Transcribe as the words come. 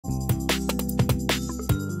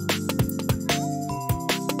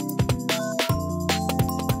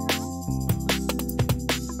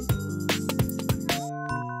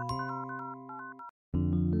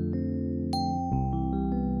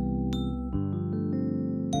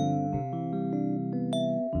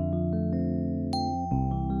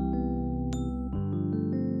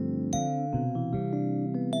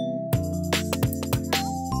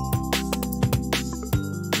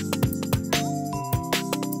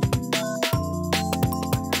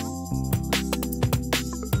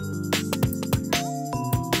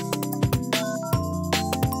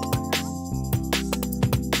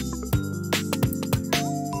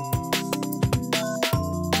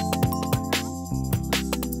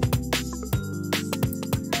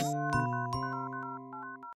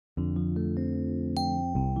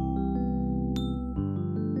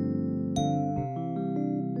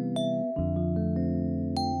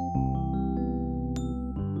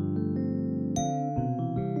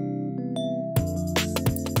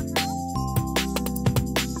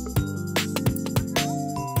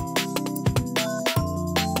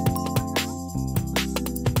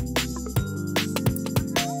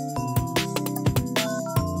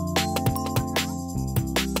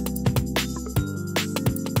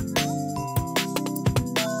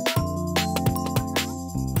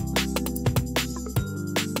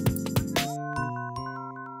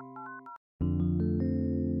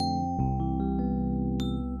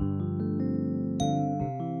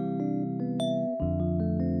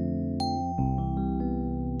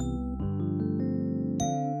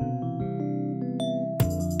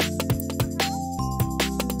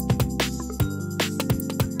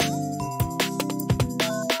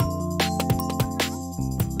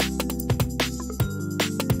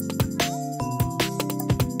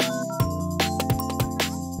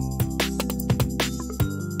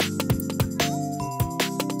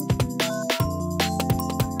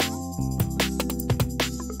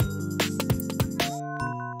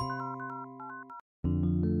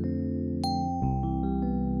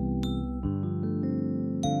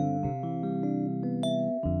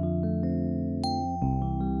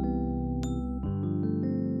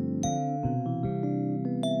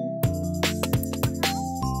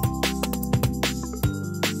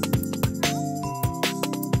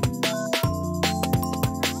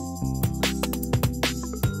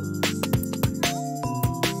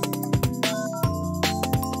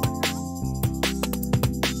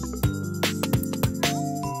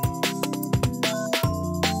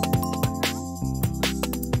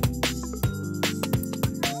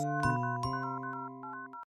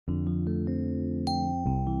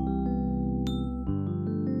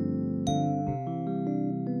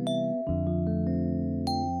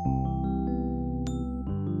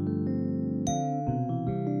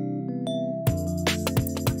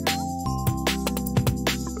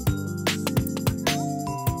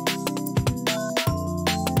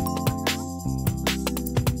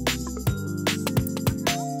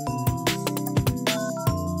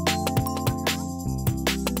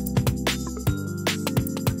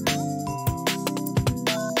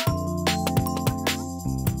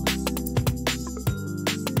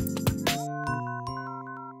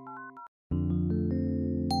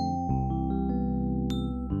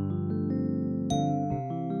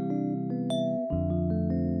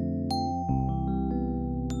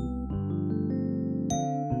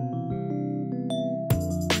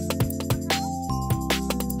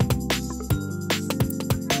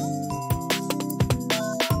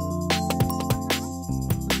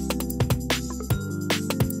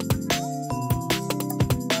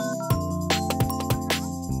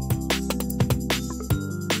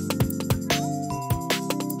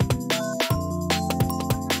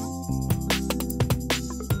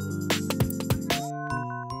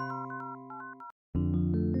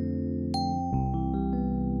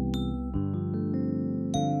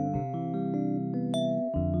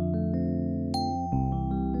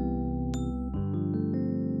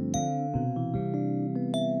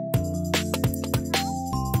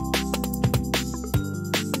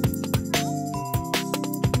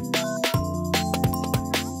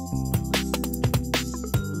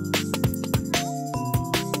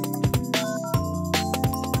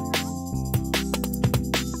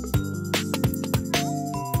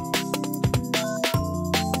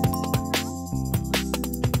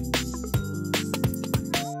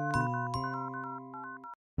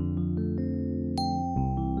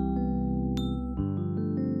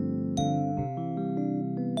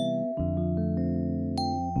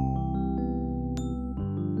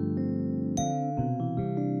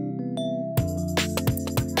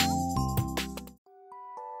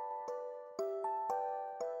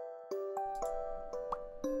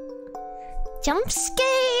Jump scare!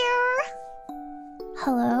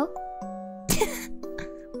 Hello?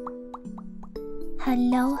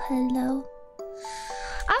 Hello, hello.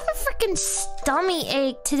 I have a freaking stomach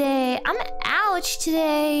ache today. I'm ouch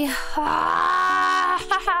today.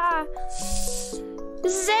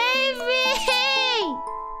 Save me!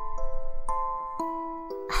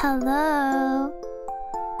 Hello?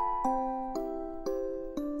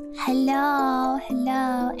 Hello,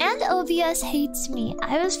 hello. And OBS hates me.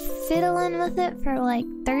 I was fiddling with it for like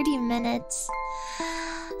 30 minutes.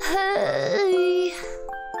 Hey.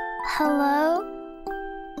 Hello?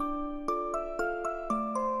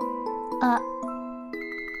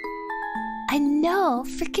 I know,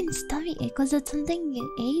 freaking stomach ache. Was it something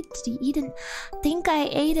you ate? Did you eat think I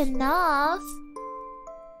ate enough?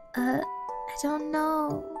 I don't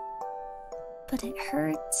know. But it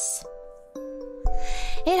hurts.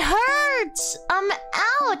 It hurts!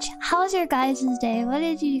 Ouch! How's your guys' day? What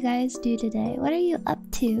did you guys do today? What are you up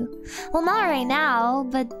to? Well, not right now,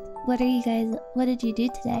 but what did you do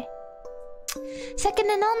today?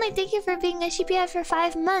 Second and only, thank you for being a sheepy for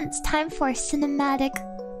 5 months. Time for cinematic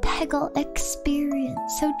Peggle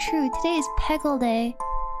experience. So true. Today is Peggle Day.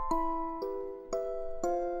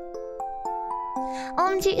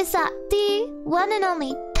 OMG, is that the one and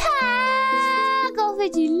only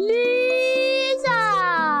Chikafuji Lisa?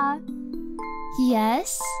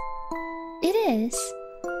 Yes, it is.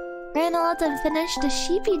 Ran out and finished the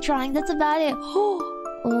sheepy drawing. That's about it.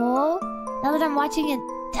 Oh, now that I'm watching it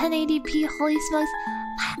 1080p, holy smokes,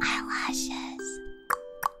 my eyelashes.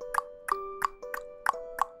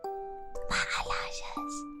 My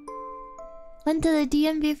eyelashes. Went to the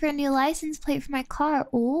DMV for a new license plate for my car.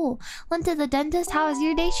 Oh, went to the dentist. How was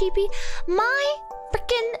your day, sheepy? My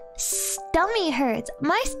freaking stomach hurts.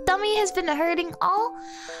 My stomach has been hurting all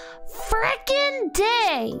freaking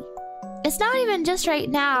day. It's not even just right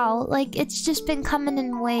now. Like, it's just been coming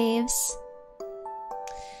in waves.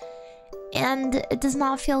 And it does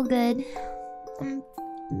not feel good.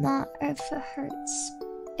 Not if it hurts.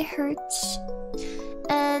 It hurts.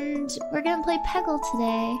 And we're gonna play Peggle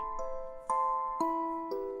today.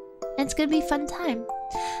 It's gonna be a fun time.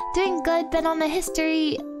 Doing good, been on a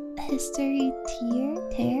history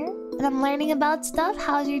tear. And I'm learning about stuff.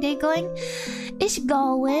 How's your day going? It's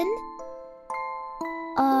going.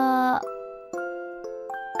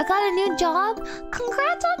 I got a new job.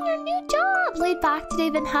 Congrats on your new job. Laid back today,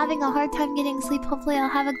 been having a hard time getting sleep. Hopefully I'll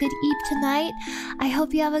have a good eep tonight. I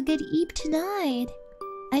hope you have a good eep tonight.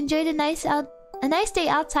 I enjoyed a nice day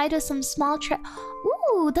outside with some small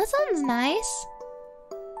Ooh, that sounds nice.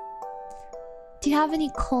 Do you have any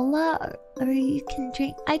cola or you can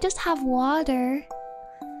drink? I just have water.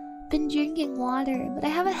 Been drinking water, but I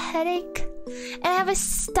have a headache and I have a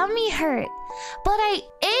stomach hurt. But I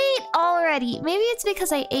ate already. Maybe it's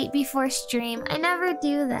because I ate before stream. I never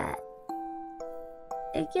do that.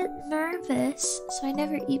 I get nervous, so I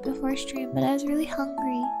never eat before stream. But I was really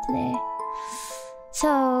hungry today,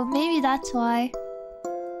 so maybe that's why.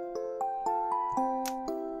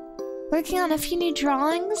 Working on a few new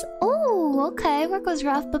drawings. Oh, okay. Work was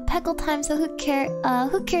rough, but Peggle time, so who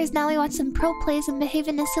cares? Now we watch some pro plays and behave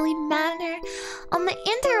in a silly manner on the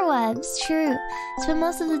interwebs. True. Spent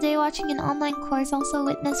most of the day watching an online course. Also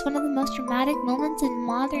witnessed one of the most dramatic moments in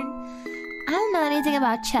modern... I don't know anything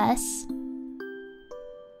about chess.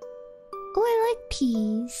 Oh, I like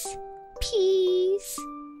peas.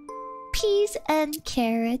 Peas and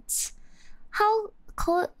carrots. How...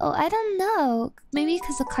 cold? Oh, I don't know. Maybe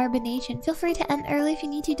because of carbonation. Feel free to end early if you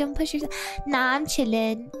need to. Don't push yourself. Nah, I'm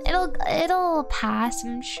chilling. It'll pass,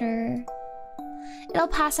 I'm sure. It'll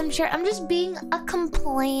pass, I'm sure. I'm just being a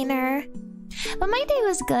complainer. But my day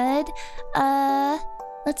was good.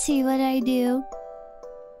 Let's see what I do.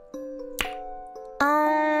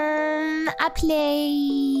 I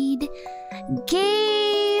played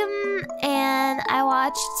game and I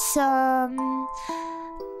watched some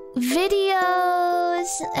videos,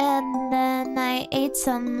 and then I ate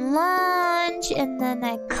some lunch, and then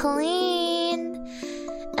I cleaned,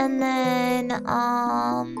 and then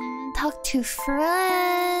talked to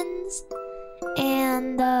friends,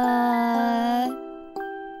 and I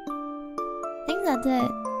think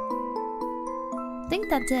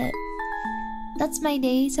that's it. That's my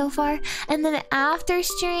day so far. And then after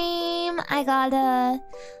stream I gotta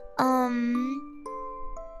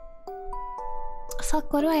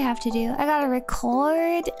fuck, what do I have to do? I gotta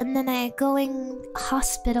record, and then I going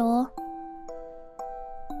hospital.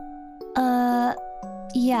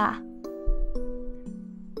 Yeah.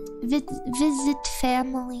 Visit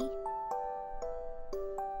family.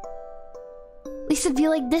 Lisa be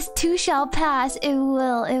like, this too shall pass. It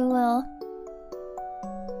will.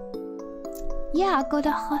 Yeah, go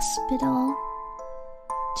to hospital.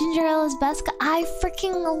 Ginger ale is best. I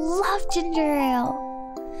freaking love ginger ale.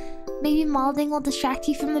 Maybe molding will distract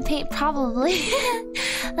you from the paint. Probably.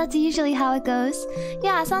 That's usually how it goes.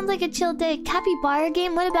 Yeah, sounds like a chill day. Capybara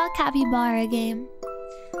game? What about capybara game?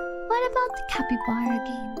 What about the capybara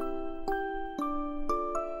game?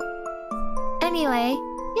 Anyway,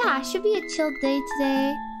 yeah, should be a chill day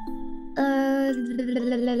today.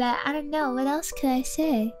 I don't know. What else could I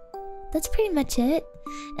say? That's pretty much it.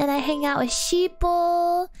 And I hang out with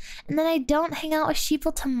sheeple. And then I don't hang out with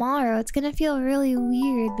sheeple tomorrow. It's gonna feel really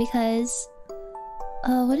weird because...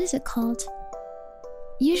 what is it called?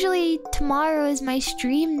 Usually tomorrow is my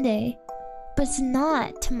stream day. But it's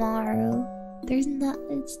not tomorrow. There's not...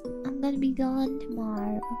 I'm gonna be gone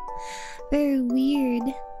tomorrow. Very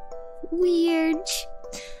weird. Weird.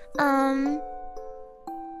 And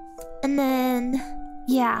then...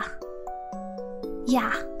 Yeah.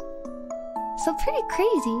 Yeah. So pretty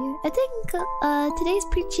crazy. I think today's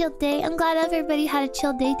pretty chill day. I'm glad everybody had a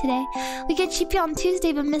chill day today. We get sheepy on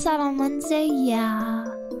Tuesday but miss out on Wednesday. Yeah.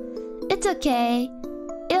 It's okay.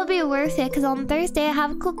 It'll be worth it because on Thursday I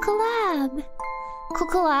have a cool collab. Cool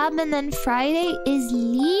collab, and then Friday is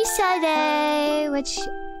Lisa Day, which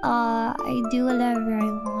I do whatever I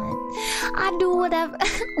want. I do whatever.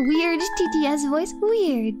 Weird TTS voice.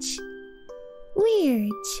 Weird.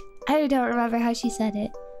 Weird. I don't remember how she said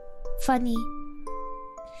it. Funny.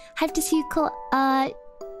 Have to see you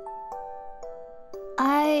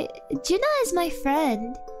Juna is my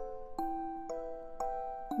friend.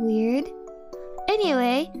 Weird.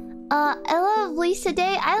 Anyway, I love Lisa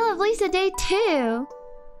Day. I love Lisa Day too.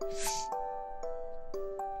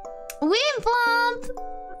 Weemplump!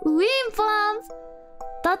 Weemplump!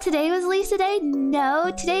 Thought today was Lisa Day?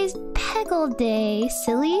 No, today's Peggle Day,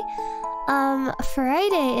 silly.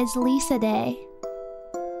 Friday is Lisa Day.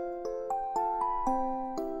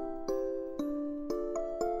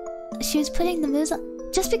 She was putting the moves on...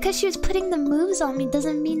 Just because she was putting the moves on me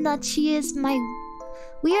doesn't mean that she is my...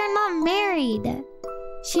 We are not married.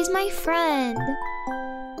 She's my friend.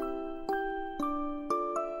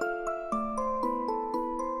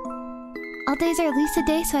 All days are Lisa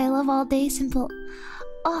Day, so I love all days. Simple.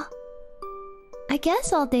 Oh. I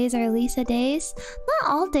guess all days are Lisa days.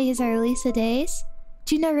 Not all days are Lisa days.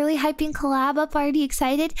 Juna really hyping collab up, already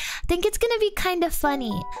excited. Think it's gonna be kind of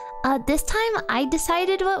funny. This time I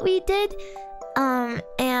decided what we did.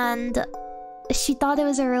 And she thought it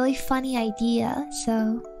was a really funny idea,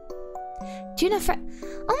 so... Juna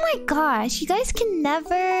oh my gosh, you guys can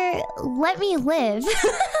never let me live.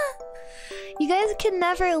 You guys can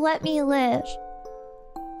never let me live.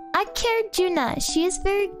 I care Juna. She is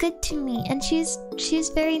very good to me, and she's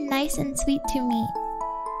very nice and sweet to me.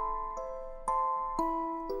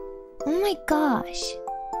 Oh my gosh.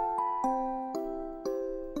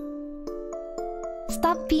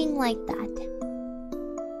 Stop being like that.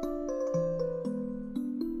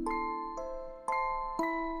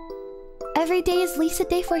 Every day is Lisa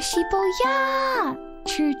Day for sheeple. Yeah!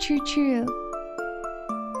 True, true, true.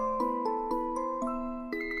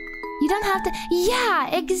 You don't have to... Yeah,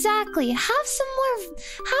 exactly. Have some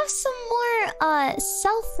more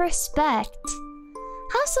self-respect.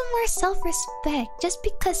 Have some more self-respect. Just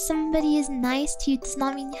because somebody is nice to you does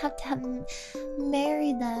not mean you have to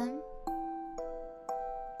marry them.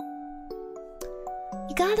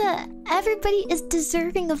 You gotta... Everybody is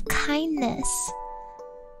deserving of kindness.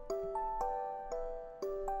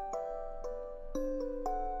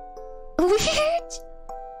 Weird.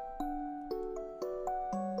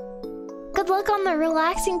 Good luck on the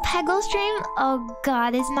relaxing Peggle stream. Oh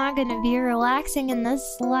god, it's not gonna be relaxing in the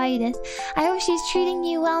slightest. I hope she's treating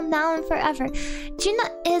you well now and forever. Juna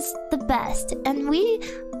is the best, and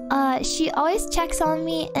she always checks on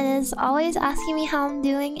me and is always asking me how I'm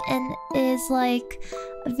doing, and is like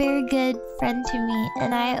a very good friend to me,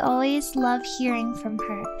 and I always love hearing from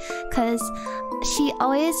her because she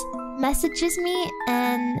always messages me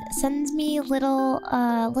and sends me little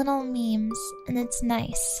memes, and it's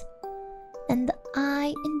nice. And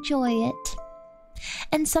I enjoy it.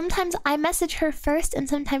 And sometimes I message her first, and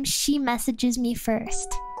sometimes she messages me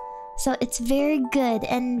first. So it's very good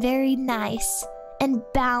and very nice and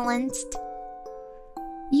balanced.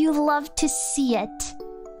 You love to see it.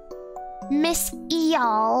 Miss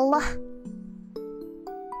Eal.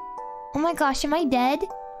 Oh my gosh, am I dead?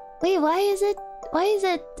 Wait, why is it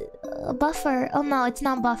a buffer? Oh no, it's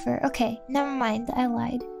not buffer. Okay, never mind, I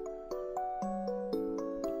lied.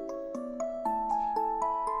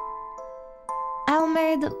 I'll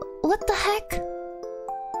marry the... What the heck?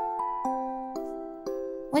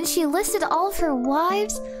 When she listed all of her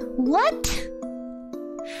wives? What?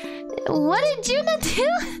 What did Juna do?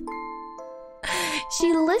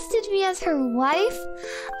 She listed me as her wife.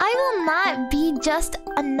 I will not be just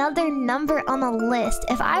another number on a list.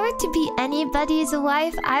 If I were to be anybody's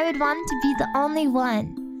wife, I would want to be the only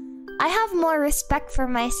one. I have more respect for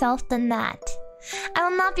myself than that. I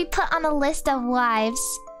will not be put on a list of wives.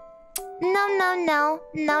 No, no, no.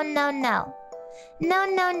 No, no, no. No,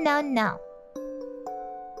 no, no, no.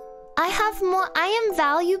 I have more. I am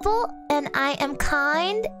valuable and I am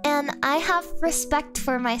kind and I have respect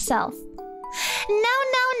for myself. No,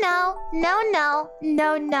 no, no. No, no.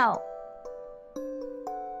 No, no.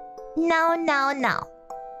 No, no, no.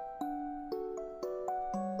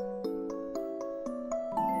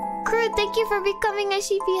 Crew, thank you for becoming a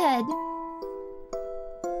sheepy head.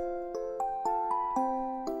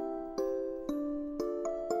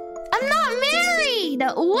 I'm not married!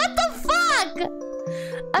 What the fuck?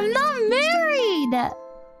 I'm not married!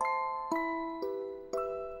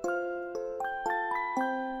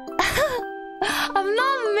 I'm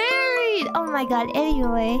not married! Oh my god,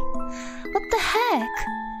 anyway. What the heck?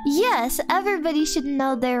 Yes, everybody should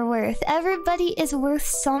know their worth. Everybody is worth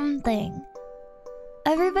something.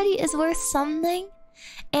 Everybody is worth something.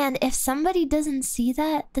 And if somebody doesn't see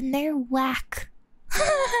that, then they're whack.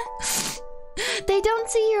 They don't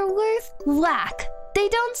see your worth? Whack. They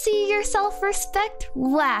don't see your self-respect?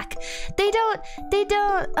 Whack. They don't, I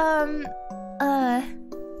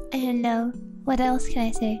don't know. What else can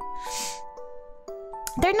I say?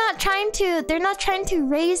 They're not trying to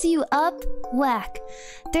raise you up? Whack.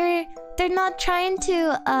 They're not trying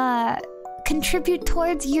to, contribute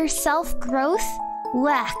towards your self-growth?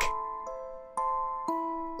 Whack.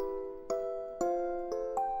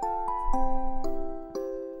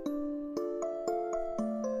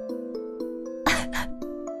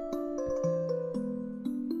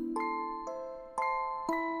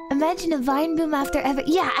 Imagine a vine boom after every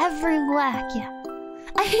whack, yeah.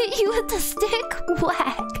 I hit you with the stick,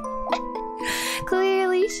 whack.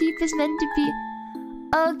 Clearly, sheep is meant to be.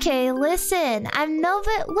 Okay, listen. I'm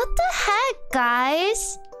nobody. What the heck,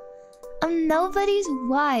 guys? I'm nobody's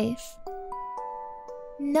wife.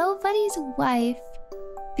 Nobody's wife.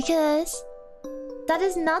 Because that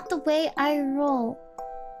is not the way I roll.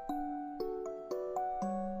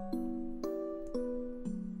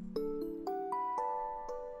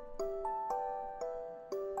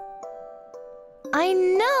 I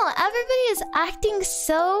know, everybody is acting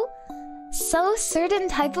so certain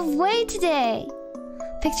type of way today.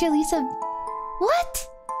 Picture Lisa. What?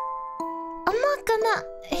 I'm not gonna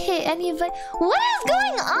hit anybody. What is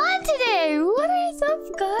going on today? What is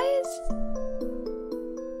up, guys?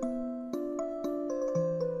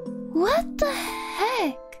 What the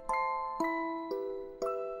heck?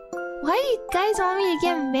 Why do you guys want me to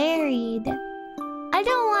get married? I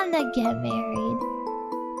don't want to get married.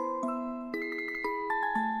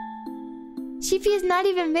 Sheepy is not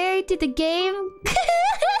even married to the game.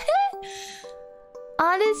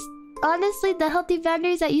 Honestly, the healthy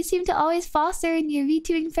boundaries that you seem to always foster in your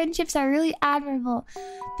VTubing friendships are really admirable.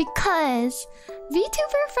 Because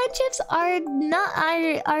VTuber friendships are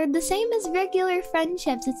the same as regular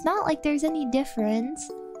friendships. It's not like there's any difference.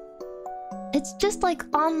 It's just like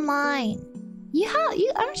online.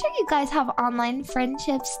 I'm sure you guys have online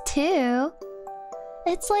friendships too.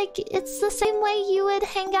 It's the same way you would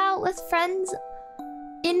hang out with friends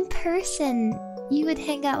in person. You would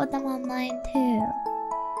hang out with them online too.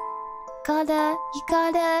 You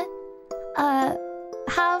gotta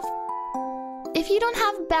have. If you don't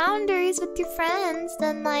have boundaries with your friends,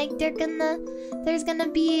 then like there's gonna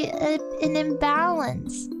be an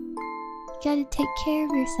imbalance. You gotta take care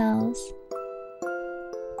of yourselves.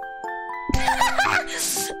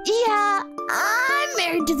 Yeah, I'm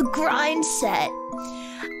married to the grind set.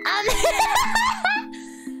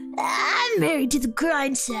 I'm married to the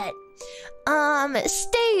grind set.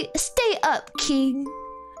 Stay up, King.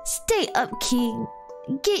 Stay up, King.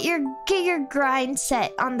 Get your grind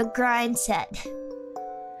set on the grind set.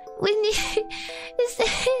 When you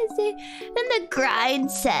in the grind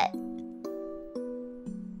set.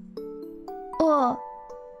 Oh.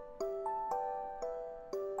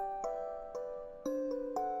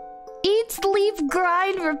 Eat, sleep,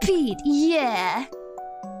 grind, repeat. Yeah.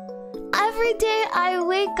 Every day I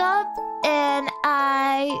wake up and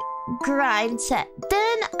I grind set.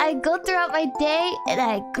 Then I go throughout my day and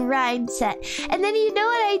I grind set. And then you know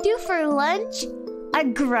what I do for lunch? I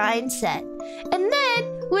grind set. And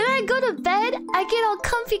then when I go to bed, I get all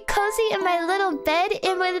comfy cozy in my little bed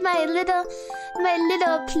and with my little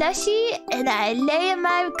plushie, and I lay in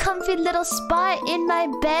my comfy little spot in my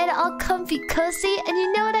bed all comfy cozy, and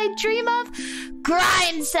you know what I dream of?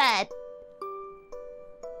 Grind set.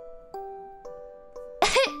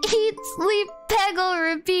 Eat, sleep,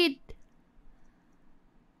 Peggle, repeat.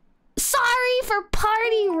 Sorry for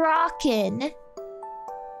party rockin'.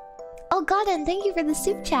 Oh god, and thank you for the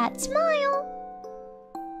soup chat. Smile.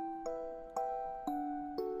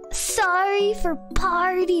 Sorry for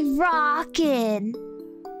party rockin'.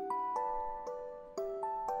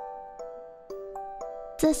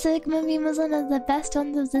 The Sigma meme was one of the best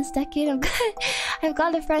ones of this decade. I've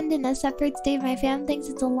got a friend in a separate state. My fam thinks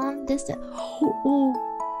it's a long distance. Oh.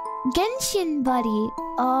 Genshin buddy.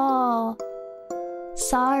 Oh.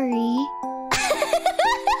 Sorry.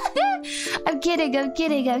 I'm kidding.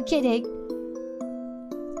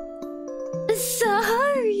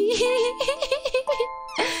 Sorry.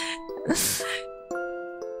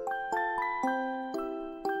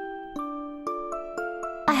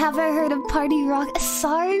 I haven't heard of party rock.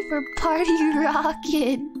 Sorry for party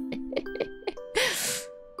rockin'.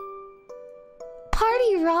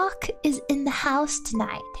 Party rock is in the house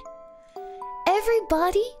tonight.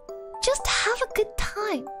 Everybody, just have a good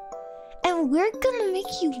time. And we're gonna make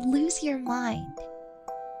you lose your mind.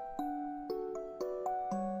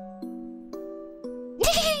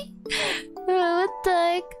 What the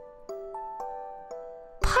heck?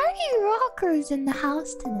 Party rockers in the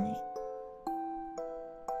house tonight.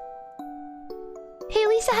 Hey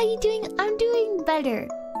Lisa, how you doing? I'm doing better.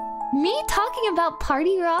 Me talking about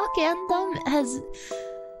party rock anthem has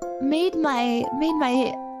made my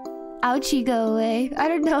ouchie go away. I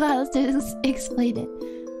don't know how else to explain it.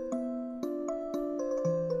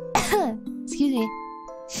 Excuse me.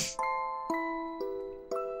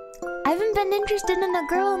 I haven't been interested in a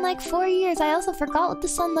girl in like 4 years. I also forgot what the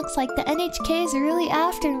sun looks like. The NHKs are really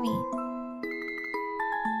after me.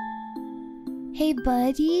 Hey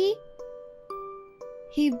buddy.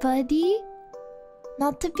 Hey buddy.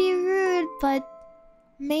 Not to be rude, but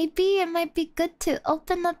maybe it might be good to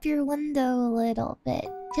open up your window a little bit.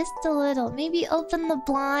 Just a little. Maybe open the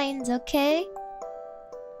blinds, okay?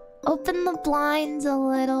 Open the blinds a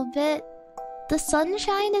little bit. The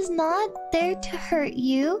sunshine is not there to hurt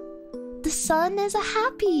you. The sun is a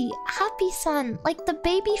happy sun. Like the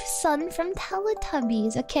baby sun from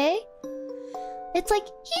Teletubbies, okay? It's like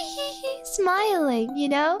hee hee hee smiling, you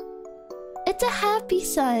know? It's a happy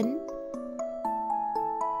sun.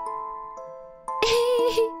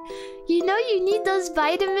 You know you need those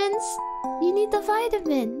vitamins? You need the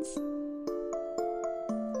vitamins.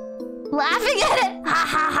 Laughing at it! Ha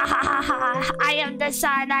ha ha ha ha! I am the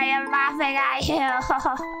sun, I am laughing at you!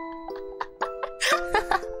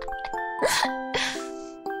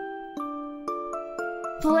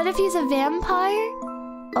 But what if he's a vampire?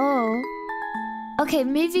 Oh. Okay,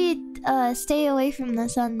 maybe stay away from the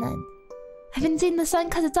sun then. I haven't seen the sun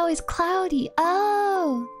because it's always cloudy.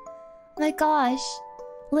 Oh! My gosh.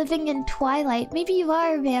 Living in twilight. Maybe you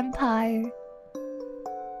are a vampire.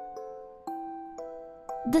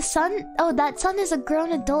 The sun... Oh, that sun is a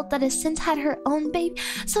grown adult that has since had her own baby.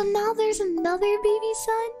 So now there's another baby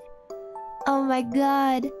son? Oh my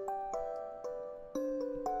god.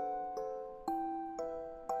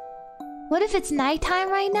 What if it's nighttime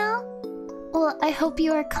right now? Well, I hope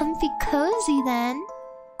you are comfy cozy then.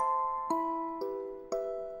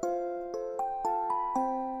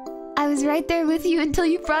 I was right there with you until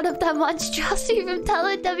you brought up that monstrosity from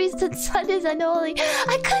Teletubbies. The sun is unholy.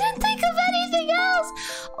 I couldn't think of anything else!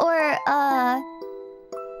 Or, I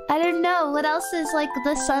don't know. What else is like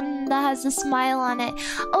the sun that has a smile on it?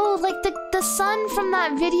 Oh, like the sun from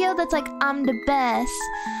that video that's like, I'm the best.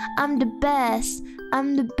 I'm the best.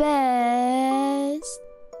 I'm the best.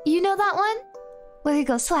 You know that one? Where he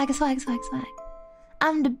goes, swag, swag, swag, swag.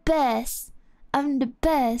 I'm the best. I'm the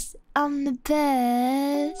best. I'm the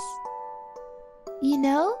best. You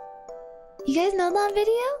know? You guys know that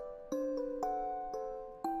video?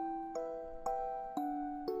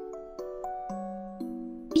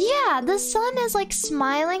 Yeah, the sun is like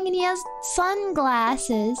smiling and he has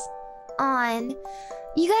sunglasses on.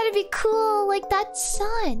 You gotta be cool like that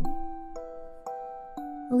sun.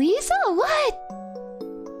 Lisa, what?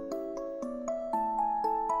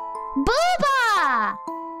 Booba!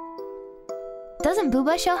 Doesn't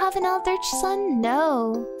Booba show have an eldritch sun?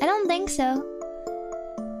 No, I don't think so.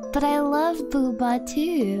 But I love Booba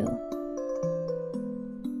too.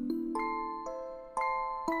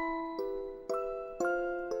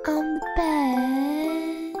 I'm the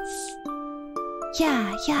best.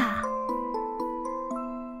 Yeah, yeah.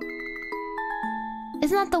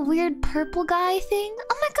 Isn't that the weird purple guy thing?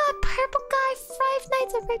 Oh my god, purple guy, Five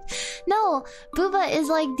Nights at Freddy's. No, Booba is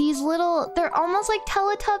like these little... They're almost like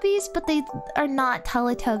Teletubbies, but they are not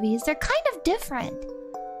Teletubbies. They're kind of different.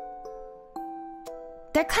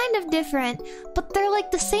 They're kind of different, but they're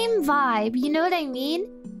like the same vibe, you know what I mean?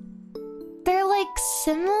 They're like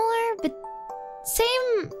similar, but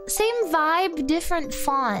same vibe, different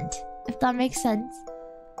font, if that makes sense.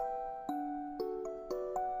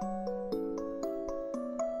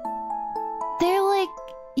 They're like,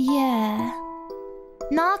 yeah.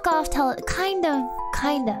 Knockoff kind of.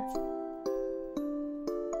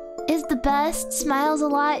 Is the best, smiles a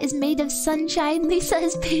lot, is made of sunshine. Lisa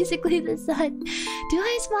is basically the sun. Do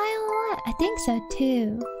I smile a lot? I think so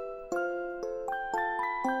too.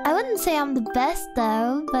 I wouldn't say I'm the best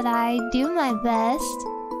though, but I do my best.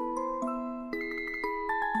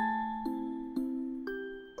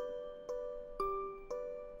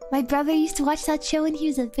 My brother used to watch that show when he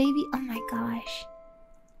was a baby. Oh my gosh.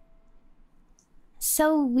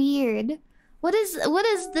 So weird. What is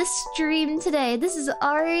this stream today? This is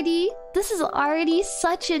already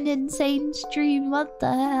such an insane stream. What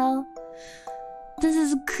the hell? This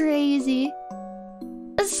is crazy.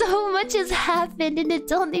 So much has happened and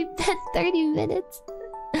it's only been 30 minutes.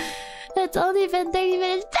 It's only been 30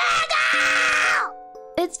 minutes. Peggle!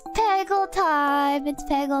 It's Peggle time. It's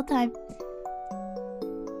Peggle time.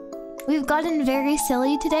 We've gotten very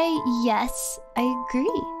silly today. Yes, I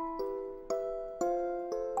agree.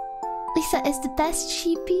 Lisa is the best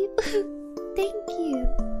sheepy. Thank you.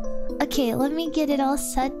 Okay, let me get it all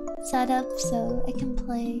set up so I can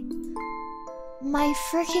play my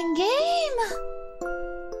freaking game.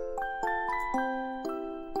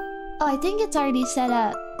 Oh, I think it's already set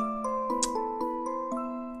up.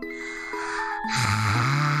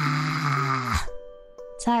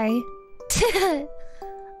 Sorry.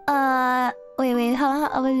 Wait,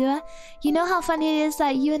 huh? You know how funny it is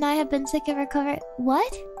that you and I have been sick and recovered?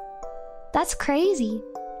 What? That's crazy.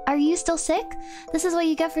 Are you still sick? This is what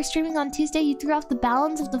you get for streaming on Tuesday. You threw off the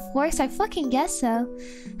balance of the force. I fucking guess so.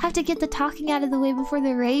 Have to get the talking out of the way before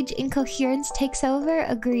the rage incoherence takes over.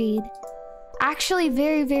 Agreed. Actually,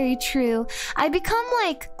 very, very true. I become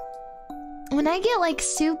like... When I get like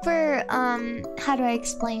super... How do I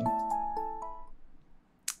explain?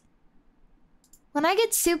 When I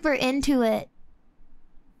get super into it,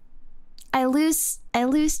 I lose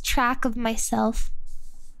track of myself.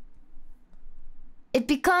 It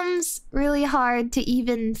becomes really hard to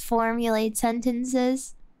even formulate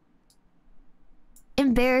sentences.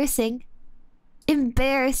 Embarrassing.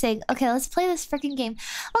 Embarrassing. Okay, let's play this freaking game.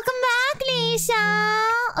 Welcome back, Lisa!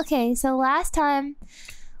 Okay, so last time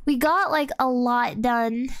we got like a lot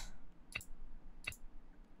done.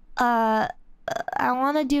 I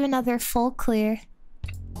want to do another full clear.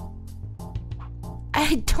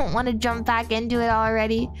 I don't want to jump back into it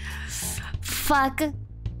already. Fuck.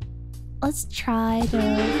 Let's try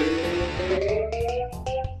though.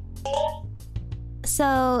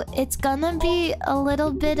 So it's gonna be a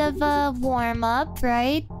little bit of a warm-up,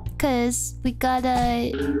 right? Because we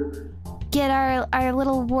gotta get our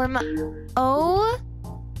little warm-up. Oh,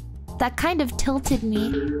 that kind of tilted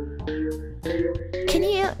me. Can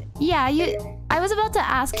you... Yeah, I was about to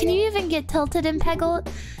ask, can you even get tilted in Peggle?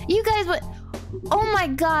 You guys would... Oh my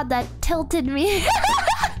god, that tilted me.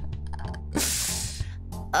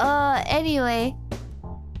 Anyway.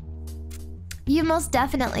 You most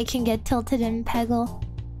definitely can get tilted in Peggle.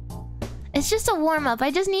 It's just a warm-up.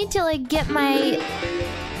 I just need to, like, get my...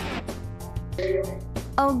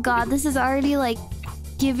 Oh god, this is already, like,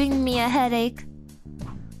 giving me a headache.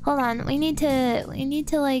 Hold on, we need to,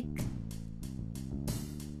 like...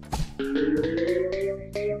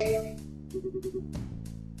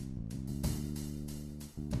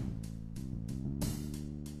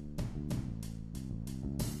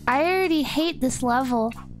 I already hate this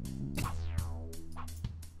level.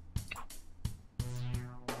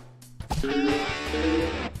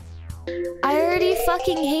 I already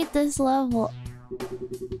fucking hate this level.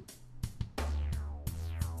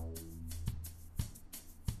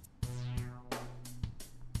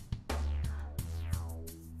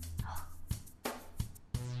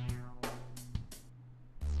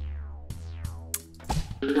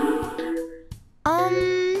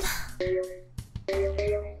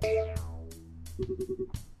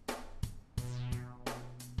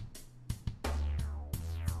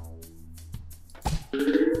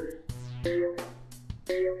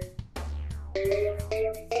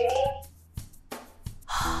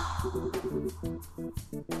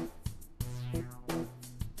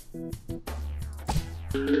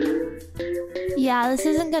 Yeah, this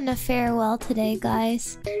isn't gonna fare well today,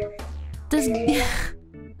 guys. This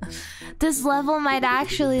this level might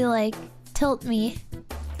actually, like, tilt me.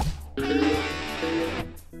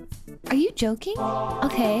 Are you joking?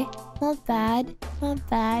 Okay, not bad, not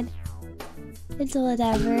bad. It's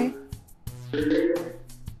whatever.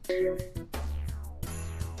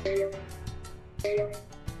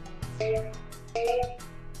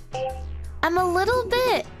 I'm a little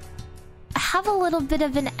bit... I have a little bit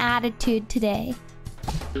of an attitude today.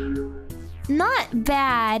 Not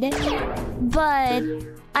bad, but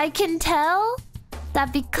I can tell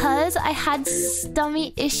that because I had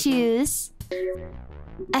stomach issues,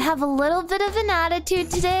 I have a little bit of an attitude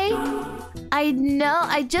today.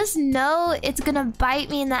 I just know it's gonna bite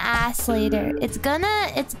me in the ass later. It's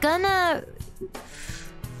gonna...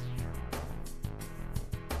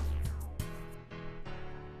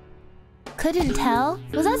 Couldn't tell?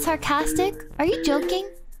 Was that sarcastic? Are you joking?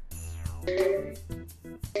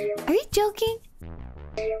 Are you joking?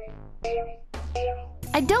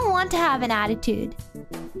 I don't want to have an attitude.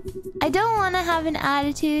 I don't want to have an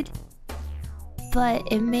attitude, but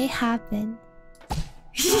it may happen.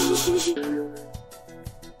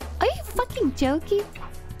 Are you fucking joking?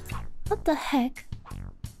 What the heck?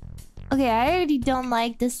 Okay, I already don't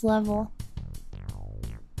like this level.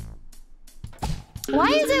 Why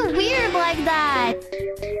is it weird like that?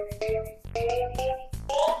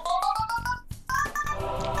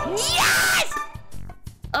 Yes!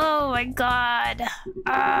 Oh my god.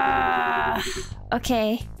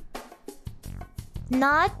 Okay.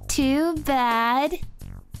 Not too bad.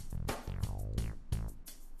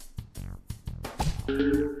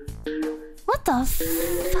 What the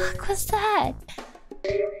fuck was that?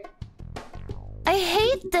 I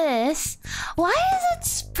hate this. Why is it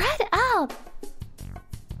spread out?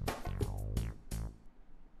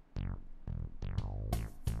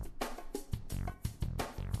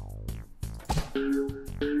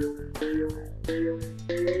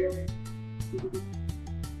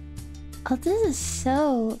 Oh, this is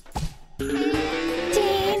so... Danny!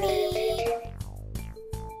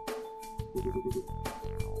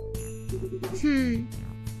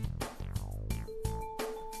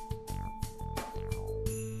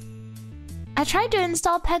 I tried to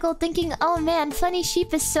install Peggle thinking, oh man, Funny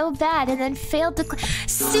Sheep is so bad, and then failed to...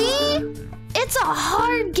 See? It's a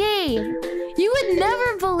hard game! You would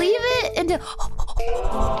never believe it until...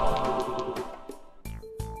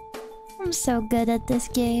 I'm so good at this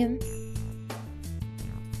game.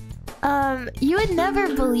 You would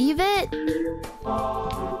never believe it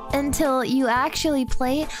until you actually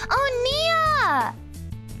play it. Oh, Nia!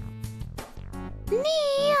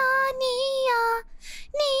 Nia!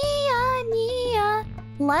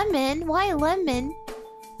 Lemon? Why lemon?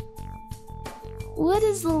 What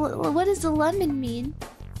does the lemon mean?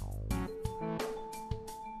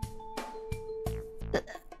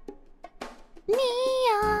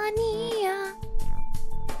 Nia.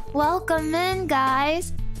 Welcome in,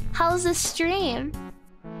 guys. How's the stream?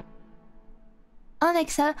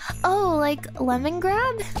 Unacceptable. Oh, like lemon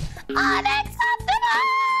grab? Unacceptable!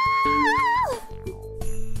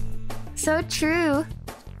 So true.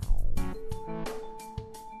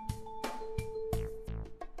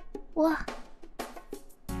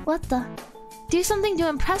 What the? Do something to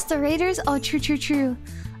impress the raiders? Oh, true.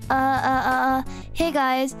 Hey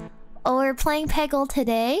guys. Oh, we're playing Peggle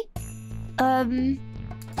today.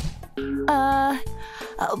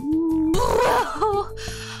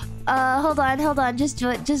 Hold on. Just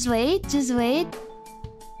wait.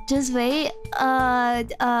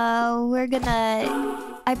 We're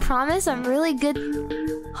gonna... I promise I'm really good...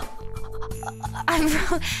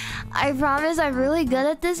 I promise I'm really good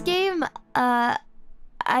at this game. I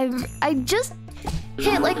just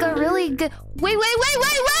hit like a really good... Wait!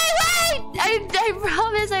 I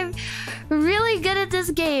promise I'm really good at this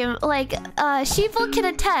game. Like, sheeple can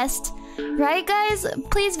attest. Right, guys?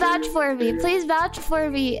 Please vouch for me.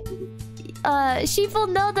 Sheeple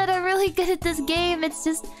know that I'm really good at this game. It's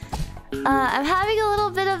just... I'm having a little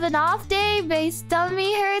bit of an off day. My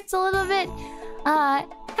stomach hurts a little bit. Hammer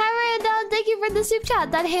and down, thank you for the soup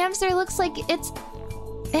chat. That hamster looks like it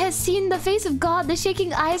has seen the face of God. The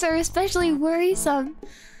shaking eyes are especially worrisome.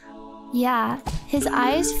 Yeah, his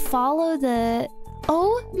eyes follow the...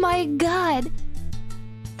 Oh my god.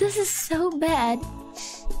 This is so bad.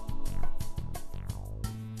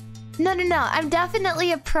 No. I'm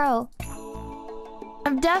definitely a pro.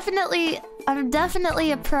 I'm definitely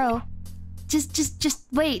a pro.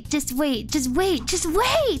 Just wait.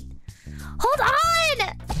 Hold on!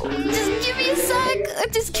 Just give me a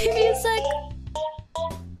sec.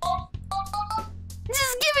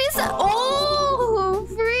 Oh,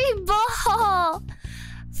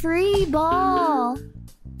 free ball.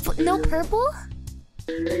 No purple?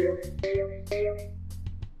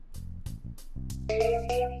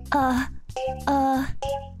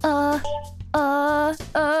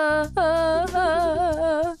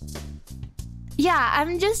 Yeah,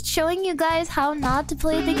 I'm just showing you guys how not to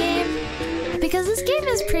play the game. Because this game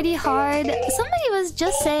is pretty hard. Somebody was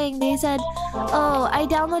just saying, they said, oh, I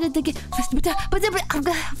downloaded the game.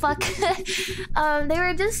 Fuck. They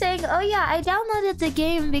were just saying, oh yeah, I downloaded the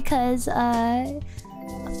game because a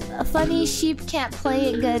funny sheep can't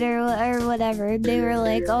play it good or whatever. They were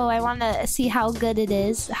like, oh, I want to see how good it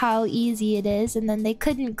is, how easy it is, and then they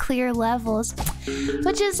couldn't clear levels,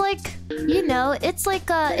 which is like, you know, it's like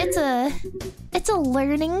it's a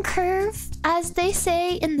learning curve, as they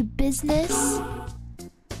say in the business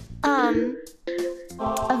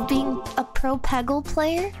of being a pro Peggle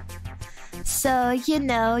player. So, you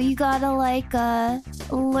know, you gotta like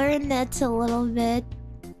learn it a little bit.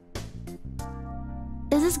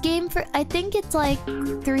 Is this game for... I think it's like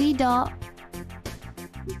 $3.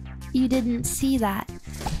 You didn't see that. I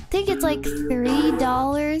think it's like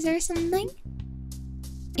 $3 or something.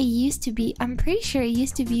 It used to be... I'm pretty sure it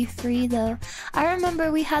used to be free though. I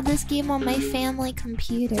remember we had this game on my family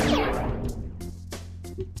computer.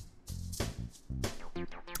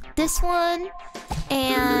 This one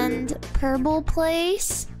and Purple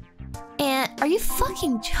Place. And... Are you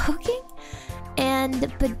fucking joking?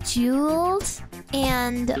 And Bejeweled.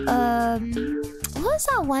 And, what was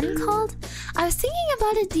that one called? I was thinking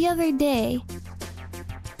about it the other day.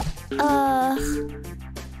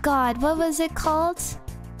 God, what was it called?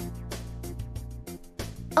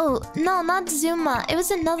 Oh, no, not Zuma. It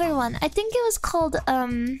was another one. I think it was called,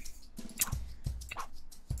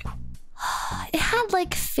 it had,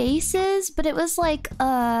 like, faces, but it was, like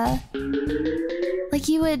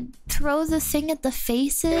you would throw the thing at the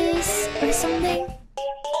faces or something.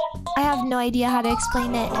 I have no idea how to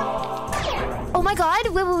explain it. Oh my god!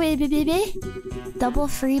 Wait. Double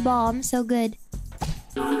free bomb, so good.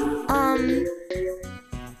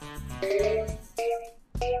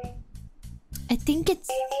 I think it's...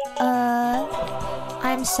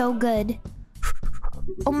 I'm so good.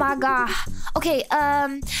 Oh my god. Okay,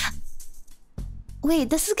 wait,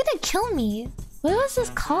 this is gonna kill me. What was this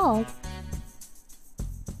called?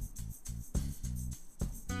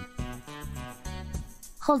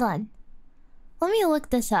 Hold on. Let me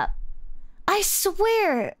look this up. I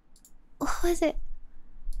swear. What was it?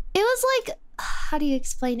 It was like... How do you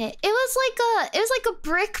explain it? It was like a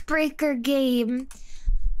brick breaker game.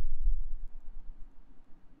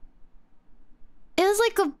 It was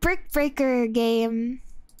like a brick breaker game.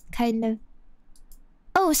 Kind of.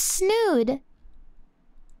 Oh, Snood.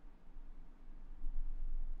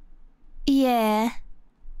 Yeah.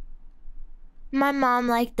 My mom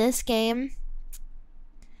liked this game.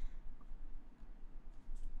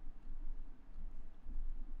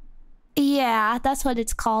 Yeah, that's what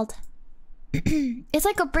it's called. It's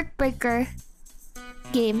like a brick breaker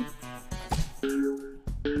game.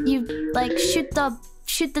 You like shoot the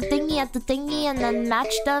thingy at the thingy and then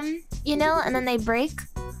match them, you know, and then they break.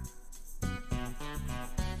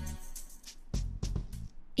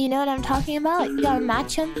 You know what I'm talking about? You gotta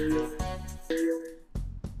match them.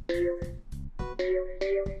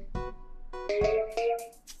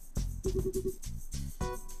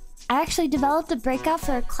 I actually developed a breakout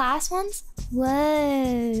for a class once.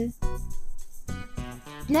 Whoa.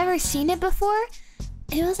 Never seen it before?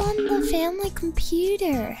 It was on the family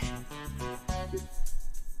computer.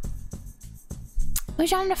 It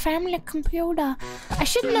was on the family computer. I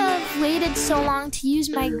shouldn't have waited so long to use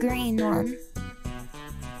my green one.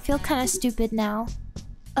 I feel kind of stupid now.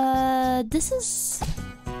 This is...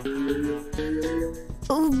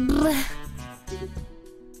 Ooh,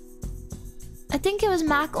 I think it was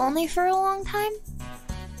Mac only for a long time.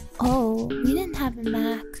 Oh, we didn't have a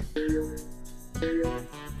Mac.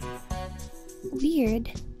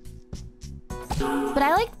 Weird. But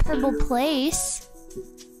I liked Purple Place.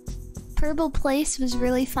 Purple Place was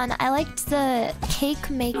really fun. I liked the cake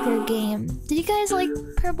maker game. Did you guys like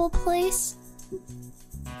Purple Place?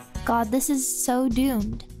 God, this is so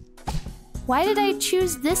doomed. Why did I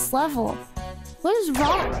choose this level? What is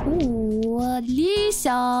wrong? Ooh,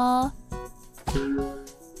 Lisa.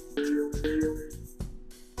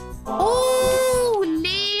 Oh,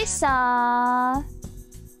 Lisa.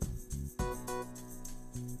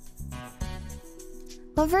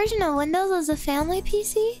 What version of Windows was a family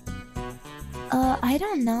PC? I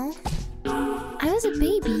don't know. I was a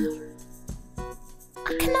baby.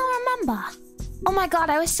 I cannot remember. Oh my god,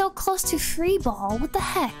 I was so close to free ball. What the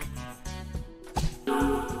heck?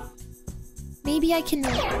 Maybe I can...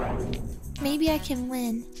 Maybe I can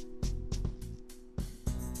win.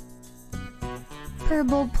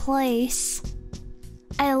 Purple Place.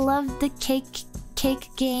 I love the cake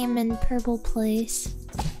game in Purple Place.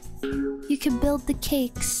 You can build the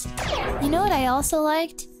cakes. You know what I also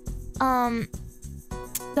liked?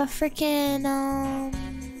 the freaking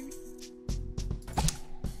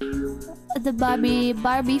the Barbie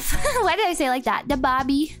why did I say it like that? The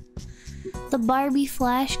Barbie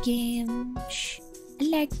Flash game. I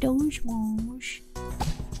like those ones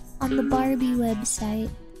on the Barbie website.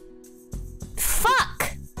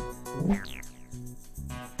 Fuck!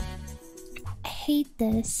 I hate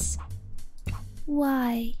this.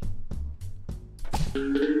 Why?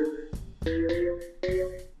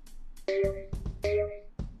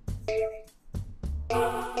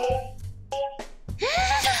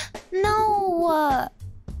 No!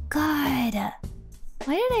 God.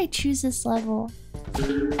 Why did I choose this level?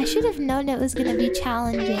 I should have known it was gonna be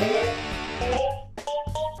challenging.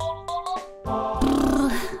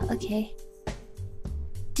 Okay.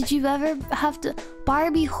 Did you ever have to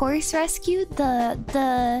Barbie Horse Rescue?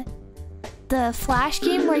 The Flash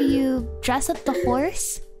game where you dress up the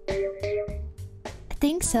horse? I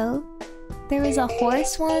think so. There was a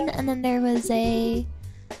horse one, and then there was a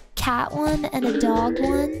cat one and a dog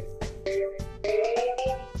one.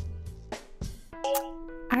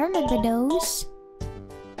 I remember those.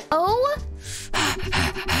 Oh!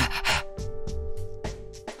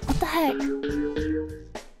 What the heck?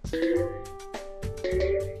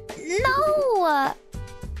 No!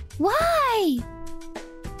 Why?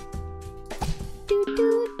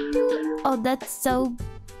 Oh, that's so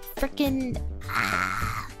freaking.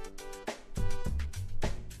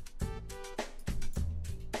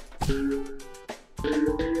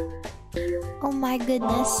 Oh my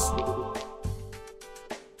goodness.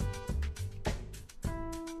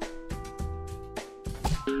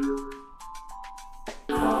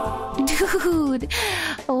 Dude.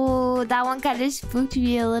 Oh, that one kind of spooked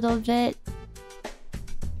me a little bit.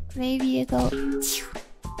 Maybe you go.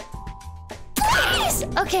 Please!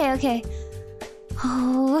 Okay, okay.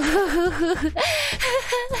 Oh.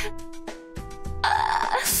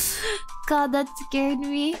 God, that scared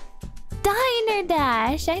me. Diner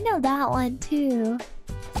Dash! I know that one too.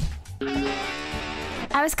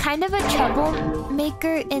 I was kind of a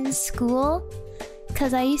troublemaker in school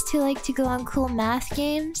because I used to like to go on cool math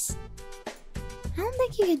games. I don't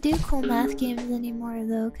think you could do cool math games anymore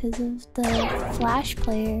though because of the Flash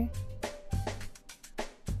player.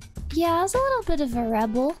 Yeah, I was a little bit of a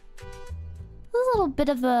rebel. I was a little bit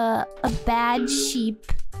of a bad sheep.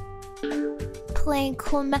 Playing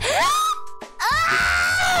cool math.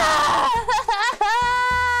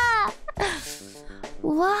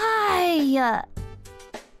 Why?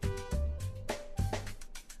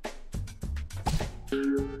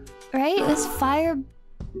 Right? It was Fire...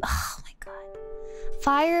 Oh my god.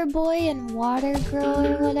 Fire Boy and Water Girl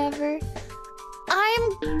or whatever. I'm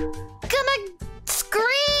gonna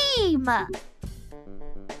scream!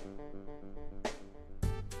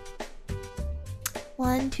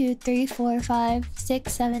 1, 2, 3, 4, 5,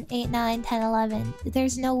 6, 7, 8, 9, 10, 11.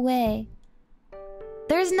 There's no way.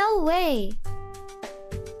 There's no way.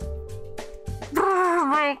 Oh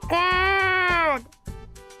my god!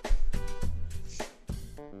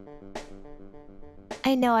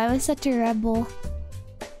 I know, I was such a rebel.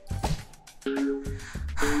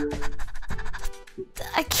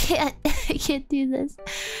 I can't do this.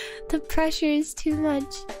 The pressure is too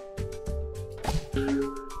much.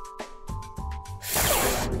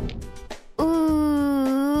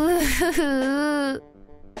 Ooh.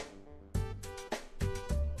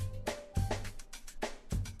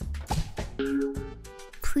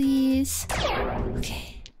 Please.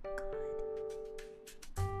 Okay. God.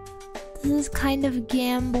 This is kind of a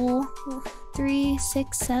gamble. 3,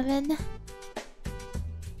 6, 7.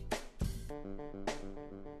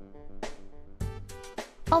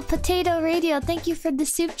 Oh, Potato Radio, thank you for the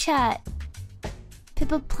soup chat.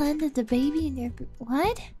 Pippa planted the baby in your...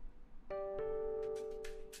 What?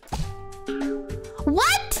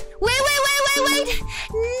 What? Wait!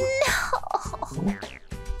 No!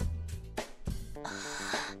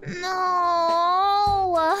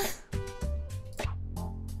 No!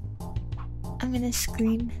 I'm gonna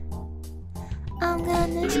scream. I'm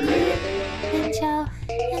gonna scream and shout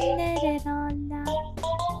and let it all out.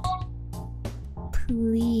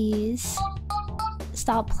 Please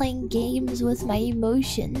stop playing games with my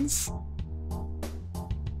emotions.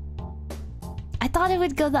 I thought it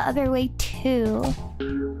would go the other way too.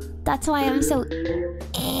 That's why I'm so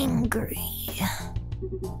angry.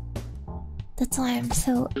 That's why I'm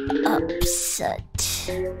so upset.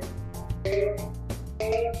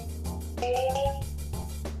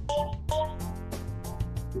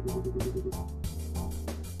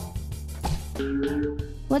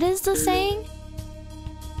 What is the saying?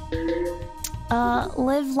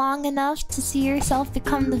 live long enough to see yourself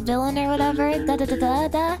become the villain or whatever. Da da da da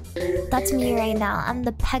da. That's me right now. I'm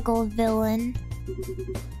the Peggle villain.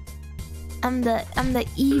 I'm the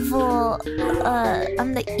evil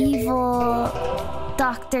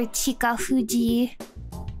Dr. Chikafuji.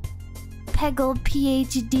 Peggle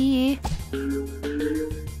PhD.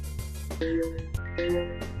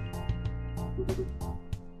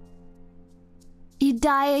 You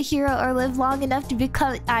die a hero or live long enough to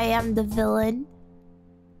become... I am the villain.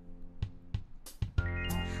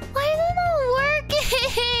 Why is it not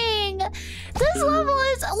working? This level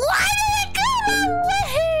is... Why did it go that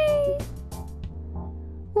way?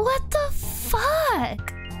 What the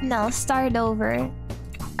fuck? No, start over.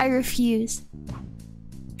 I refuse.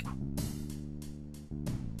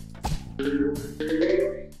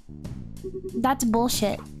 That's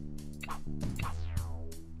bullshit.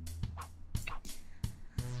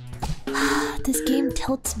 This game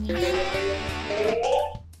tilts me.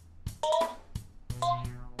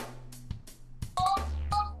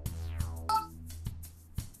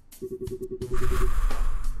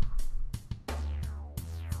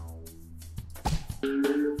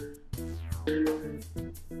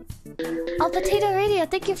 Oh, Potato Radio,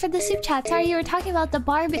 thank you for the soup chat. Sorry, you were talking about the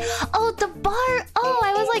Barbie. Oh, the bar. Oh,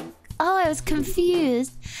 I was like, oh, I was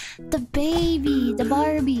confused. The baby, the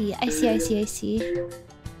Barbie. I see.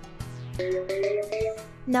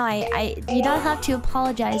 No, you don't have to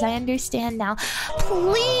apologize. I understand now.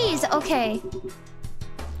 Please, okay.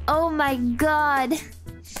 Oh my god.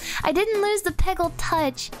 I didn't lose the Peggle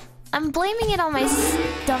touch. I'm blaming it on my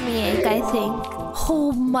stomach, I think.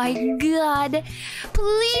 Oh my god.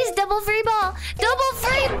 Please, double free ball. Double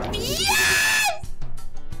free.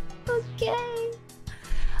 Yes!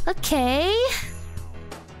 Okay.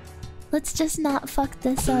 Let's just not fuck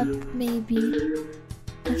this up, maybe.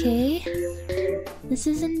 Okay. This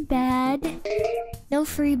isn't bad. No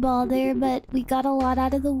free ball there, but we got a lot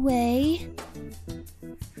out of the way.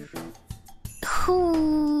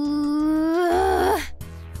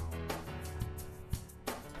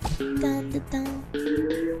 Dun, dun, dun.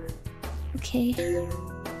 Okay.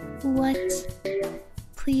 What?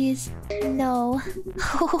 Please. No.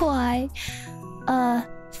 Why?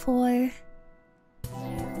 4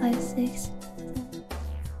 5 6 7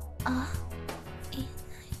 8 9.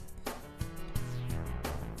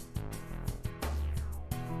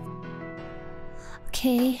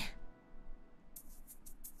 Okay.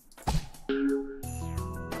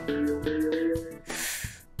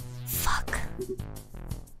 Fuck.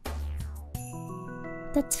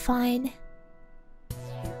 That's fine.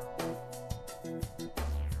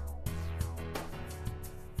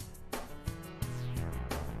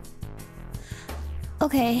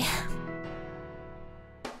 Okay.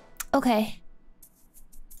 Okay.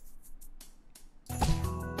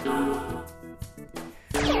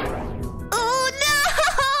 Oh no!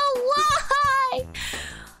 Why?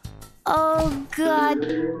 Oh god.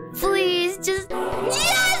 Please just...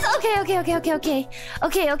 Yes! Okay.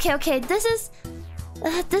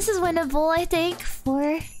 This is winnable, I think.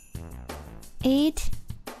 4 8.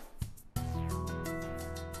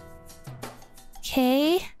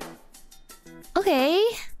 Okay.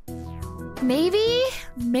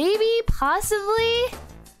 Maybe, possibly.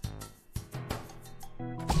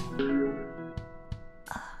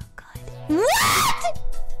 Oh god. What?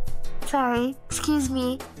 Sorry, excuse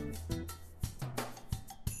me.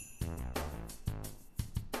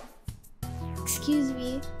 Excuse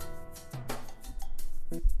me.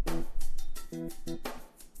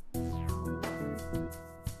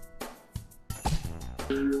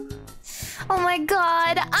 Oh my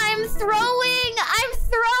god, I'm throwing!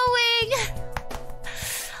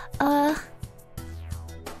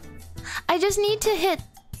 I just need to hit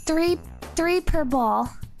three per ball.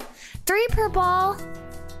 3 per ball.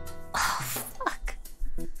 Oh, fuck.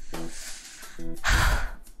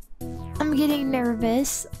 I'm getting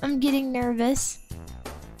nervous. Oh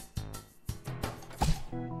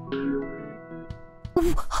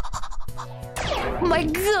my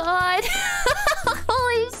god!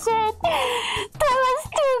 Holy shit! That was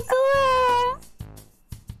too close!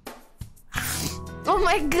 Oh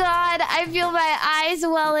my god! I feel my eyes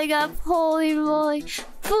welling up. Holy moly!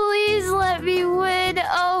 Please let me win!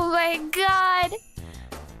 Oh my god!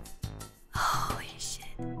 Holy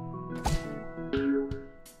shit! No!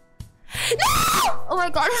 Oh my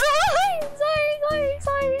god!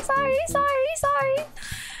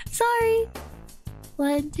 Sorry.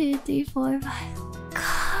 1, 2, 3, 4, 5.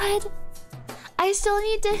 God. I still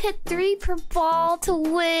need to hit 3 per ball to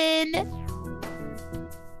win.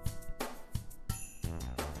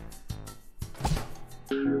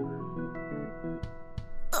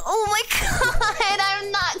 Oh my god.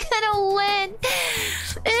 I'm not gonna win.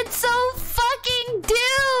 It's so fucking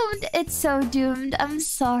doomed. It's so doomed. I'm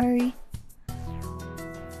sorry.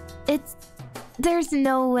 There's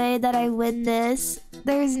no way that I win this.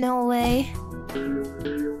 There's no way.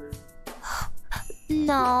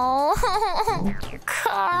 No.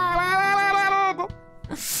 God.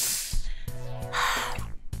 It's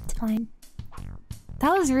fine.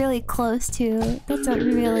 That was really close too. That's a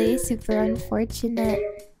really super unfortunate.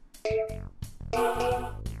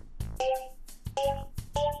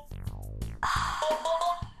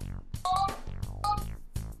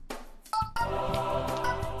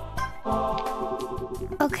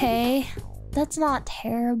 Okay, that's not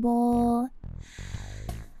terrible.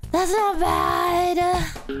 That's not bad.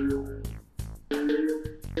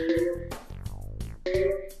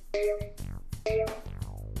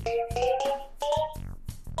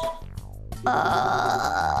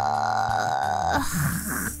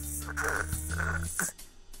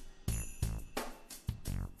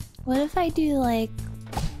 What if I do like...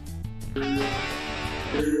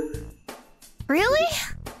 Really?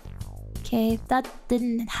 Okay, that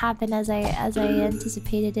didn't happen as I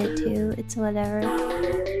anticipated it to. It's whatever.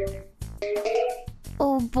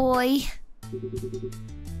 Oh boy.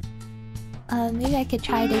 Maybe I could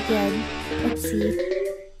try it again. Let's see.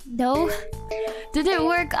 No? Didn't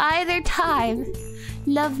work either time.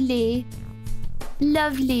 Lovely.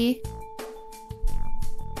 Lovely.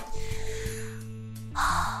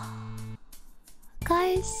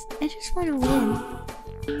 Guys, I just want to win.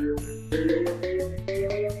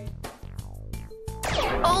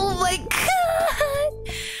 Oh my god!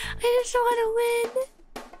 I just want to win.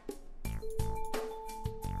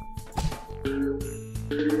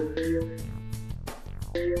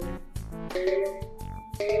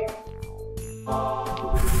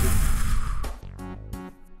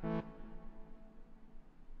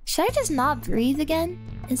 Should I just not breathe again?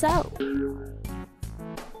 Is that...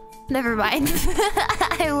 Never mind.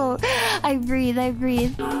 I won't. I breathe.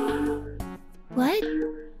 What?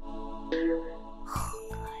 Oh,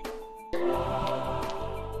 God.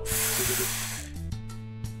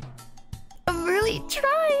 I'm really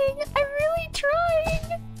trying. I'm really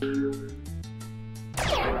trying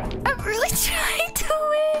to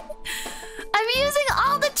win. I'm using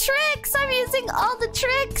all the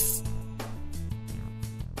tricks.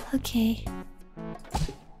 Okay.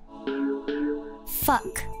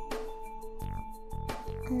 Fuck.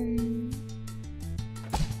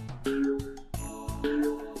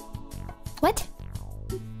 What?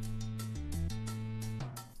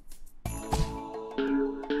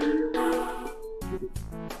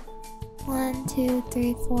 One, two,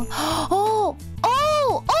 three, four. Oh!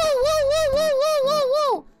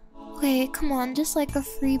 Whoa! Wait, come on, just like a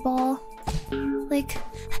free ball. Like...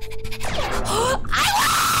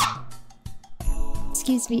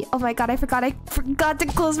 Excuse me. Oh my god, I forgot to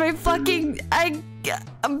close my fucking... I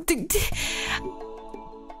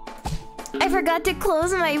forgot to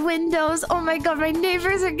close my windows. Oh my god, my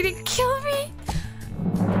neighbors are gonna kill me.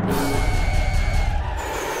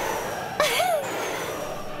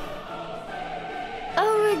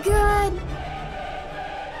 Oh my god.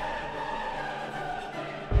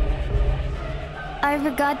 I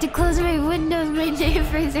forgot to close my windows. My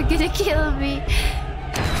neighbors are gonna kill me.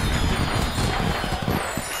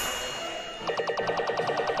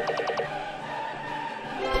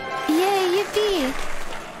 Yay, yippee.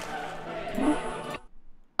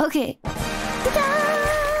 Okay. Ta-da!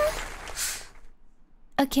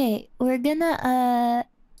 Okay, we're gonna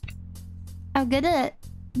I'm gonna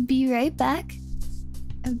be right back.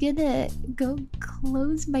 I'm gonna go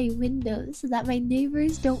close my windows so that my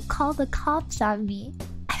neighbors don't call the cops on me.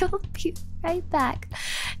 I will be right back.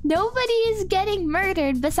 Nobody is getting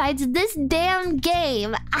murdered besides this damn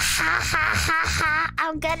game.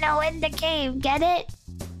 I'm gonna win the game, get it?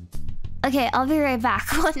 Okay, I'll be right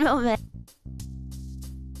back. One moment.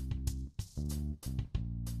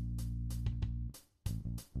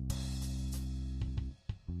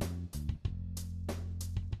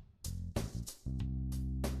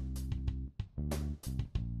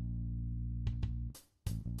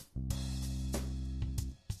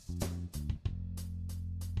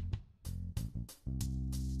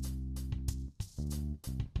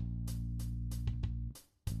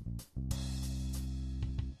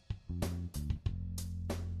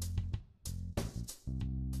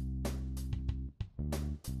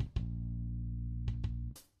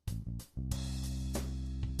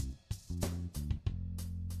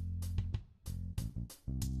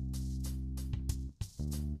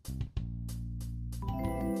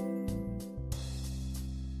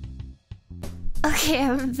 Okay,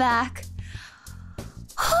 I'm back.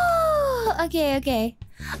 Okay, okay.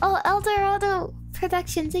 Oh, Eldorado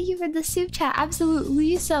Production, thank you for the soup chat.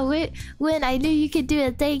 Absolutely. So when I knew you could do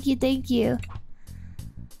it. Thank you, thank you.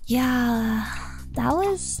 Yeah, that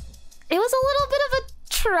was... It was a little bit of a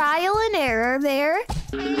trial and error there.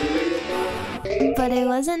 But it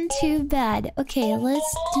wasn't too bad. Okay,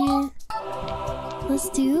 let's do...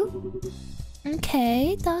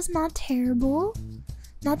 Okay, that was not terrible.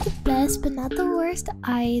 Not the best, but not the worst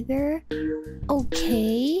either.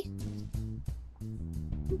 Okay.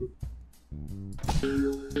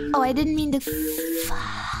 Oh, I didn't mean to...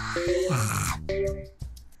 I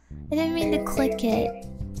didn't mean to click it.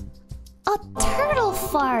 A turtle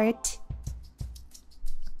fart!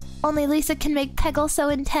 Only Lisa can make Peggle so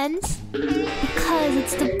intense. Because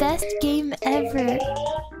it's the best game ever.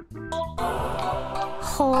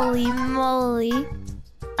 Holy moly.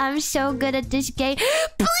 I'm so good at this game.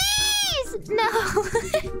 Please! No!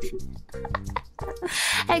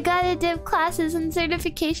 I gotta dip classes and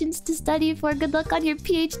certifications to study for. Good luck on your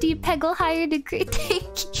PhD, Peggle higher degree.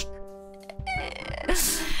 Thank you.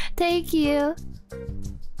 Thank you.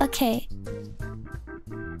 Okay.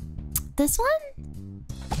 This one?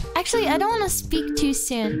 Actually, I don't want to speak too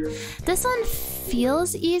soon. This one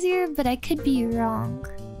feels easier, but I could be wrong.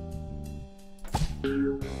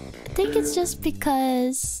 I think it's just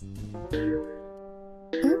because...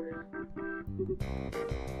 Oop.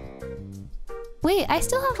 Wait, I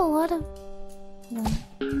still have a lot of...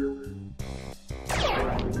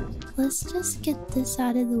 Let's just get this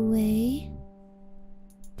out of the way.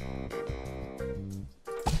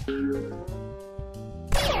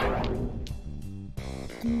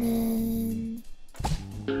 And then...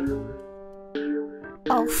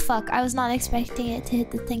 Oh fuck, I was not expecting it to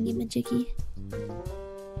hit the thingy-majiggy.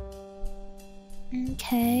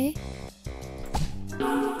 Okay.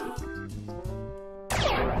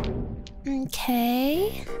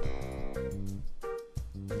 Okay.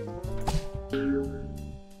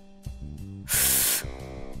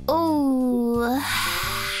 Oh.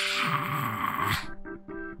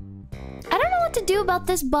 I don't know what to do about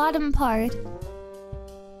this bottom part.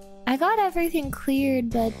 I got everything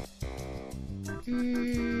cleared, but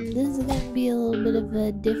this is gonna be a little bit of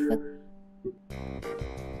a difficult.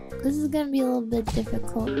 This is gonna be a little bit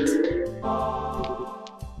difficult.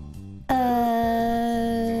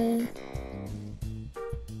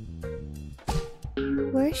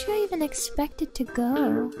 Where should I even expect it to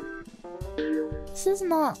go? This is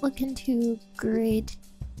not looking too great.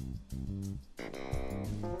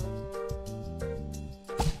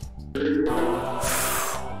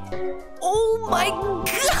 Oh my god!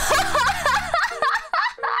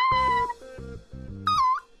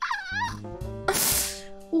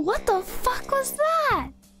 What the fuck was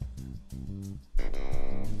that?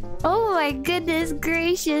 Oh my goodness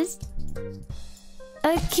gracious.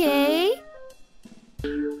 Okay.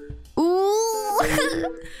 Ooh.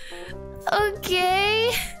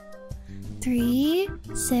 Okay. 3,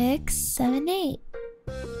 6, 7, 8.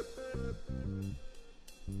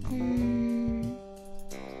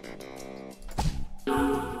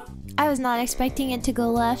 I was not expecting it to go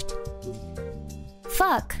left.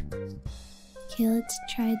 Fuck. Okay, let's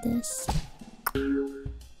try this.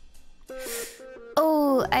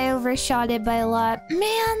 Oh, I overshot it by a lot.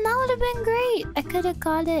 Man, that would have been great. I could have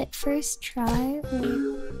got it first try.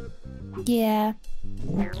 Yeah.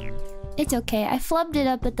 It's okay. I flubbed it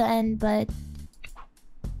up at the end, but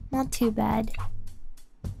not too bad.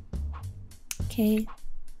 Okay.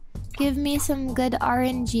 Give me some good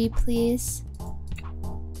RNG, please.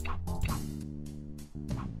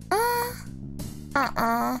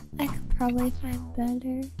 I could probably find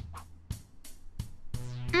better.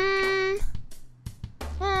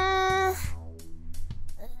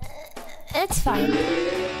 It's fine.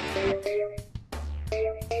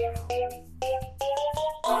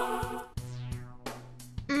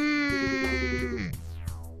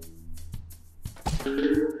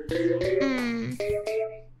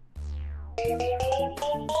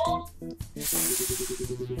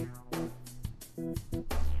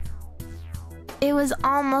 It was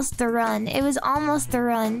almost the run. It was almost the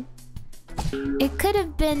run. It could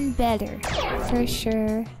have been better, for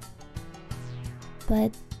sure.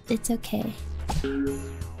 But it's okay.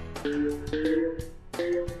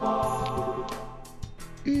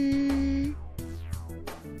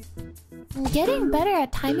 I'm getting better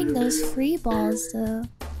at timing those free balls, though.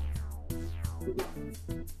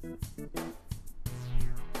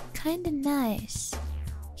 Kinda nice.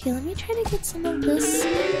 Okay, let me try to get some of this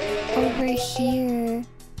over here,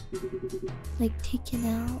 like, taken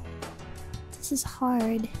out. This is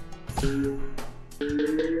hard.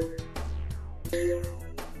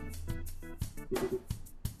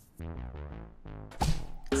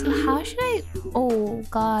 How should I... Oh,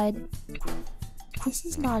 God. This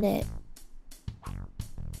is not it.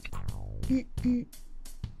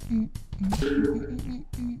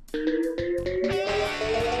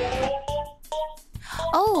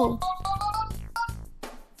 Oh!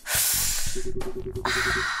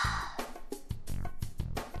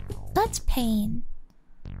 That's pain.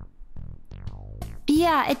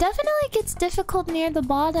 Yeah, it definitely gets difficult near the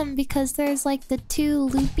bottom because there's like the two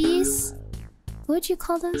loopies. What would you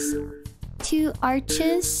call those? Two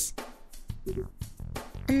arches.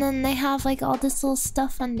 And then they have like all this little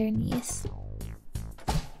stuff underneath.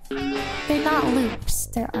 They're not loops,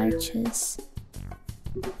 they're arches.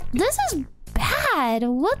 This is bad!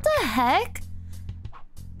 What the heck?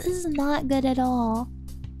 This is not good at all.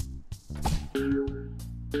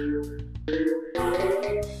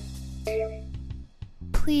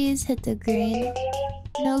 Please hit the green.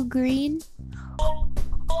 No green.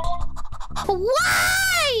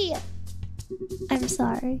 Why? I'm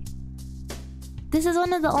sorry. This is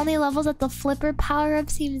one of the only levels that the flipper power-up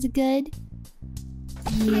seems good.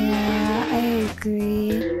 Yeah, I agree.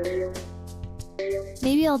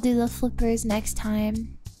 Maybe I'll do the flippers next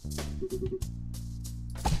time.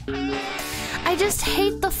 I just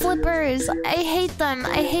hate the flippers. I hate them.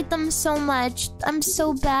 I hate them so much. I'm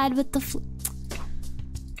so bad with the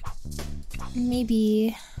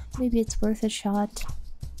Maybe it's worth a shot.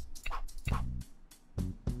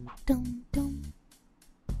 Dum dum.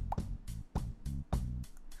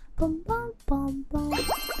 Bum bum bum bum.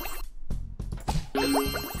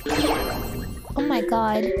 Oh my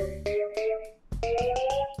god.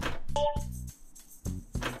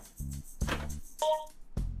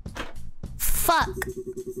 Fuck.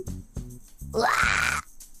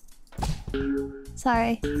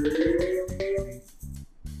 Sorry.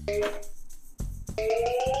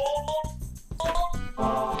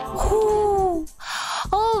 Ooh.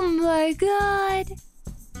 Oh my god.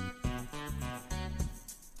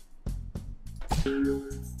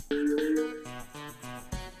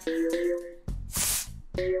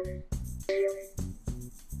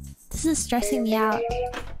 This is stressing me out.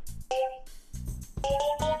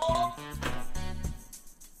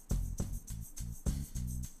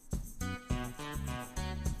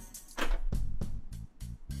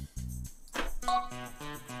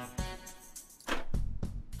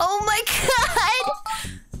 Oh my god!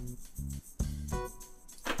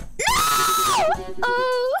 No!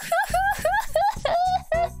 Oh!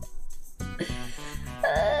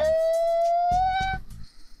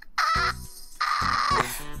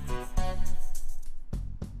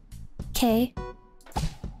 Okay.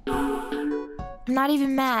 I'm not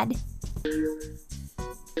even mad.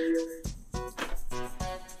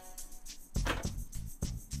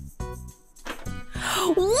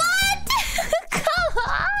 What? Come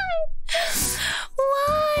on!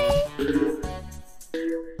 Why?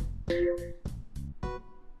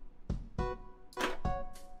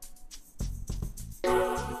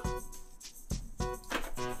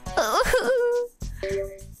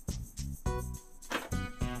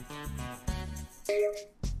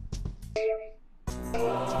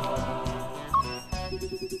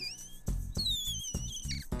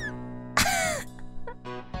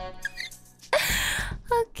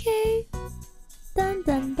 Okay. Dun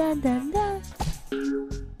dun dun dun dun.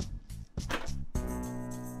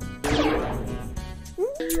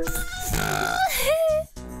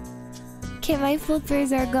 Okay, my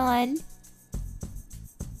flippers are gone.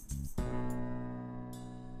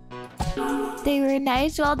 They were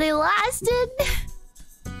nice while they lasted.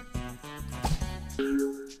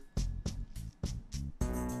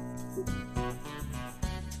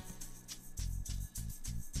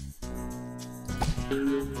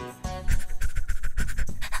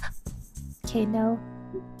 Okay, no.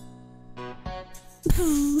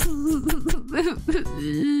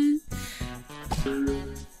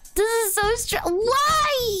 This is so strong.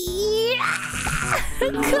 Why?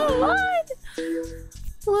 Come on.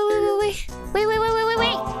 Wait.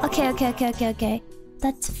 Okay.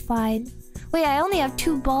 That's fine. Wait, I only have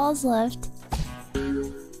 2 balls left.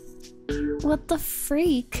 What the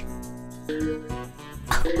freak? Oh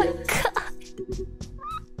my god.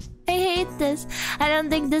 I hate this. I don't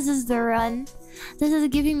think this is the run. This is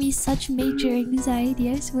giving me such major anxiety,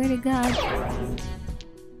 I swear to god.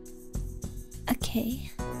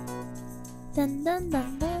 Okay. Dun dun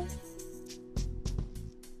dun dun.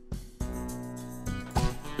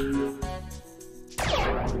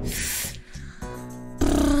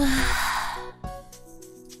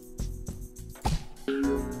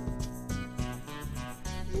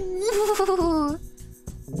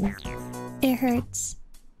 It hurts.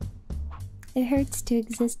 It hurts to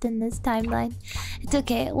exist in this timeline. It's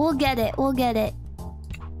okay. We'll get it. We'll get it.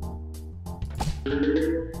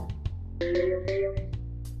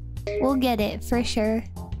 We'll get it for sure.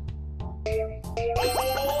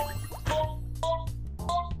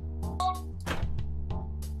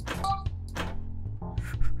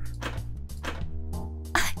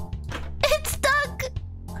 It's stuck!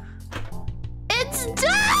 It's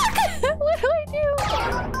stuck! What do I do?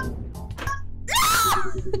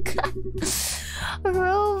 No!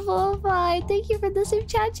 Robo5, thank you for the super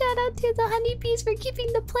chat. Shout out to the honeybees for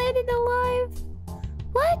keeping the planet alive.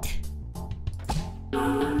 What?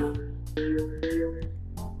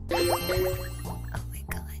 Oh my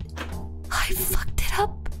god. I fucked it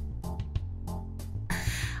up.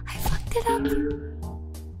 I fucked it up.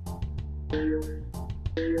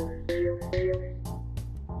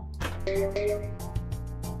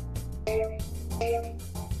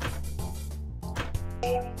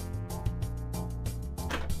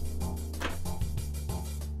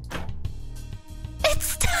 It's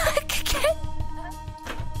stuck again.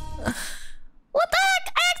 What the heck?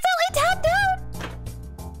 I accidentally tapped out.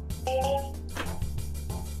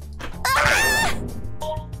 Ah!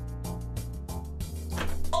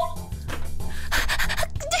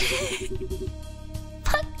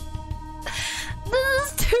 Fuck. This is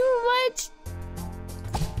too much.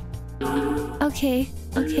 Okay,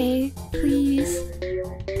 okay, please.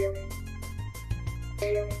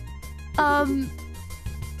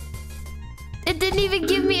 It didn't even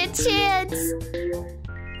give me a chance.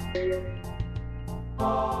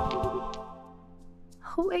 Oh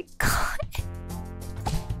my god.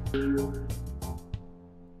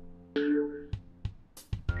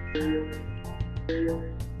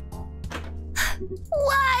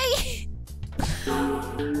 Why?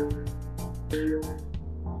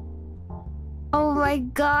 Oh my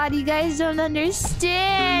god, you guys don't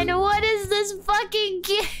understand. What is this fucking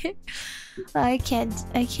game? I can't.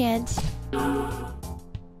 I can't.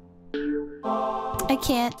 I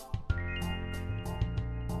can't.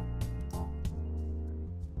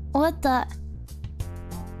 What the?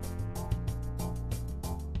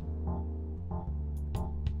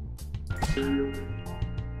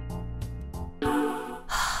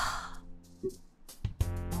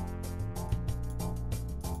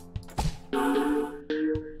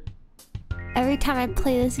 Every time I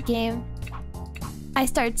play this game, I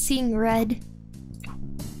start seeing red.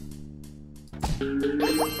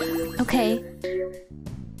 Okay.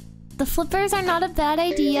 The flippers are not a bad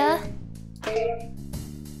idea.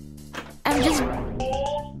 I'm just... Why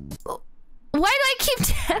do I keep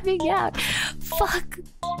tapping out? Fuck.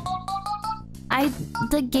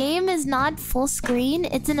 The game is not full screen.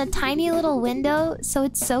 It's in a tiny little window, so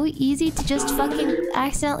it's so easy to just fucking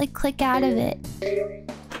accidentally click out of it.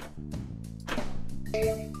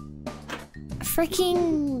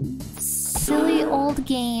 Freaking silly old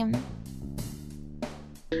game.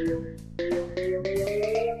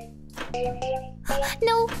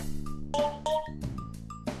 No.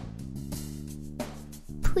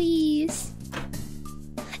 Please.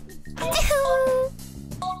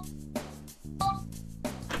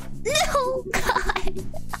 No, God.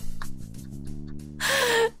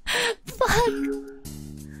 Fuck.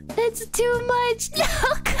 That's too much. No,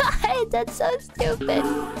 God. That's so stupid.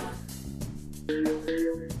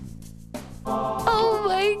 Oh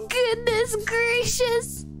my goodness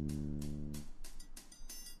gracious.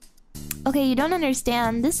 Okay, you don't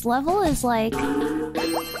understand. This level is like...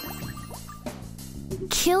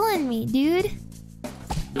 killing me, dude.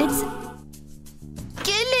 It's...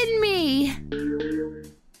 killing me.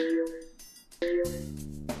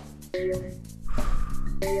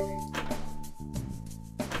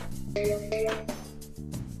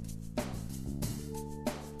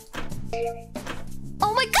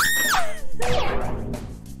 Oh my god!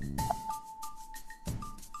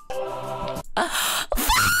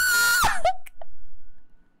 Fuck!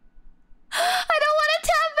 I don't want to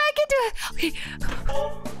tap back into it. Okay.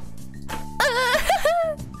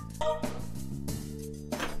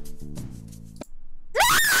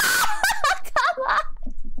 Come on!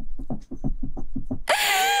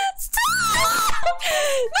 Stop!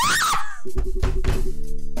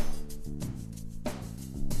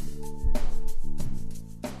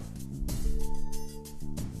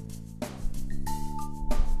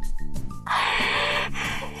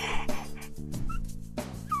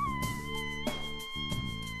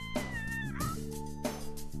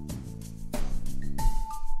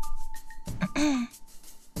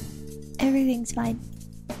 Everything's fine.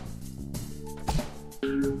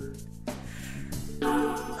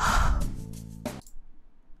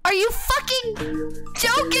 Are you fucking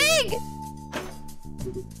joking?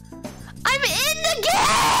 I'm in the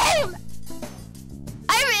game!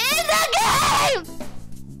 the game!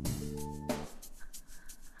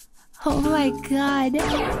 Oh my god.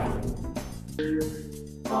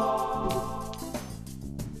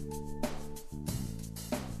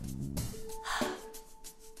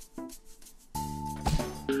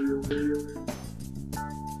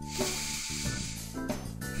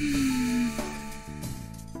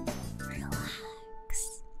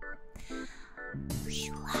 Relax.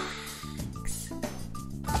 Relax.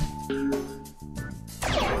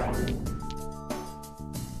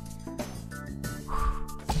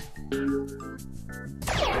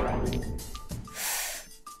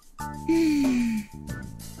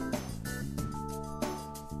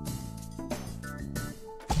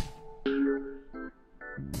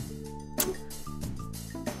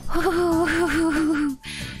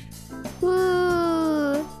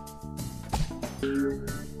 Ooh.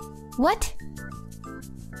 What?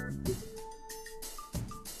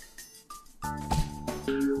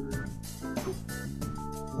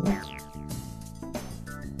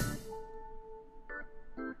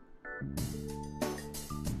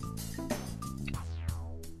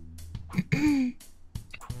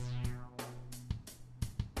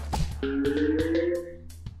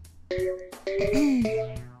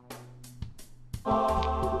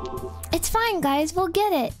 It's fine, guys. We'll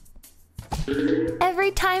get it.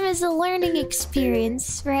 Every time is a learning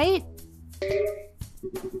experience, right?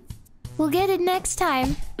 We'll get it next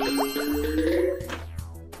time.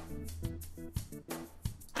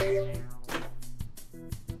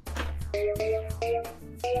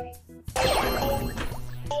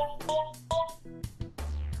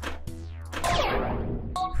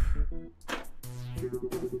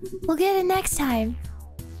 We'll get it next time.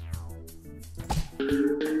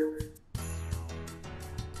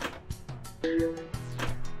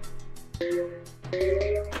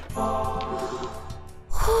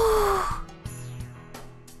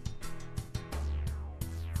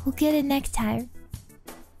 We'll get it next time.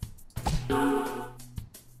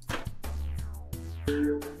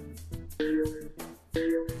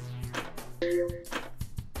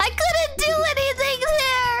 I couldn't do anything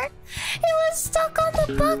there! It was stuck on the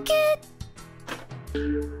bucket!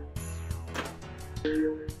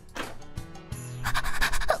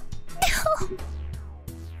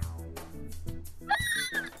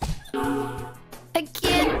 I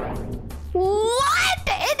can't. What?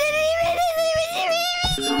 It didn't even.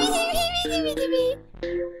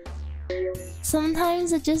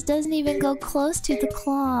 Sometimes it just doesn't even go close to the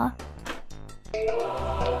claw.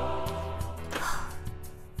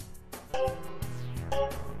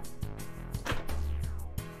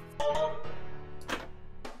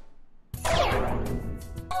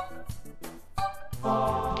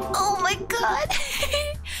 Oh my god!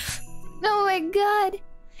 Oh my god!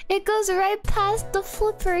 It goes right past the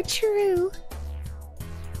flipper, true.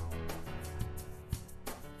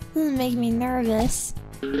 This make me nervous.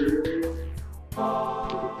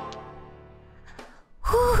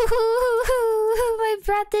 My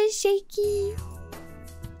breath is shaky.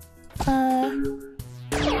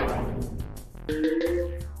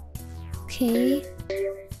 Okay.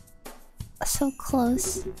 So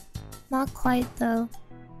close. Not quite though.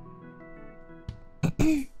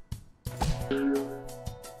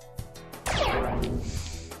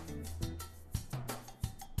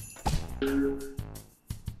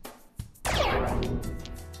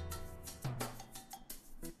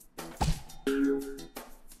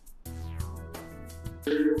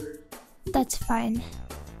 That's fine.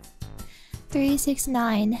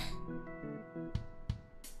 369.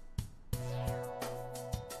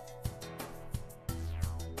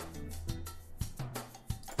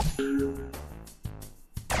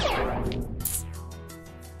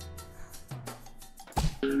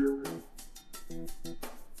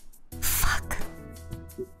 Fuck.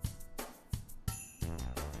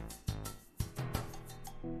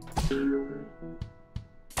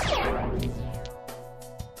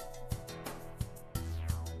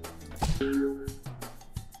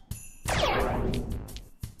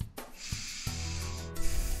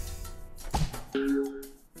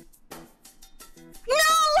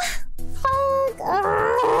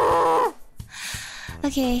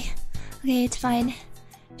 Okay, okay, it's fine.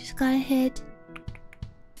 Just gotta hit.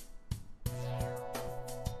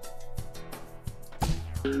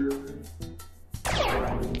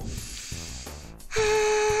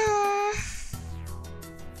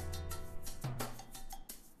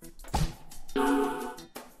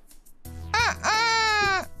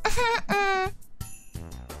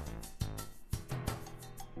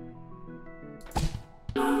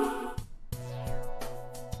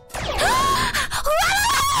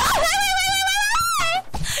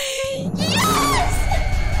 Yeah!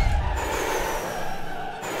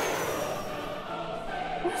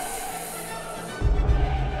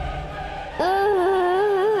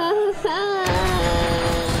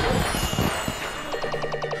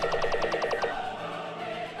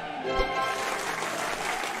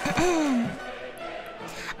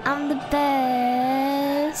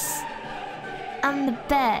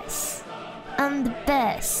 I'm the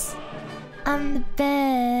best. I'm the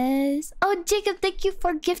best. Oh, Jacob, thank you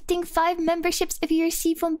for gifting 5 memberships. If you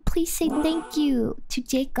receive one, please say thank you to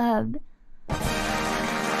Jacob.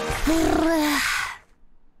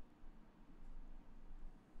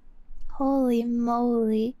 Holy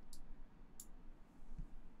moly.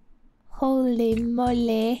 Holy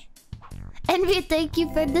moly. Envy, thank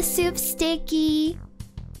you for the soup sticky.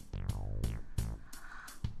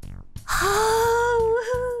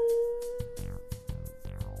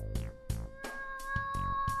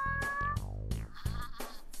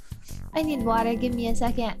 I need water, give me a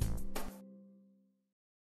second.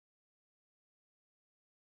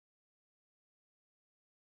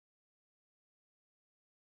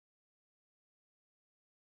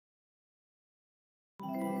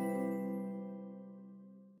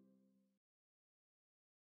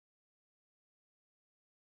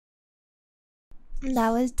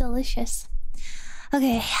 That was delicious.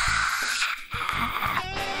 Okay.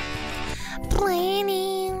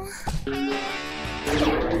 Planning.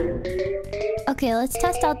 Okay, let's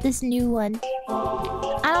test out this new one.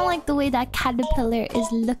 I don't like the way that caterpillar is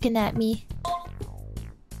looking at me.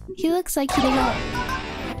 He looks like he doesn't...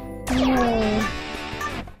 Whoa.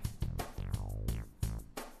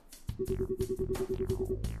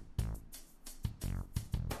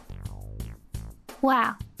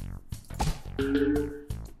 Wow.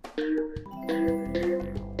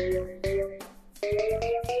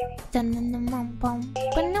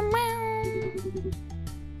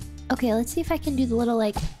 Okay, let's see if I can do the little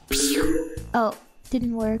like... Oh,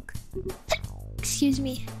 didn't work. Excuse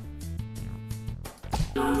me.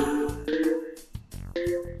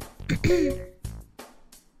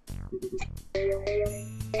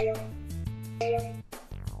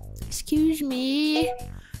 Excuse me.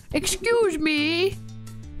 Excuse me.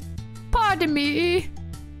 Pardon me.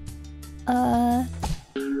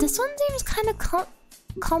 This one seems kind of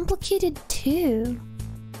complicated too.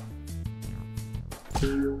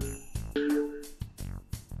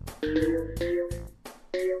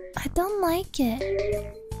 I don't like it.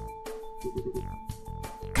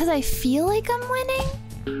 Cause I feel like I'm winning,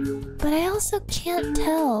 but I also can't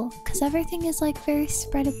tell cause everything is like very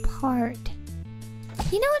spread apart.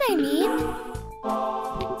 You know what I mean?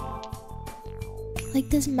 Like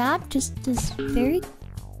this map just is very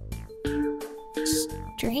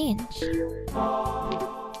strange.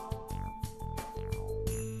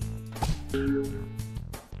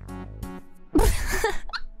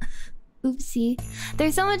 Oopsie.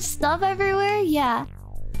 There's so much stuff everywhere? Yeah.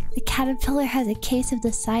 The caterpillar has a case of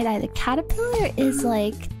the side eye. The caterpillar is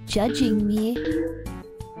like judging me.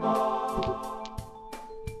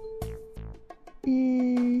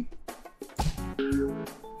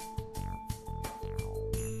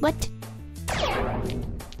 What?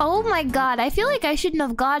 Oh my god, I feel like I shouldn't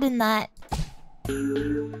have gotten that.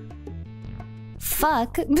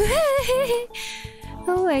 Fuck.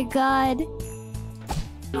 Oh my god.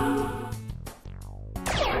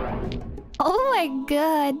 Oh my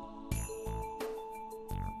god.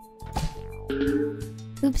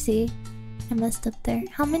 Oopsie. I messed up there.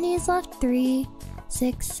 How many is left? 3,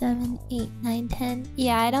 6, 7, 8, 9, 10.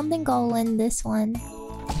 Yeah, I don't think I'll win this one.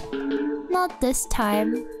 Not this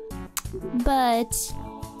time. But...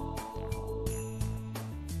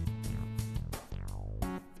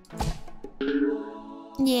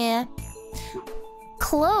 yeah.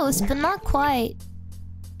 Close, but not quite.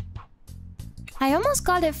 I almost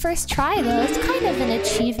got it first try though. It's kind of an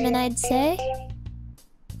achievement, I'd say.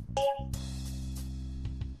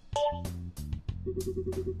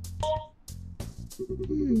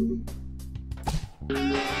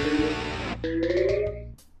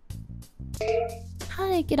 How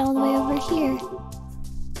did I get all the way over here?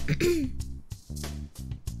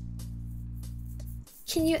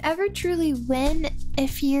 Can you ever truly win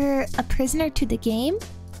if you're a prisoner to the game?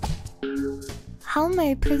 How am I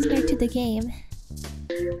a prisoner to the game?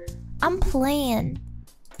 I'm playing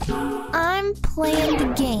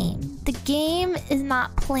the game. The game is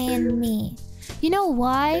not playing me. You know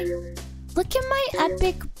why? Look at my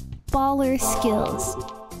epic baller skills.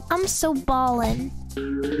 I'm so ballin'.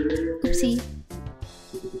 Oopsie.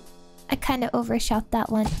 I kind of overshot that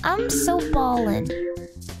one. I'm so ballin'.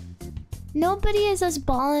 Nobody is as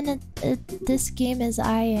ballin' at this game as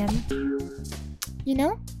I am. You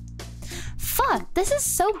know? Fuck, this is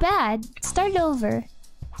so bad. Start over.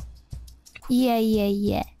 Yeah.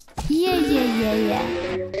 Yeah.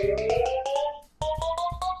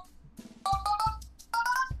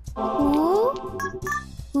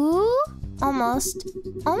 Ooh.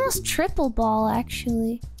 Almost triple ball,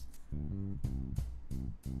 actually.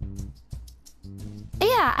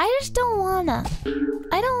 Yeah, I just don't want wanna.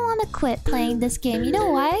 I don't wanna quit playing this game. You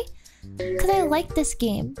know why? Because I like this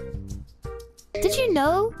game. Did you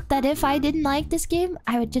know that if I didn't like this game,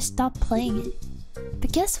 I would just stop playing it?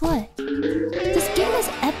 But guess what? This game is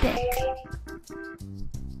epic.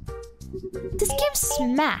 This game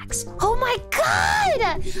smacks. Oh my god!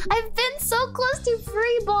 I've been so close to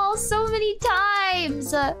free ball so many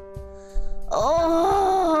times.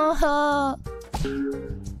 Oh.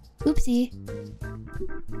 Oopsie.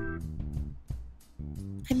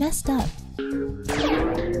 I messed up.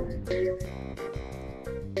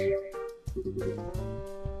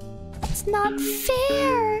 It's not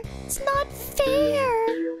fair. It's not fair.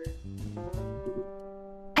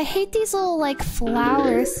 I hate these little like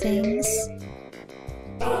flower things.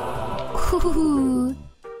 Ooh,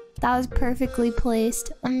 that was perfectly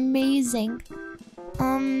placed. Amazing.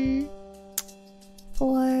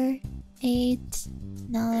 4, 8,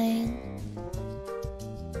 9.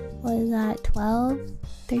 What is that? 12,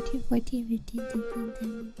 13, 14, 15, 16,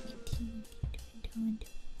 17, 18, 19, 20, 21.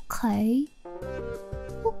 Okay.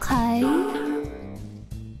 Okay.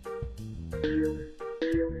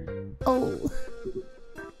 Oh.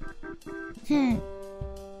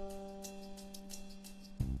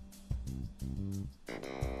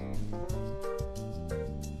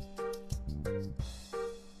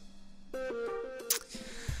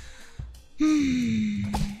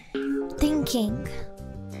 Thinking.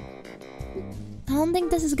 I don't think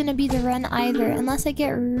this is gonna be the run either, unless I get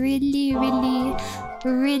really, really,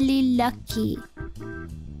 really lucky.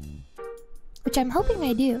 Which I'm hoping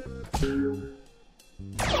I do.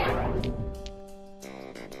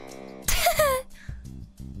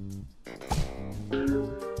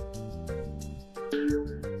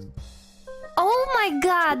 Oh my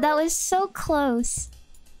god, that was so close.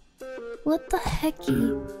 What the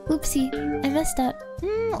hecky? Oopsie, I messed up.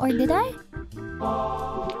 Or did I?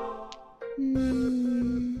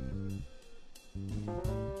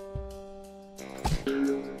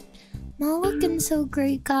 Not looking so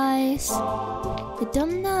great, guys. I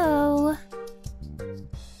don't know.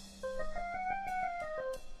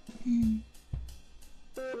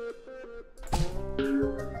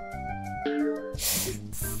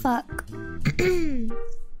 Fuck.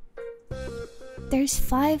 There's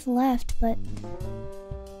 5 left, but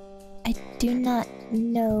I do not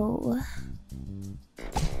know.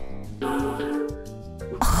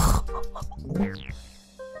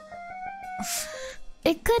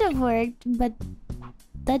 It could have worked, but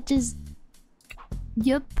that just...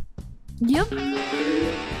 Yup. Yup.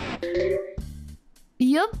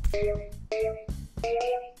 Yup.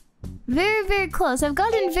 Very, very close. I've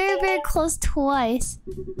gotten very, very close twice.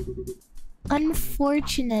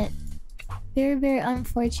 Unfortunate. Very, very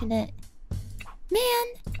unfortunate. Man!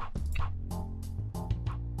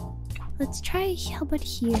 Let's try... How about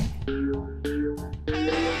here?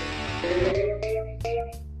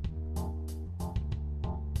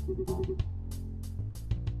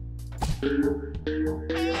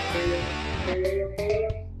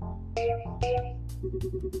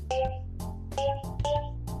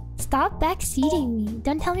 Stop backseating me.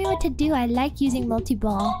 Don't tell me what to do. I like using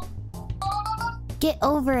multi-ball. Get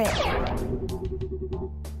over it.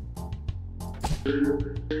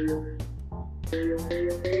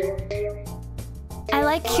 I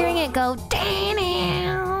like hearing it go.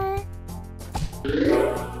 Damn.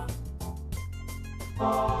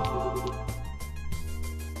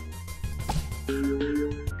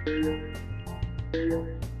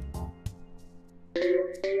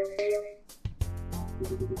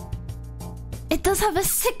 It does have a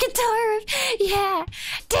sick guitar. Yeah.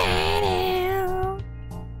 Damn.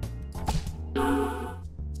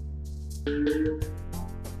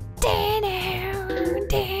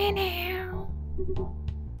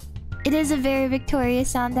 It is a very victorious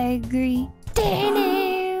sound, I agree.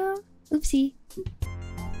 Oopsie.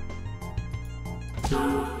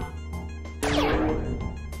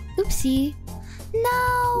 Oopsie.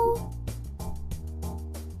 No!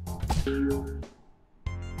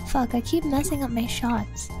 Fuck, I keep messing up my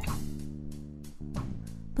shots.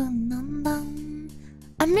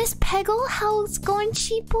 I miss Peggle. How's it going,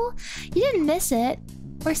 sheeple? You didn't miss it.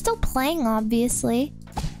 We're still playing, obviously.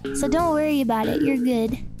 So don't worry about it, you're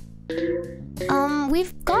good.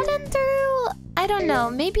 We've gotten through... I don't know,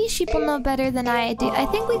 maybe sheeple know better than I do. I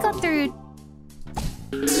think we got through...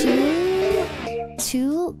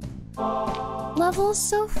 two levels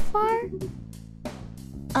so far?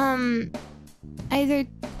 Either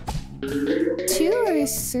 2 or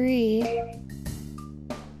 3.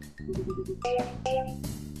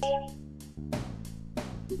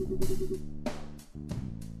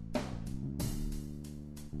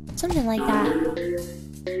 Something like that.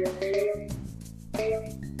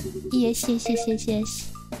 Yes, yes, yes, yes,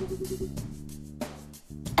 yes.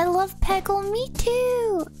 I love Peggle, me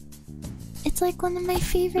too! It's like one of my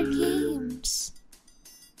favorite games.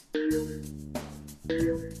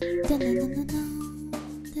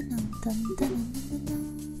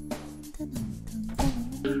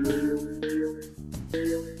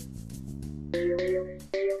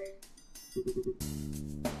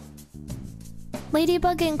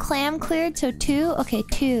 Ladybug and Clam cleared, so 2? Okay,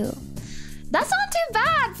 2. That's not too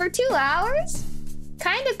bad for 2 hours.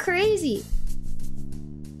 Kinda crazy.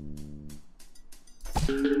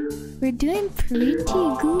 We're doing pretty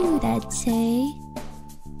good, I'd say.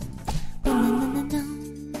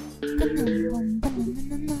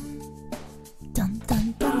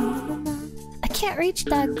 I can't reach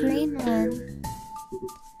that green one.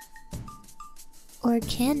 Or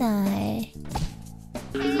can I?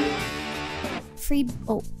 Free...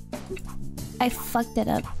 Oh. I fucked it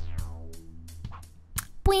up.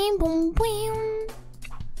 Boing, boom, boing.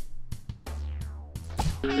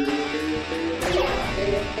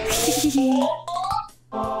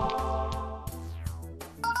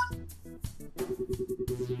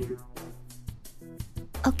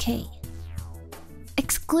 Okay.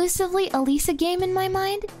 Exclusively a Lisa game in my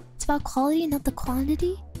mind? It's about quality, not the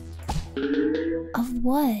quantity? Of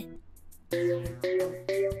what?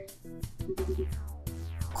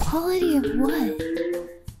 Quality of what?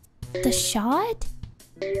 The shot?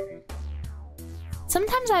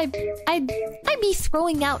 Sometimes I'd be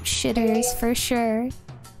throwing out shitters for sure.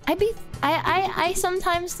 I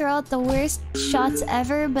sometimes throw out the worst shots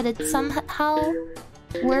ever, but it somehow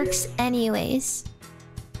works anyways.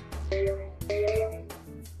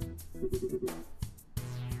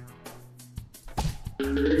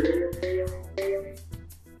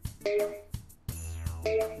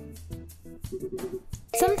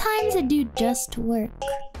 Sometimes it do just work.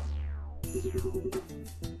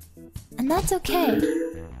 And that's okay.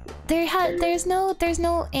 There's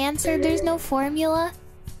no answer, there's no formula.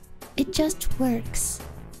 It just works.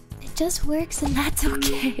 It just works and that's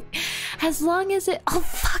okay. As long as it... Oh,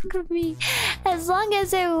 fuck me. As long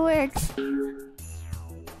as it works.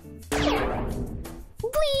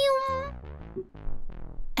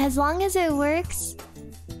 As long as it works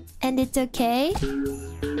and it's okay,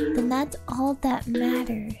 then that's all that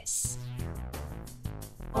matters.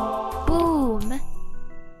 Boom.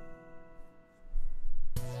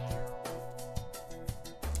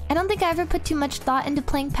 I don't think I ever put too much thought into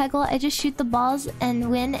playing Peggle. I just shoot the balls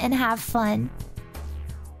and win and have fun.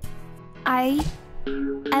 I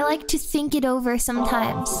like to think it over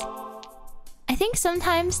sometimes. I think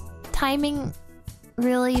sometimes timing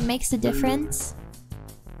really makes a difference.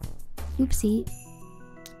 Oopsie.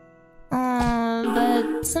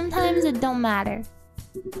 But sometimes it don't matter.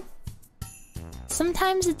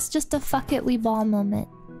 Sometimes it's just a fuck it we ball moment.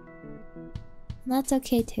 And that's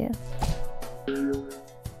okay too.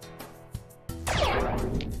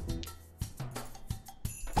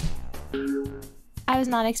 I was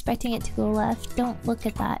not expecting it to go left. Don't look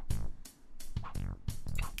at that.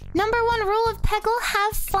 Number 1 rule of Peggle: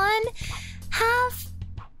 have fun. Have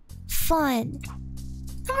fun.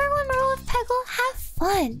 Number 1 rule of Peggle: have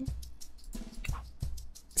fun.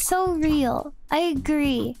 So real. I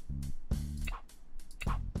agree.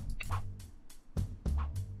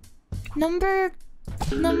 Number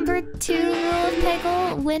 2 rule of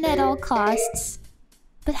Peggle: win at all costs.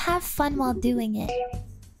 But have fun while doing it.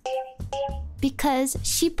 Because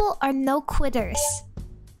sheeple are no quitters.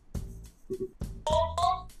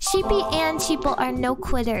 Sheepy and sheeple are no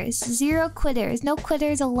quitters. 0 quitters. No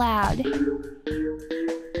quitters allowed.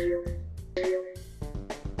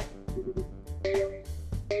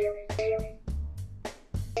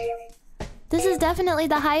 This is definitely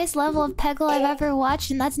the highest level of Peggle I've ever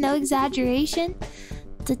watched, and that's no exaggeration.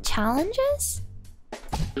 The challenges?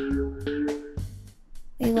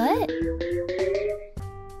 Wait, what?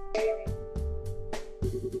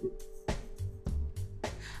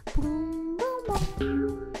 Boom, boom,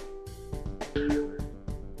 boom.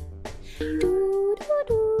 Do, do,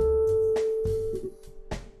 do.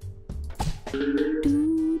 Do, do,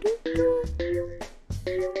 do.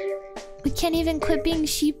 We can't even quit being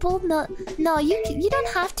sheeple? No, you don't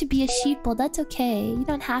have to be a sheeple. That's okay. You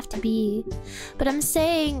don't have to be. But I'm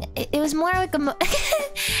saying it was more like a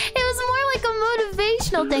it was more like a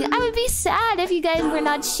motivational thing. I would be sad if you guys were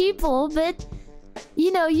not sheeple, but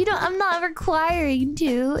you know, I'm not requiring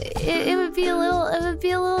to. It would be a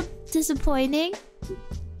little disappointing.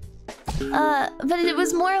 But it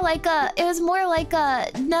was more like a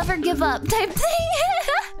never give up type thing.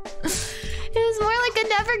 It was more like a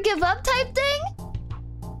never give up type thing.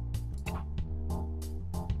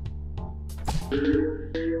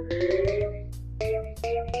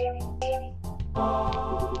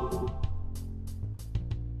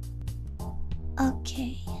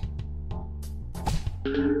 Okay.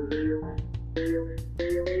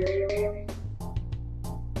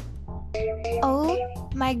 Oh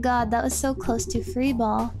my god, that was so close to free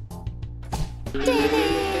ball.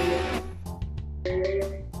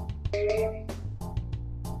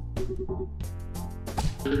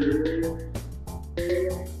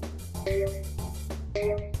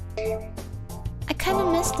 I kind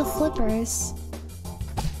of missed the flippers.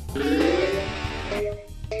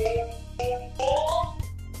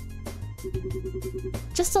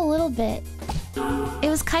 Just a little bit. It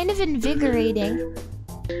was kind of invigorating.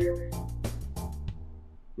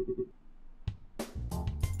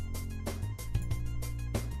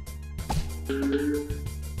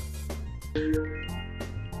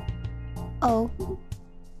 Oh.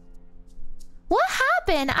 What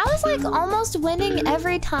happened? I was like almost winning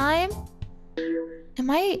every time. Am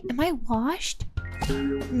I washed?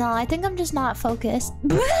 No, I think I'm just not focused.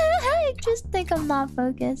 I just think I'm not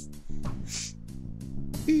focused.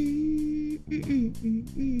 I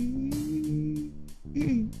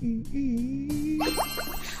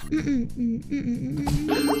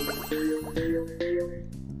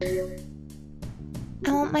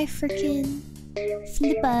want my freaking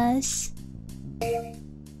flippers.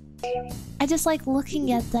 I just like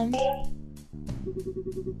looking at them.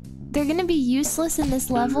 They're gonna be useless in this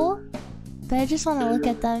level, but I just want to look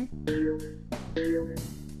at them.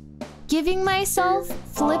 Giving myself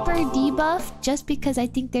flipper debuff just because I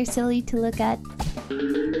think they're silly to look at.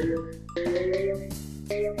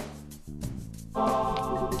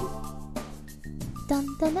 Dun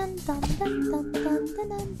dun dun dun dun dun dun dun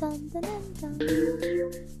dun dun dun dun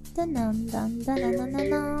dun dun dun dun dun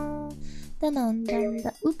dun.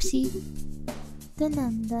 Oopsie. Dun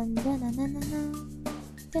dun dun dun dun dun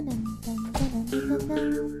dun dun dun dun.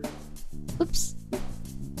 Oops.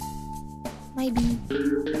 Maybe.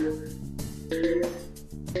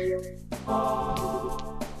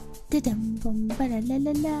 Dum bum ba la la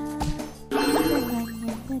la la. La la la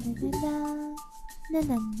la la la. Na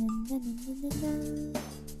na na na na na na.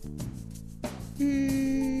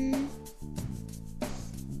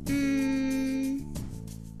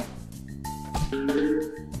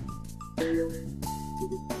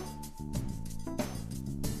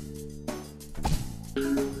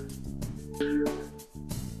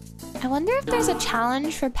 I wonder if there's a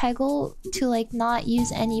challenge for Peggle to like not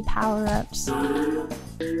use any power-ups.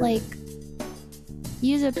 Like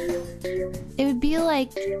use a... It would be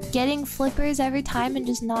like getting flippers every time and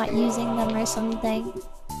just not using them or something.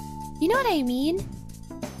 You know what I mean?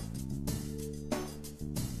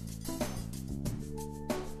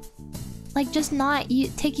 Like just not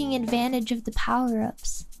taking advantage of the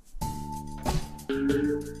power-ups.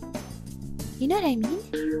 You know what I mean?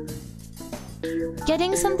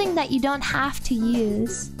 Getting something that you don't have to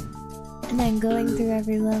use and then going through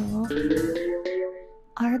every level.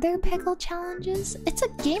 Are there Peggle challenges? It's a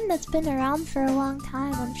game that's been around for a long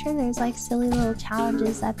time. I'm sure there's like silly little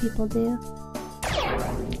challenges that people do.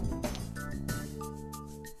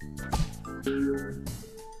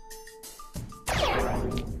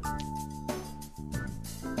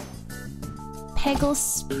 Peggle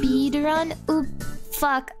speedrun? Oop,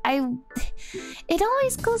 fuck, it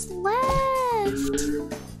always goes left!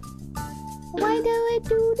 Why do it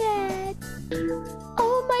do that?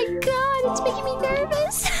 Oh my god, it's making me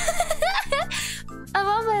nervous! I'm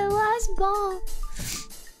on my last ball.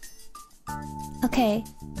 Okay.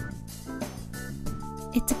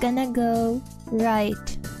 It's gonna go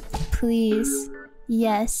right. Please.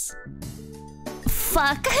 Yes.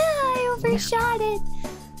 Fuck! I overshot it!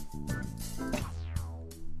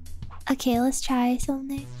 Okay, let's try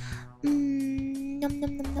something. Num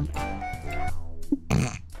num num num.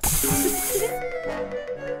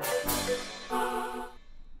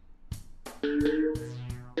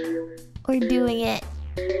 We're doing it.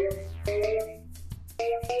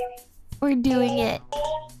 We're doing it.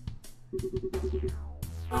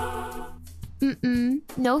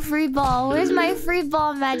 No free ball. Where's my free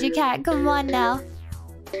ball, Magic Hat? Come on now.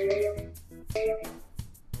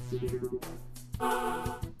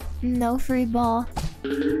 No free ball.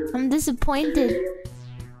 I'm disappointed.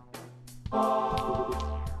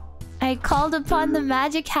 I called upon the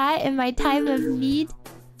Magic Hat in my time of need.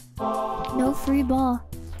 No free ball.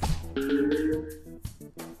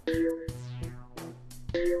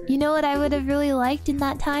 You know what I would have really liked in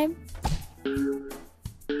that time?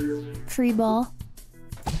 Free ball.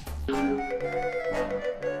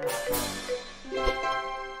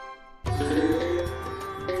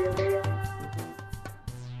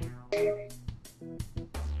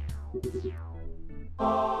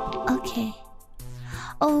 Okay.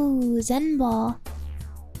 Oh, Zen ball.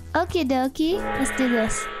 Okie dokie. Let's do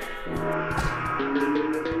this.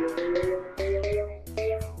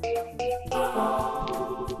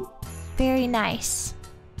 Very nice.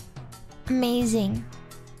 Amazing.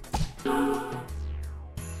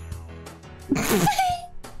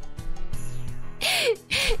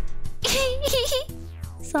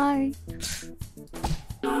 Sorry.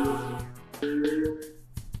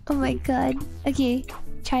 Oh my god. Okay,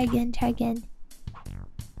 try again, try again.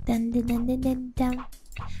 Dun dun dun dun dun dun.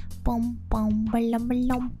 Bum bum balum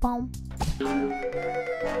balum bum.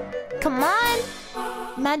 Come on!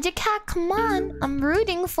 Magic Hat, come on! I'm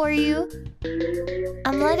rooting for you.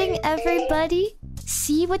 I'm letting everybody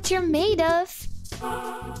see what you're made of.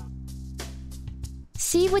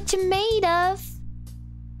 See what you're made of.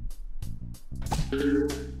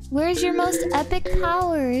 Where's your most epic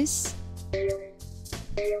powers?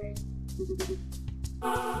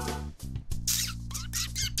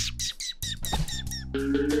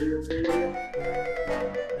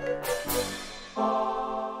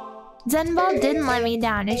 Zenball didn't let me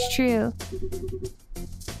down, it's true.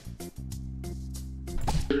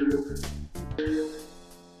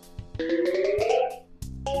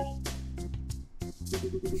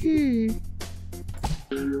 See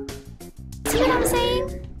what I'm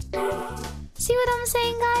saying? See what I'm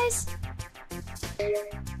saying, guys?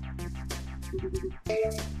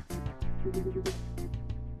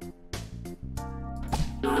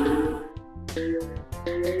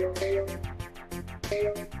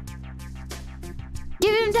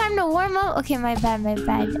 Give him time to warm up. Okay, my bad, my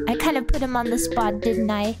bad. I kind of put him on the spot,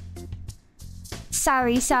 didn't I?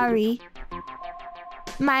 Sorry, sorry.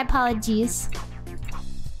 My apologies.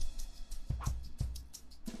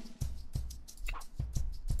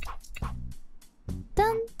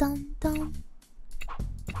 Dun dun dun.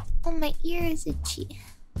 Oh, my ear is itchy.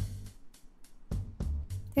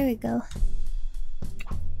 There we go.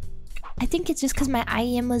 I think it's just because my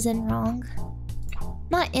IM was in wrong.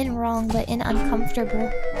 Not in wrong, but in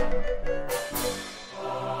uncomfortable.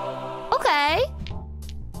 Okay.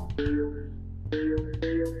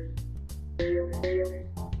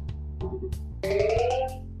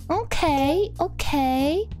 Okay,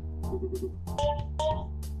 okay.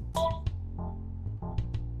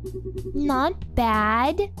 Not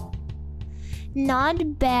bad.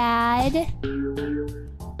 Not bad.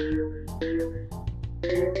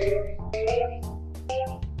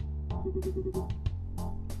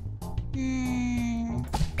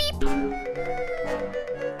 Beep.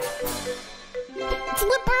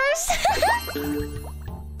 Flippers.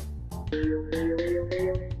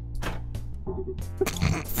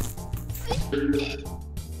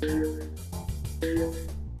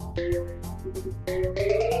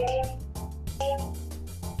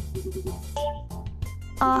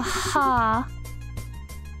 Aha.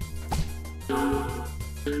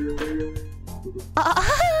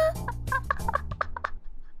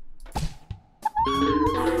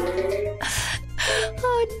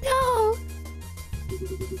 Oh no.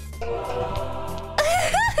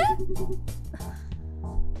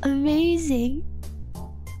 Amazing.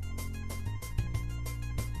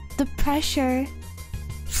 The pressure.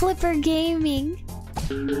 Flipper gaming.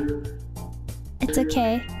 It's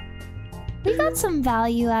okay. We got some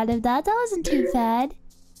value out of that. That wasn't too bad.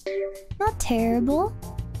 Not terrible.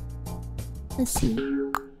 Let's see.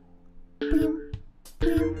 Boom.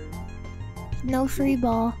 Boom. No free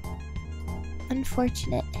ball.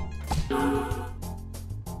 Unfortunate.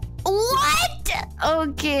 What?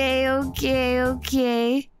 Okay, okay,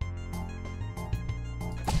 okay.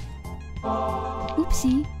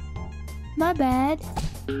 Oopsie. My bad.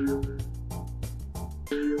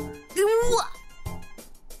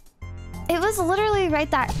 It was literally right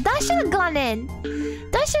there. That should have gone in.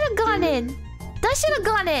 That should have gone in. That should have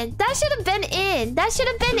gone in. That should have been in. That should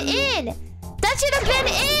have been in. That should have been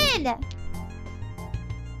in.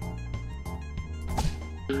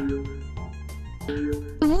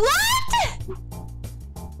 What?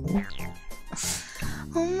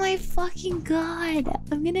 Oh my fucking god.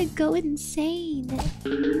 I'm gonna go insane.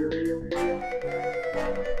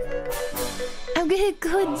 I'm gonna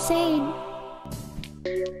go insane.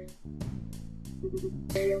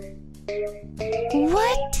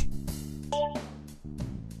 What?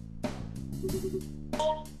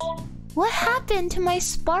 What happened to my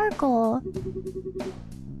sparkle?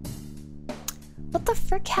 What the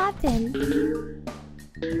frick happened?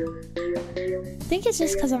 I think it's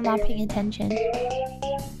just because I'm not paying attention.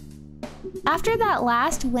 After that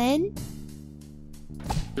last win,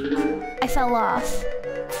 I fell off.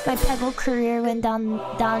 My Peggle career went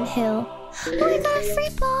downhill. Oh, I got a free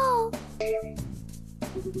ball!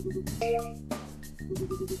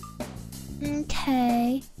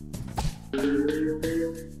 Okay.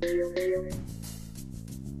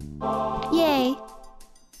 Yay.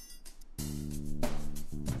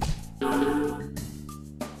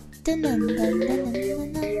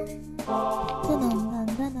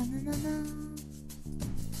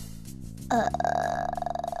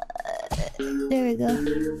 There we go.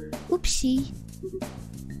 Oopsie.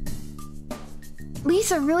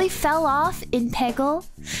 Lisa really fell off in Peggle?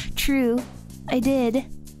 True, I did.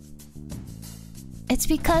 It's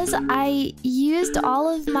because I used all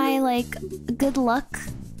of my, like, good luck,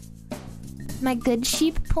 my good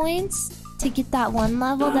sheep points to get that one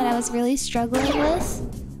level that I was really struggling with.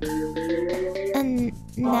 And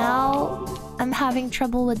now I'm having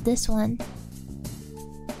trouble with this one.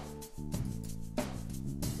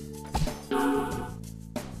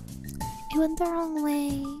 It went the wrong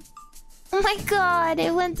way. Oh my god,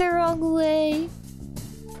 it went the wrong way.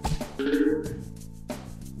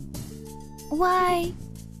 Why?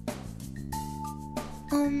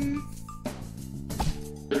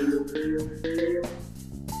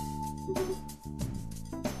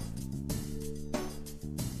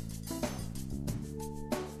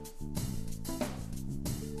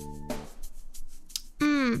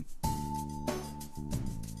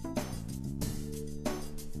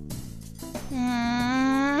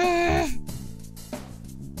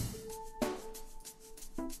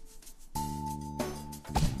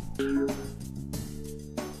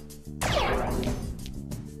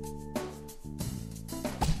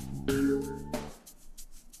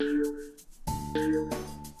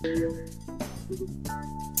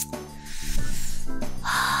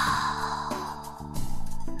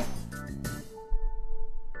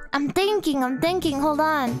 I'm thinking, hold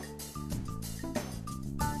on.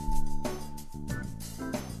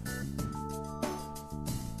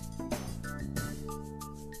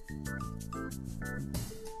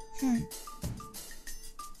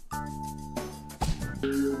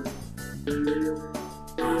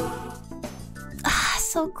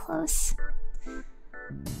 So close.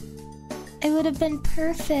 It would have been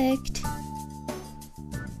perfect.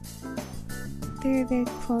 Very, very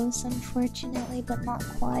close, unfortunately, but not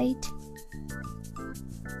quite.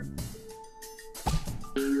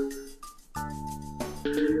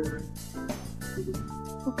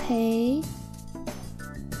 Okay.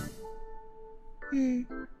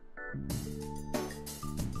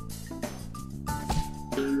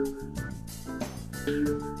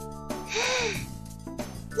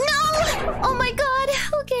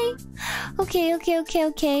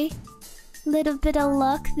 Okay. Little bit of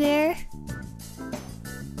luck there.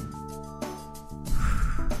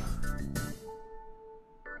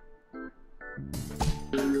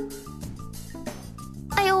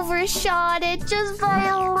 I overshot it just by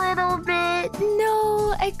a little bit.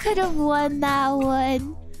 No, I could have won that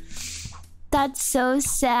one. That's so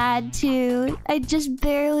sad too. I just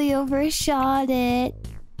barely overshot it.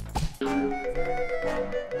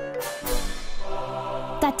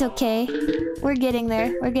 That's okay. We're getting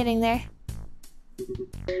there. We're getting there.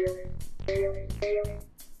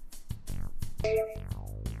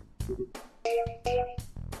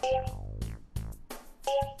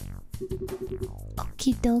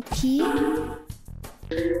 Okie dokie.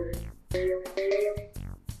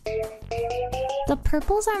 The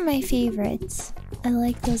purples are my favorites. I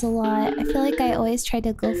like those a lot. I feel like I always try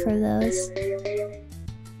to go for those.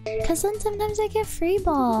 Cause then sometimes I get free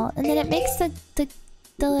ball, and then it makes the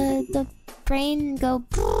brain go,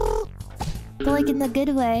 but like in the good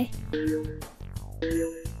way.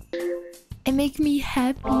 It make me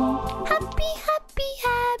happy, happy.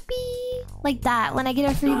 Like that. When I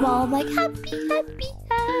get a free ball, I'm like happy.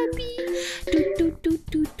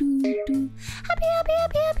 Do.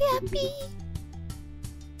 Happy.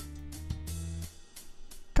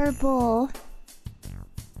 Purple.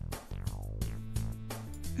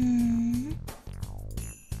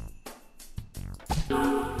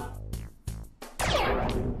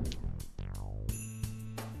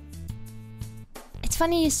 It's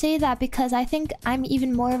funny you say that because I think I'm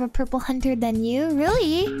even more of a purple hunter than you.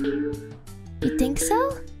 Really? You think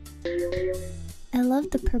so? I love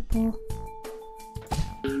the purple.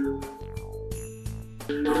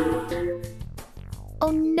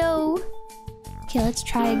 Oh no! Okay, let's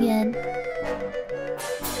try again.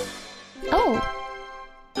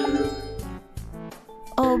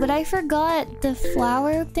 Oh, but I forgot the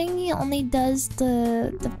flower thingy only does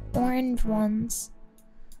the orange ones.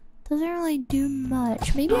 Doesn't really do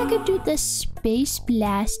much. Maybe I could do the space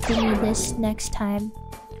blast thingy this next time.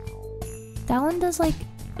 That one does like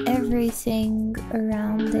everything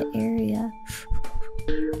around the area.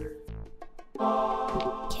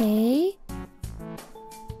 Okay.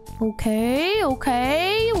 Okay,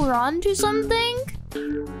 okay. We're on to something.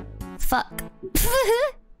 Fuck.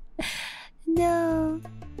 No.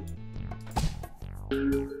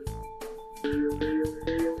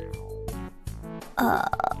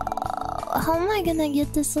 How am I gonna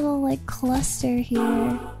get this little like cluster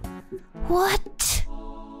here? What?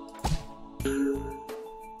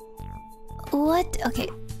 What? Okay.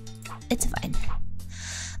 It's fine.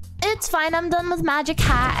 It's fine. I'm done with Magic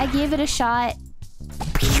Hat. I gave it a shot.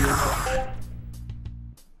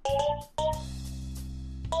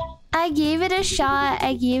 I gave it a shot.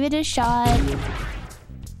 I gave it a shot.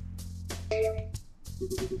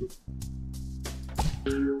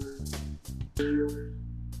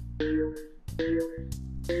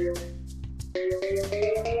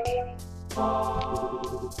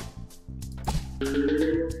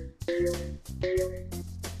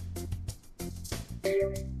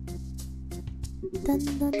 Dun,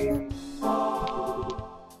 dun, dun.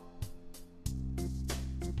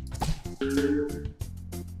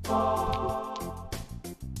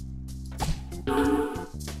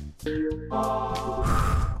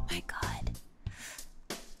 My God.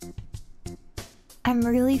 I'm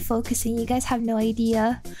really focusing. You guys have no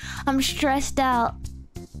idea. I'm stressed out.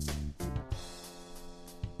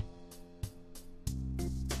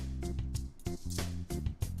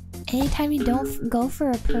 Anytime you don't go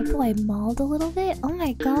for a purple, I mauled a little bit. Oh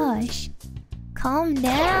my gosh. Calm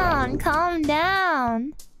down. Calm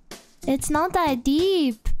down. It's not that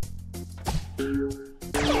deep.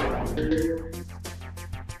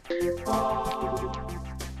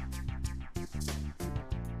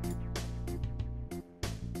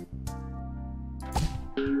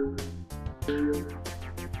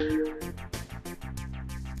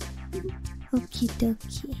 Okie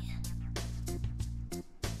dokie.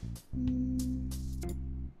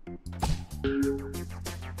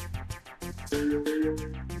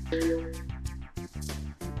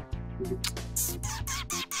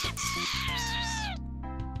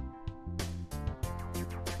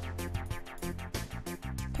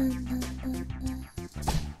 Dun, dun, dun, dun.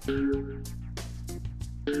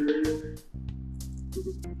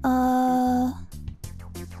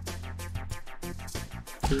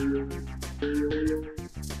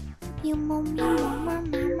 You mom, mama, mama,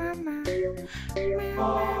 mama,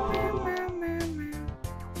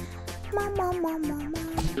 mama,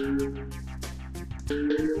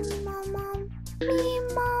 mama, me,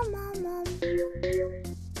 mama, mom,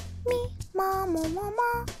 me, mama, mama.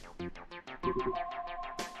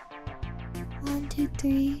 1, 2,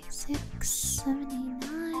 3, 6, 7, 8,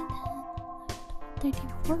 9, 10, 13,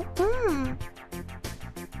 14.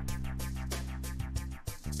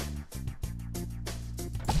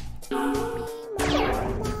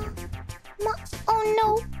 Oh no!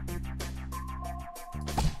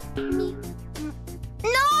 Me.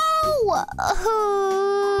 No!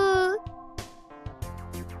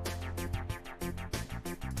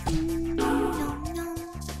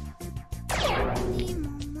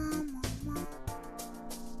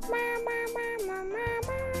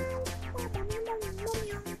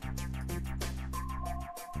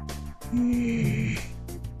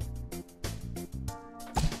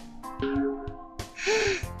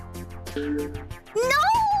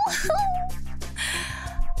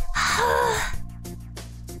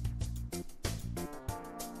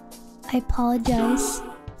 I apologize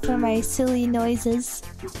for my silly noises.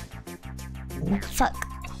 Fuck.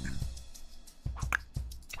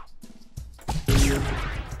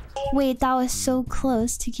 Wait, that was so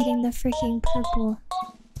close to getting the freaking purple.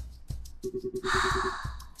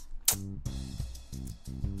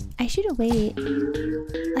 I should wait.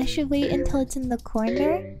 I should wait until it's in the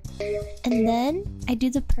corner. And then I do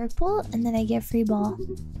the purple and then I get free ball.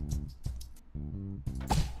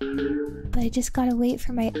 But I just gotta wait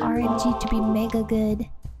for my RNG to be mega good.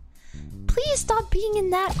 Please stop being in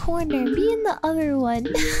that corner. Be in the other one.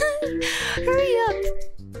 Hurry up.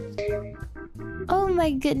 Oh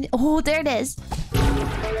my goodness. Oh, there it is. No!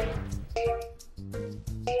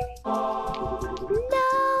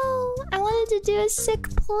 I wanted to do a sick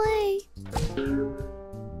play.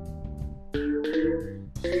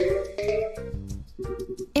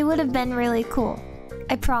 It would have been really cool.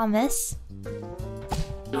 I promise.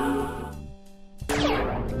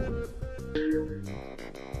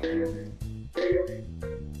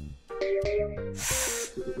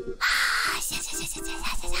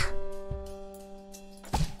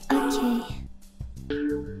 Okay.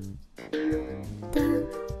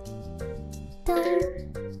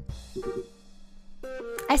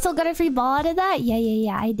 I still got a free ball out of that?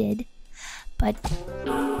 Yeah, I did. But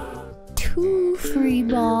 2 free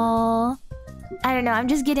ball. I don't know, I'm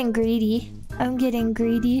just getting greedy. I'm getting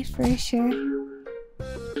greedy for sure.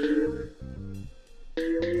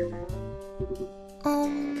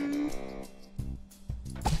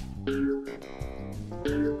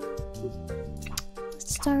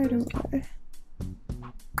 Let's start over.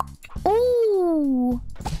 Oh!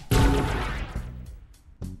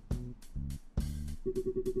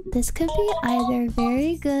 This could be either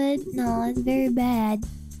very good. No, it's very bad.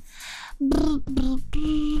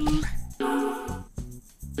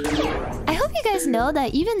 I hope you guys know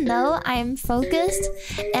that even though I'm focused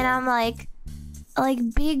and I'm like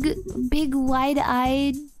big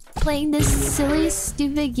wide-eyed playing this silly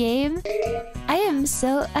stupid game, I'm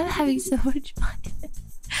having so much fun.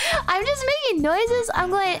 I'm just making noises. I'm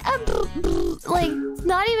going like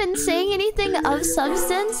not even saying anything of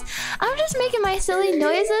substance. I'm just making my silly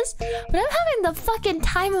noises, but I'm having the fucking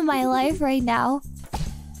time of my life right now.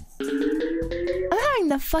 I'm having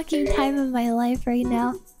the fucking time of my life right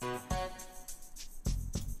now.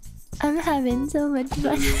 I'm having so much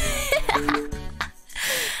fun.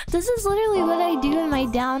 This is literally what I do in my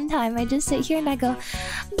downtime. I just sit here and I go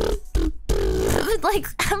like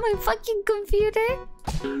on my fucking computer,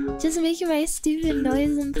 just making my stupid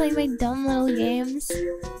noise and playing my dumb little games.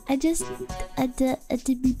 I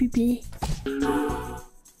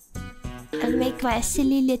make my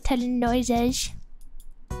silly little noises.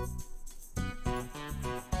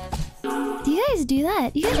 Do you guys do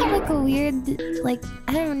that? You guys have like a weird, like,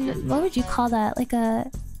 I don't know, what would you call that? Like a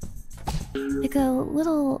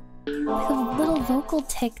little vocal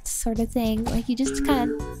tick sort of thing. Like you just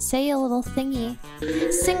kind of say a little thingy,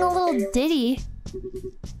 sing a little ditty.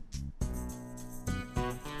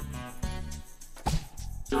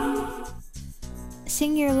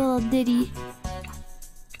 Sing your little ditty.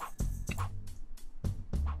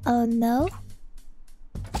 Oh no,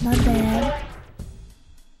 my bad.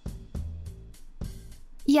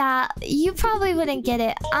 Yeah, you probably wouldn't get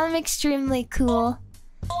it. I'm extremely cool.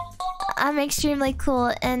 I'm extremely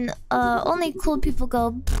cool, and only cool people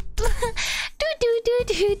go do do do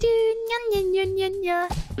do do nya nya nya nya nya.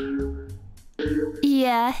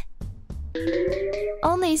 Yeah.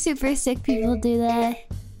 Only super sick people do that.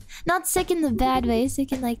 Not sick in the bad way,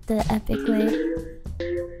 sick in like the epic way.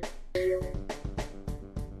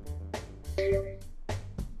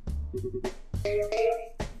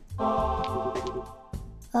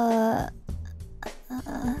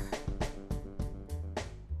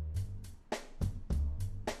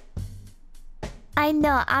 I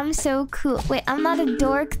know, I'm so cool. Wait, I'm not a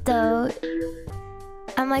dork though.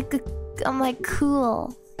 I'm like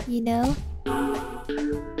cool, you know?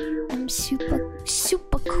 I'm super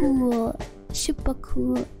cool. Super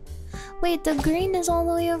cool. Wait, the green is all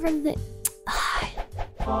the way over the...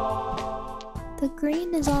 The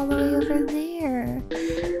green is all the way over there.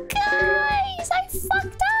 Guys, I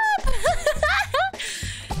fucked up!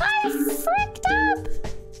 I fricked up!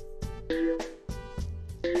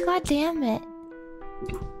 God damn it.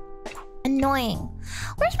 Annoying.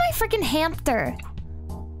 Where's my freaking hamster?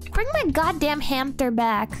 Bring my goddamn hamster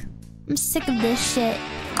back. I'm sick of this shit.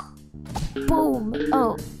 Boom.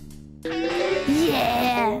 Oh.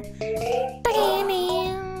 Yeah.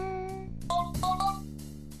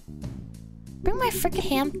 Bring my freaking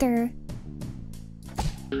hamster.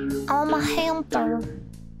 Oh, my hamster.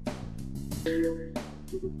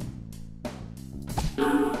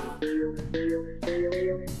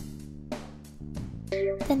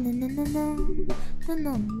 I'm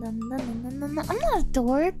not a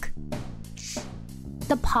dork.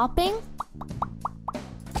 The popping?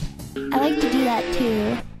 I like to do that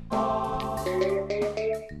too.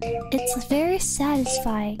 It's very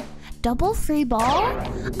satisfying. Double free ball?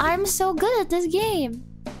 I'm so good at this game.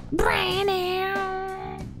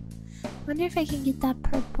 Wonder if I can get that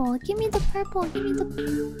purple. Give me the purple. Give me the...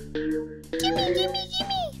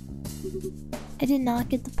 Gimme. I did not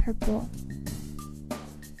get the purple.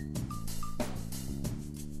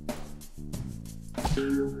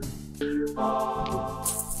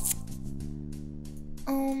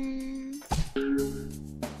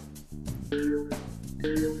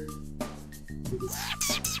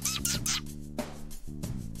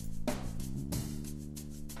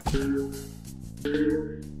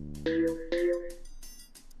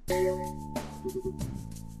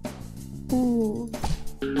 Ooh.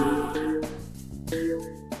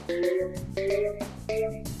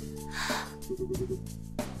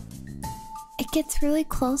 It gets really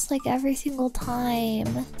close like every single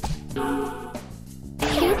time. I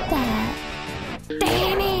hate that.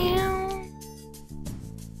 Damn.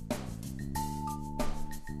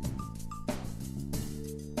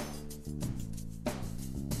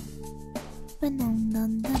 Banana.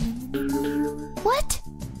 What?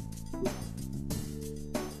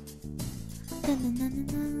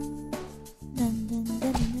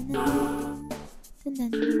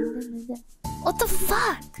 What the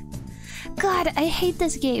fuck? God, I hate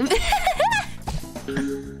this game.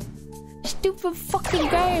 Stupid fucking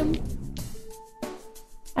game.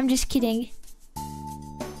 I'm just kidding.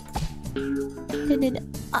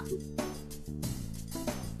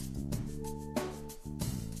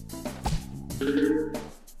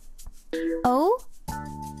 Oh?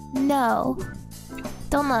 No.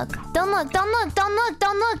 Don't look. Don't look. Don't look. Don't look.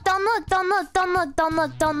 Don't look. Don't look. Don't look. Don't look. Don't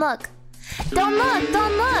look. Don't look. Don't look.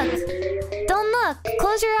 Don't look. Don't look.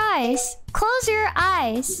 Close your eyes. Close your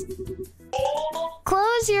eyes.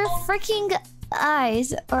 Close your freaking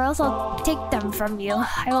eyes, or else I'll take them from you.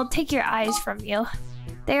 I will take your eyes from you.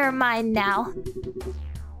 They are mine now.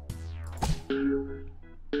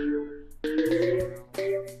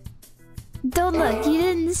 Don't look. You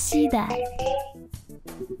didn't see that.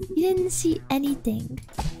 You didn't see anything.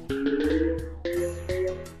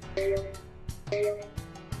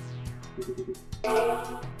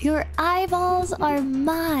 Your eyeballs are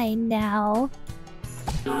mine now.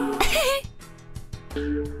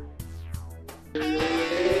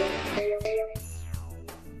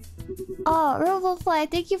 Oh, Robofly,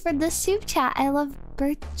 thank you for the soup chat. I love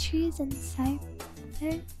birch trees and cyber.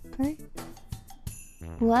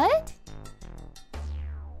 What?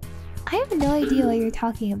 I have no idea what you're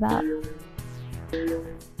talking about.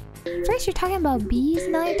 First you're talking about bees,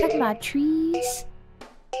 now you're talking about trees.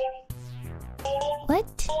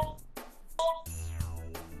 What?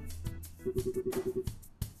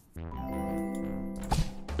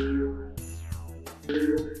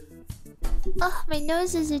 Oh, my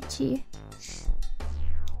nose is itchy.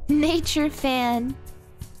 Nature fan.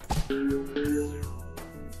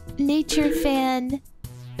 Nature fan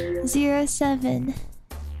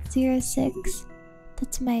 0706.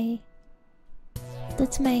 That's my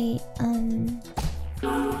I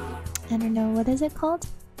don't know, what is it called?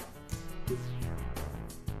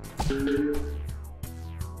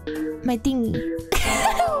 My thingy. I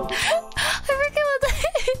forget what that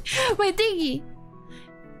my thingy.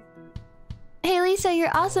 Hey Lisa,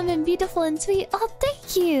 you're awesome and beautiful and sweet. Oh,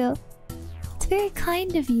 thank you. It's very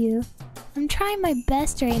kind of you. I'm trying my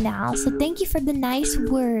best right now, so thank you for the nice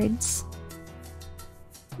words.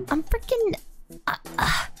 I'm freaking...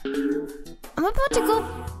 I'm about to go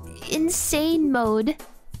insane mode.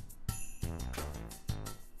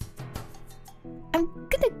 I'm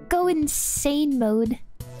gonna go insane mode.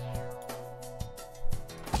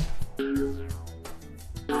 I'm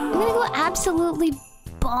gonna go absolutely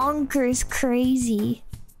bonkers crazy.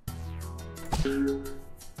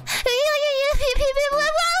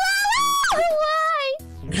 Why?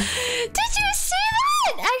 Did you see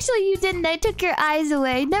that? Actually, you didn't. I took your eyes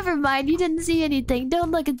away. Never mind. You didn't see anything.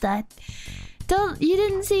 Don't look at that. You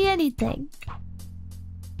didn't see anything.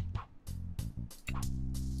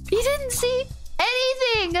 You didn't see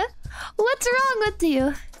anything. What's wrong with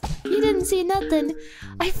you? You didn't see nothing.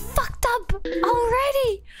 I fucked up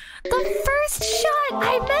already. The first shot,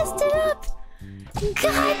 I messed it up.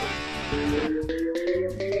 God.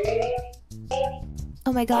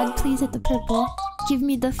 Oh my god, please hit the purple. Give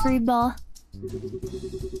me the free ball.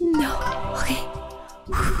 No. Okay.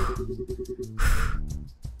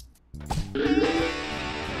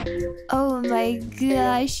 Oh my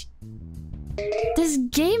gosh. This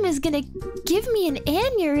game is gonna give me an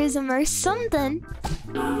aneurysm or something.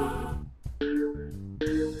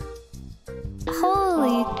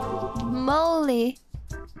 Holy moly.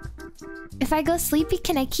 If I go sleepy,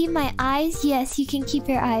 can I keep my eyes? Yes, you can keep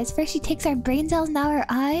your eyes. First she takes our brain cells, now our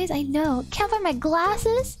eyes. I know. Can't find my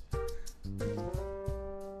glasses?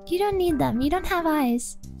 You don't need them. You don't have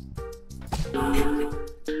eyes.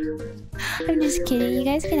 I'm just kidding. You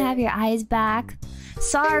guys can have your eyes back.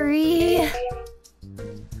 Sorry.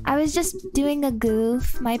 I was just doing a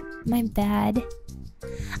goof. My bad.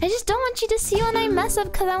 I just don't want you to see when I mess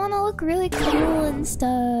up because I want to look really cool and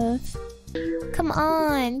stuff. Come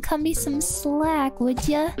on, cut me some slack, would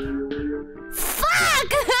ya?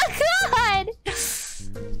 Fuck! God!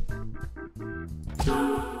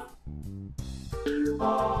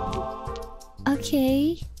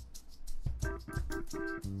 Okay.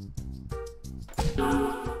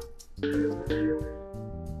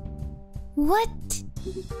 What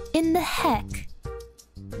in the heck?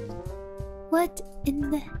 What in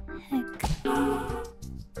the heck?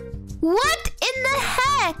 What in the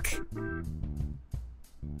heck?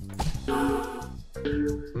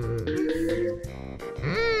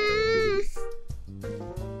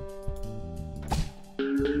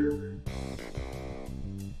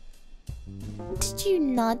 Did you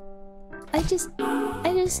not I just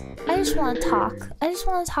want to talk. I just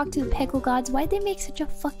want to talk to the Peggle gods. Why'd they make such a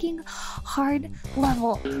fucking hard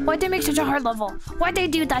level? Why'd they make such a hard level? Why'd they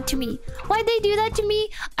do that to me? Why'd they do that to me?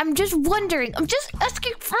 I'm just wondering. I'm just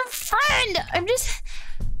asking for a friend. I'm just...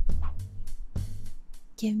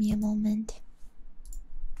 Give me a moment.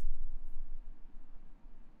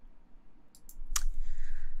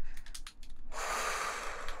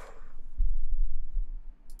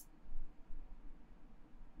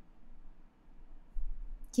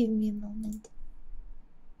 Give me a moment.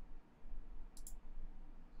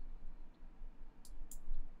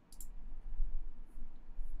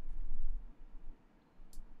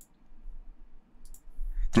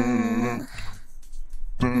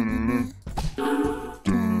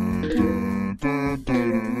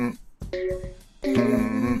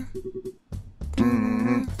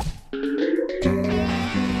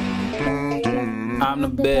 I'm the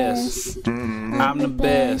best. I'm the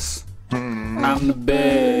best. I'm the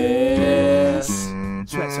best. I'm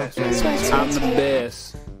the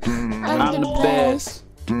best. I'm the best.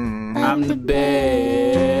 I'm the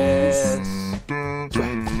best.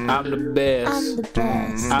 I'm the best. I'm the best.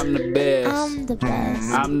 I'm the best.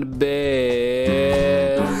 I'm the best.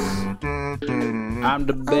 I'm the best. I'm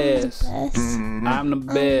the best. I'm the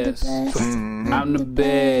best. I'm the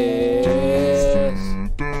best.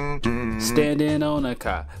 Standing on a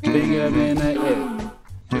cot, finger in the air.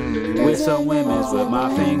 With some women's with my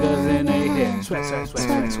fingers in their hair.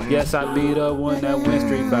 Yes, I be the one that wins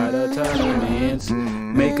Street Fighter tournaments.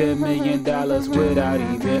 Make $1 million without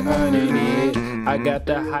even earning it. I got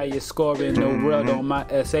the highest score in the world on my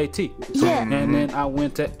SAT. Yeah. And then I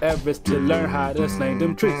went to Everest to learn how to sling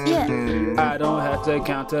them trees. Yeah. I don't have to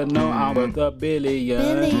count to know I'm worth $1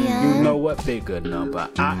 billion. You know what bigger number?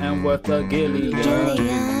 I am worth $1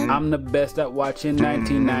 gillion. I'm the best at watching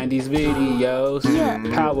 1990s videos. Yeah.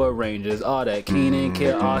 Power Rangers, all that Keen and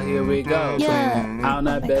Kill, all here we go. Yeah. I'm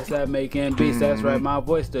the best at making beats, that's right, my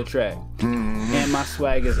voice the track. And my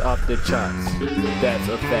swag is off the charts, that's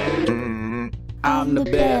a fact. I'm the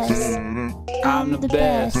best. I'm the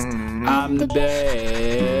best. I'm the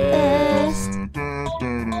best.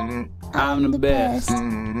 I'm the best.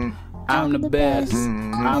 I'm the best.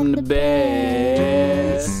 I'm the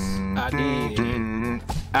best. I did it.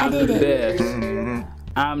 I'm the best.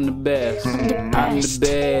 I'm the best. I'm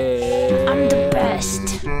the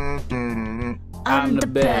best. I'm the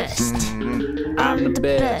best. I'm the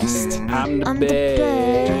best. I'm the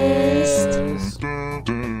best.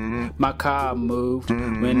 My car moved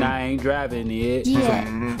when I ain't driving it. Yeah.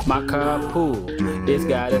 My car pool, it's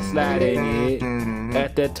got a slide in it.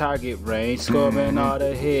 At the target range, scoring all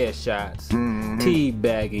the headshots.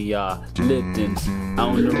 Teabagging y'all, Lipton's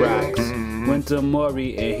on the rocks. Went to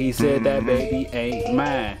Maury and he said that baby ain't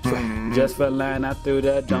mine. Just for line, I threw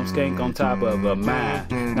that dumb skank on top of a mine.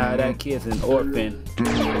 Now that kid's an orphan,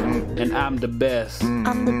 and I'm the best.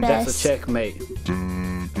 I'm the best. That's a checkmate.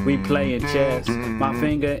 We playing chess, my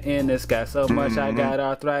finger in the sky, so much I got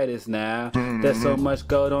arthritis now. There's so much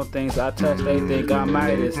gold on things I touch, they think I'm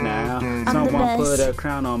Midas now. Someone put a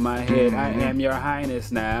crown on my head, I am your highness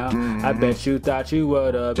now. I bet you thought you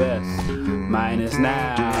were the best, minus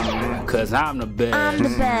now, cause I'm the best. I'm the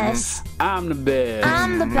best. I'm the best.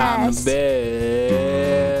 I'm the best. I'm the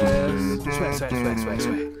best.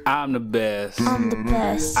 I'm the best. I'm the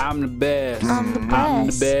best. I'm the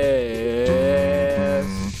best.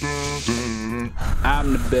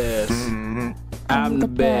 I'm the best. I'm the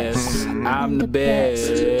best. I'm the best. I'm the best.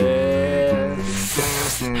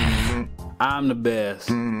 I'm the best.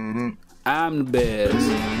 I'm the best.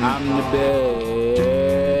 I'm the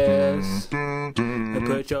best. And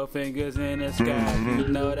put your fingers in the sky. You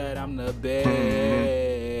know that I'm the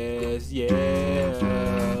best. Yeah.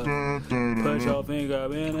 Put your finger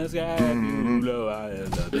in the sky. You know I am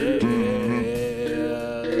the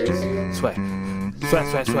best. Sway. Sway,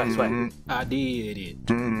 sway, sway, sway. I did it.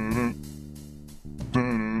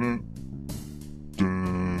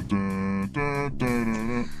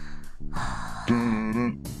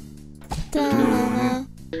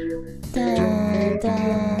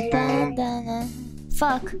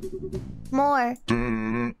 Fuck. More.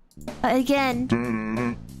 Again.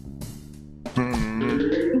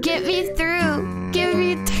 Get me through. Get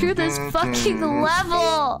me through this fucking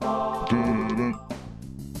level.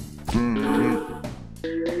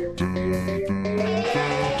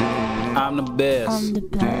 I'm the best. I'm the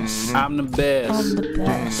best. I'm the best. I'm the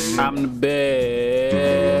best. I'm the best.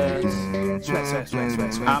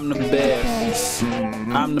 I'm the best.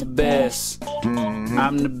 I'm the best. I'm the best.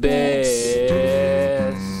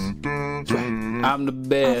 I'm the best. I'm the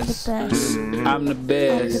best. I'm the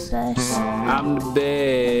best. I'm the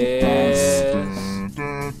best.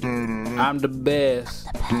 I'm the best.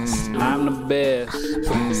 The best. I'm the best.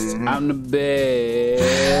 I'm the best.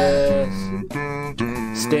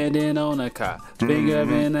 Standing on a cot, finger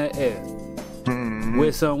in the air.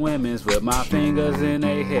 With some women's with my fingers in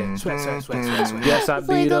their hair. Sweat, sweat, sweat, sweat, sweat. Yes, I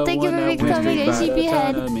be the one that wins street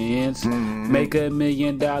fighter tournaments. Make $1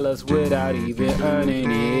 million without even earning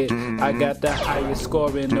it. I got the highest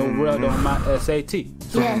score in the world on my SAT.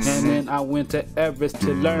 Yes. And then I went to Everest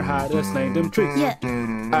to learn how to sling them trees. Yeah.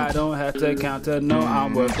 I don't have to count to know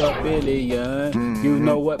I'm worth $1 billion. You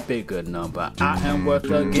know what bigger number? I am worth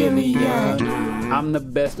 $1 gillion. I'm the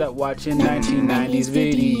best at watching 1990s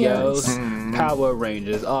videos. Power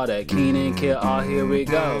Rangers, all that Keen and Kill, all here we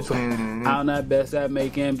go. I'm the best at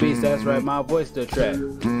making beats, that's right, my voice the track.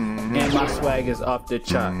 And my swag is off the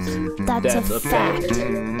charts. That's a fact.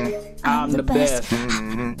 I'm the best.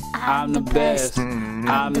 I'm the best.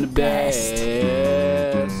 I'm the best.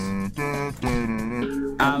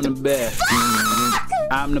 I'm the best.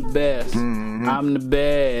 I'm the best. I'm the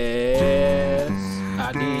best.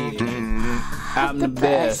 I did it. I'm the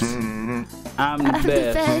best. I'm the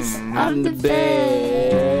best. I'm the best.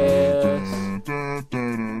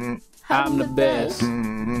 I'm the best.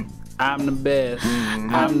 I'm the best.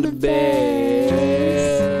 I'm the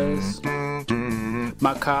best.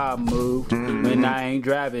 My car move when I ain't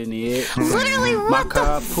driving it. Literally, what my the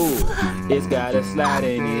car pool, it's got a slide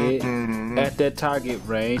in it. At the target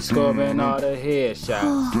range, scoring all the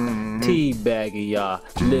headshots. Teabagging y'all,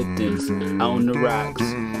 Lipton's on the rocks.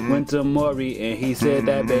 Went to Maury and he said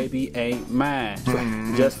that baby ain't mine.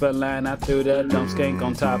 Just for line, I threw that dumb skank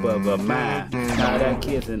on top of a mine. Now that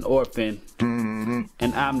kid's an orphan,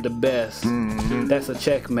 and I'm the best. That's a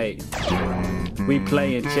checkmate. We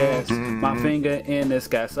playing chess. My finger in the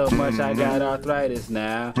sky so much I got arthritis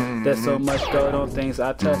now. There's so much gold on things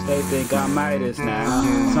I touch, they think I'm Midas now.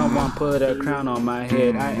 Someone put a crown on my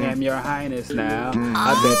head, I am your highness now.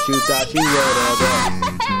 I bet you thought you were the best.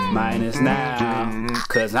 Mine is now,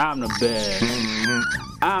 cause I'm the best.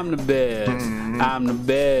 I'm the best. I'm the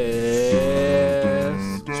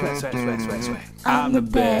best. Sweat, sweat, sweat, sweat, sweat. I'm the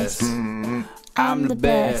best. I'm the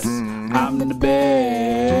best. I'm the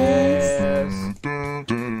best.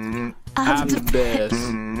 I'm the best.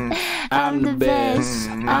 I'm the best.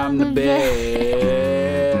 I'm the best.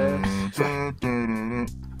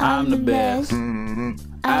 I'm the best.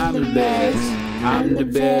 I'm the best. I'm the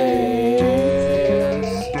best.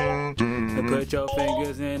 Put your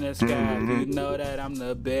fingers in the sky. You know that I'm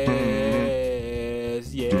the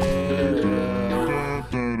best. Yeah.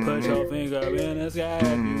 Put your finger in the sky.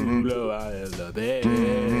 You know I am the best.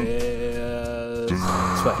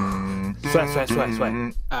 Sweat. Sweat, sweat, sweat, sweat.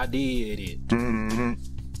 I did it.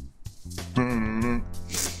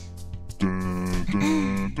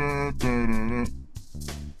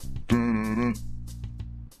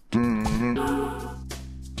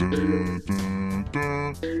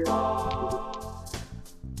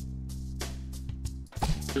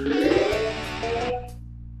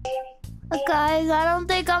 Guys, I don't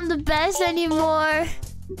think I'm the best anymore.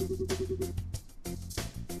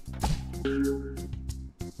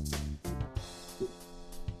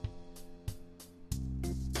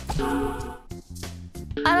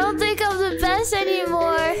 I don't think I'm the best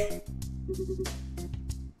anymore.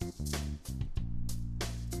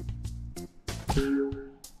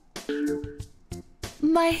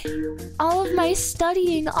 All of my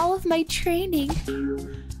studying, all of my training,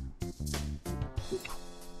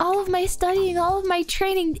 all of my studying, all of my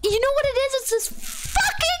training. You know what it is? It's this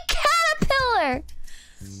fucking caterpillar.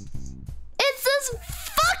 It's this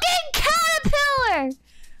fucking caterpillar.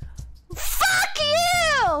 Fuck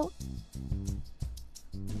you!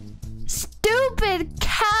 Stupid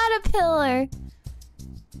caterpillar.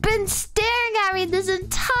 Been staring at me this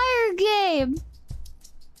entire game.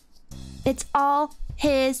 It's all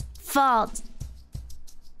his fault.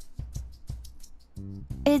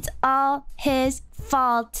 It's all his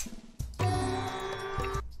fault.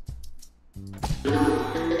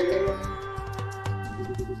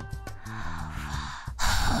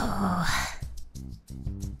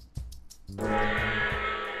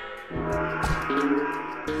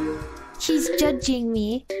 He's judging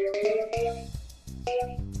me.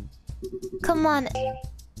 Come on.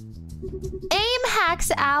 Aim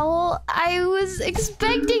hacks, Owl. I was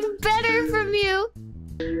expecting better from you.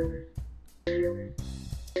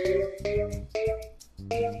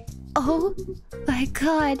 Oh my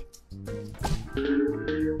god.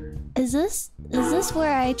 Is this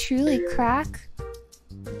where I truly crack?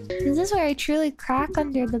 Is this where I truly crack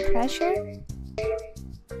under the pressure?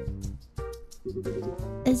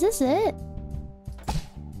 Is this it?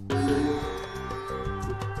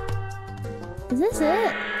 Is this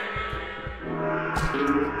it?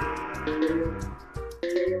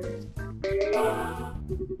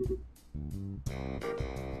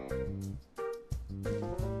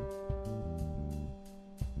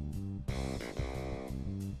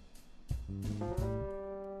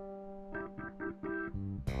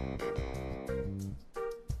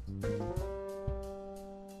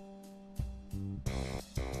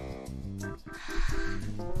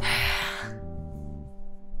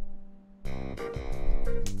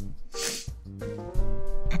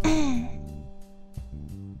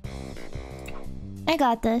 I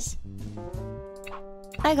got this.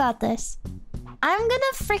 I got this. I'm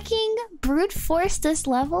gonna freaking brute force this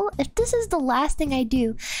level if this is the last thing I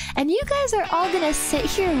do. And you guys are all gonna sit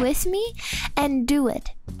here with me and do it.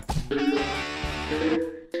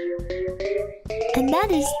 And that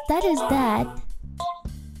is that.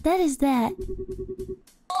 That is that.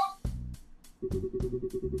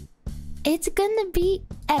 It's gonna be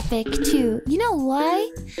epic too. You know why?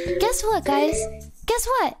 Guess what, guys? Guess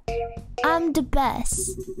what? I'm the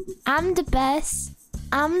best. I'm the best.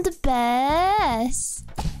 I'm the best.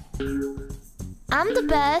 I'm the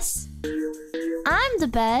best. I'm the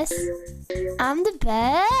best. I'm the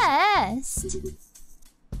best.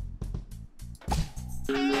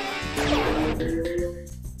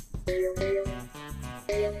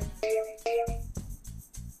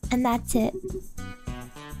 And that's it.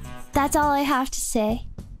 That's all I have to say.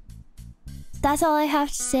 That's all I have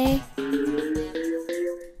to say.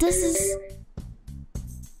 This is...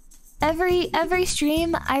 Every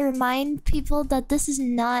stream, I remind people that this is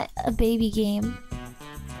not a baby game.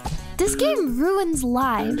 This game ruins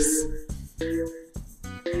lives.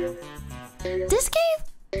 This game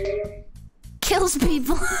kills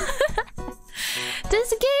people.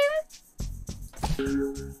 This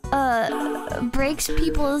game breaks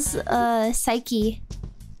people's psyche.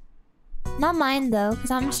 Not mine though, because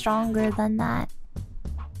I'm stronger than that.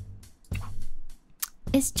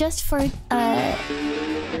 It's just for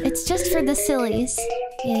the sillies.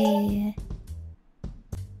 Yeah.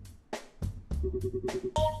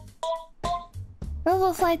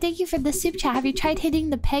 Robofly, thank you for the soup chat. Have you tried hitting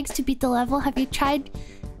the pegs to beat the level? Have you tried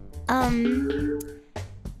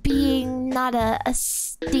being not a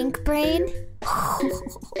stink brain?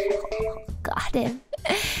 Got him.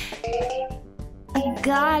 I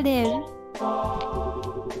got him.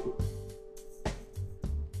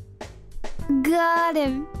 Got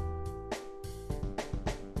him.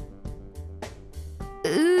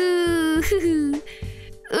 Ooh. Ooh.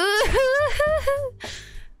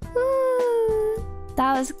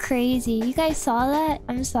 That was crazy. You guys saw that?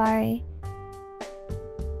 I'm sorry.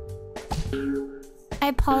 I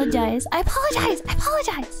apologize. I apologize. I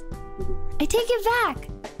apologize. I take it back.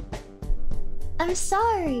 I'm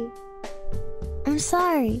sorry. I'm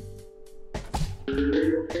sorry.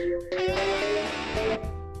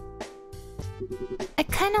 I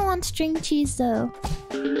kind of want string cheese though.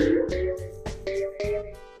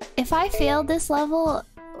 If I fail this level,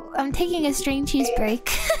 I'm taking a string cheese break.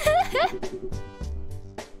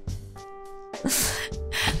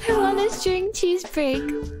 I want a string cheese break.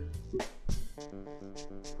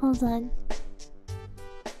 Hold on.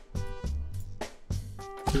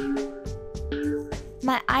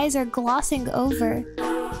 My eyes are glossing over.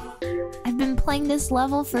 I've been playing this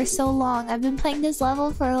level for so long. I've been playing this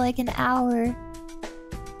level for like an hour.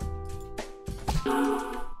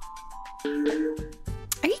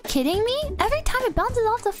 Are you kidding me? Every time it bounces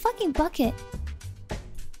off the fucking bucket.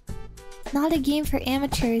 Not a game for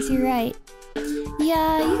amateurs, you're right.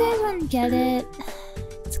 Yeah, you guys wouldn't get it.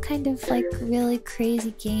 It's kind of like a really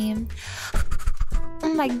crazy game.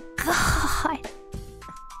 Oh my god.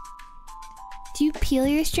 Do you peel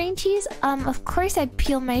your string cheese? Of course I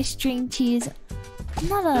peel my string cheese. I'm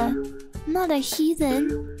not a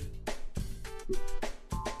heathen.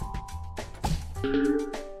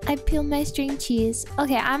 I peel my string cheese.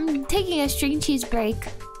 Okay, I'm taking a string cheese break.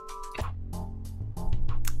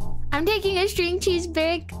 I'm taking a string cheese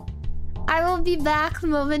break. I will be back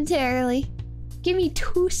momentarily. Give me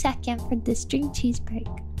 2 seconds for the string cheese break.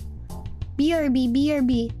 BRB,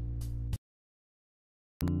 BRB.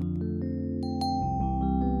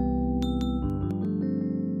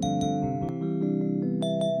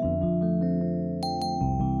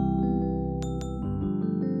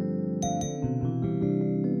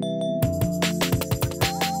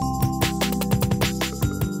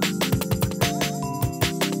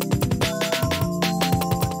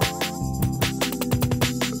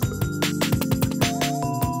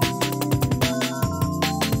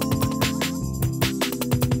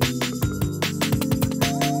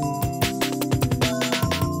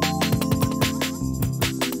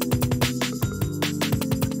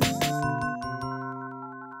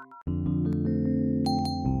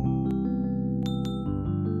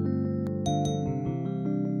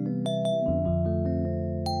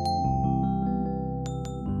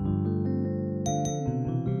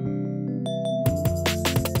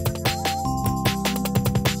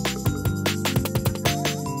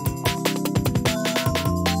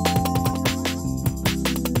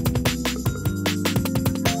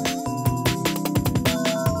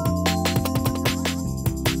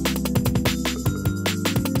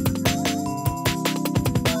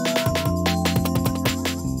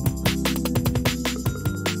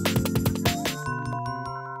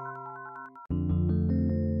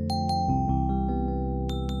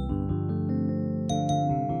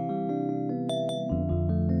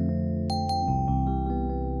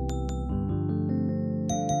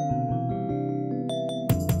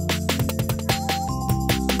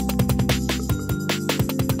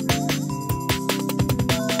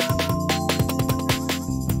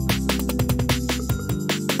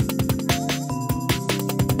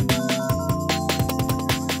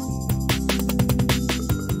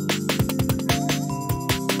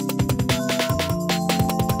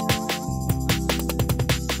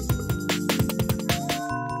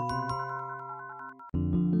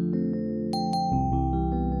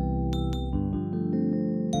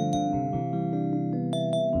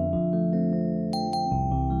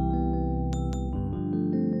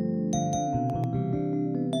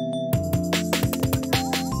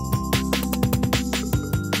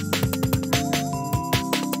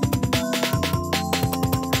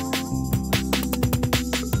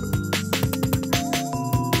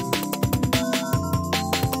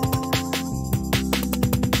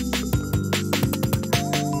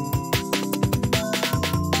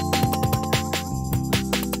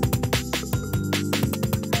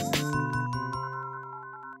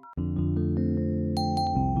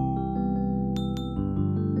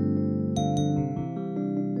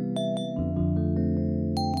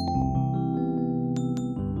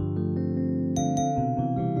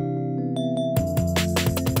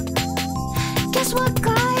 guess what,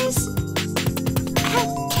 guys? I have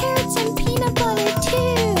carrots and peanut butter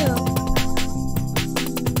too.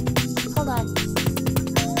 Hold on.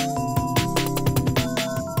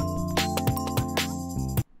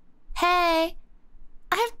 Hey,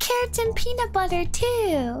 I have carrots and peanut butter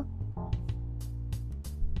too. I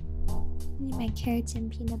need my carrots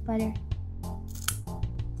and peanut butter.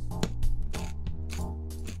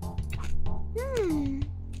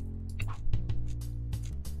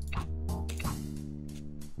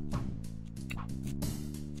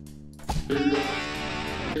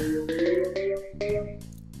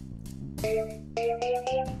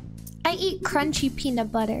 I eat crunchy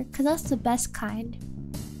peanut butter because that's the best kind.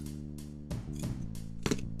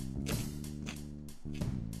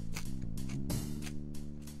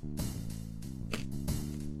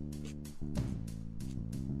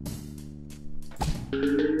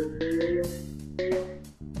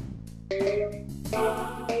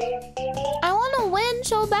 I want to win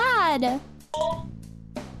so bad.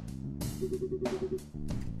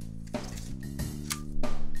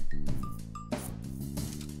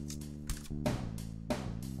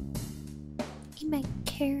 Eat my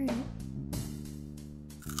carrot.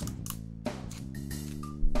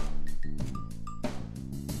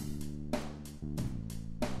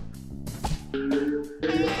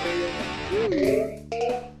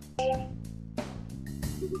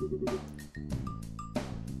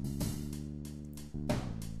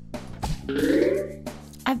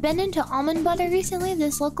 I've been into almond butter recently.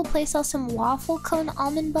 This local place sells some waffle cone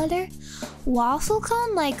almond butter. Waffle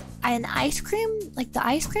cone? Like an ice cream? Like the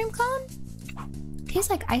ice cream cone? Tastes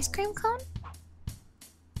like ice cream cone?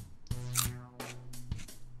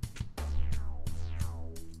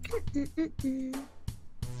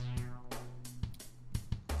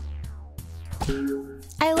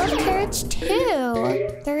 I love carrots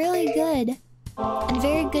too. They're really good. And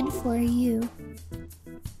very good for you.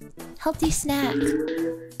 Healthy snack.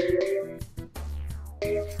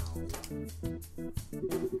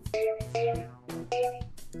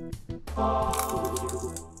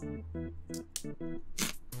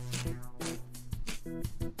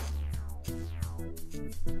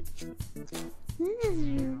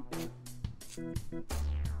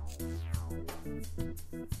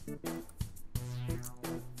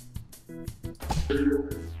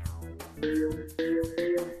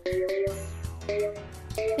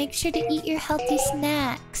 Make sure to eat your healthy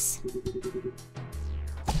snacks.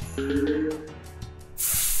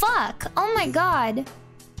 Fuck! Oh my god!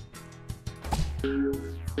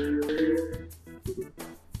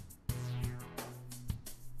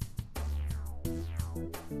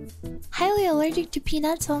 Highly allergic to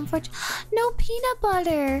peanuts, so unfortunately. No peanut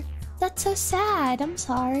butter! That's so sad. I'm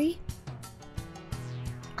sorry.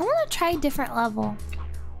 I want to try a different level.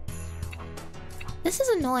 This is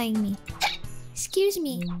annoying me. Excuse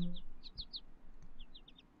me.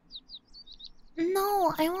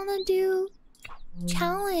 No, I want to do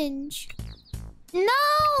challenge.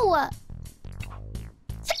 No!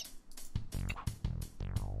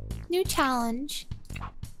 New challenge.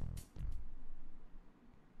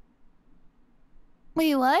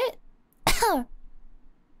 Wait, what?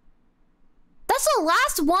 That's the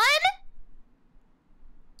last one?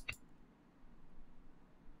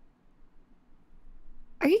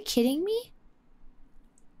 Are you kidding me?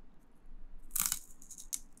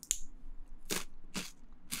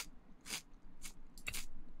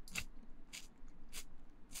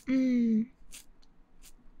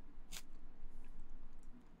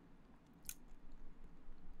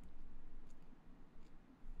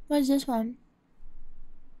 What is this one?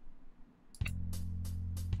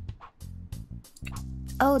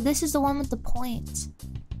 Oh, this is the one with the points.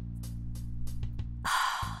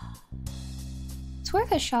 It's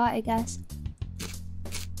worth a shot, I guess.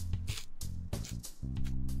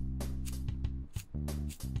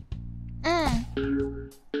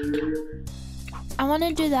 I want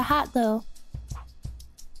to do the hat though.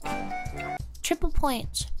 Triple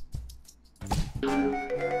points.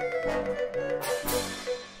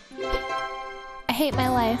 I hate my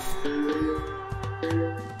life.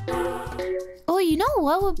 Oh, you know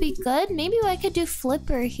what would be good? Maybe I could do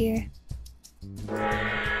flipper here.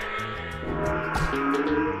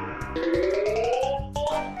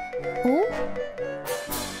 Oh?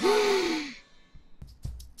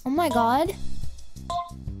 Oh my god.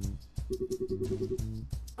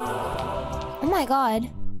 Oh my god.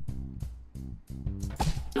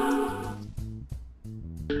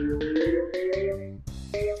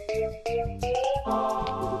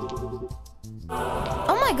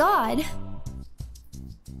 Oh my god.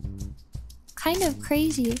 Kind of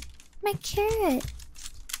crazy. My carrot.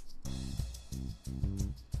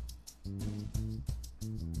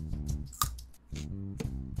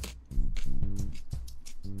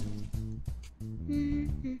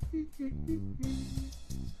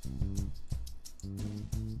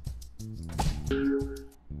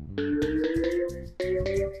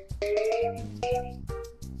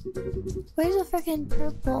 Where's the freaking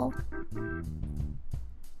purple?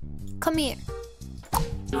 Come here.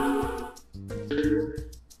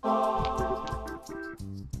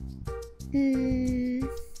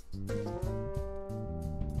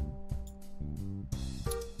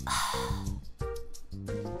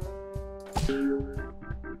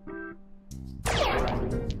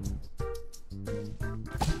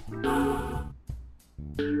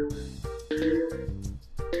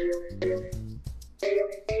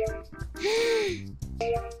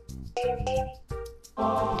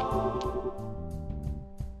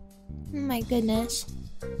 My goodness.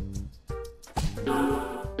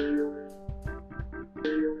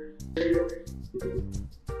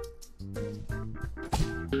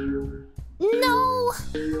 No!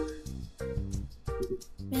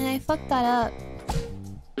 Man, I fucked that up.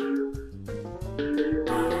 Ooh.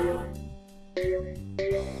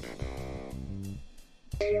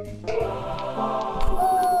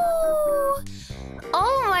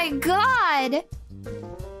 Oh my god!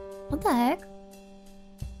 What the heck?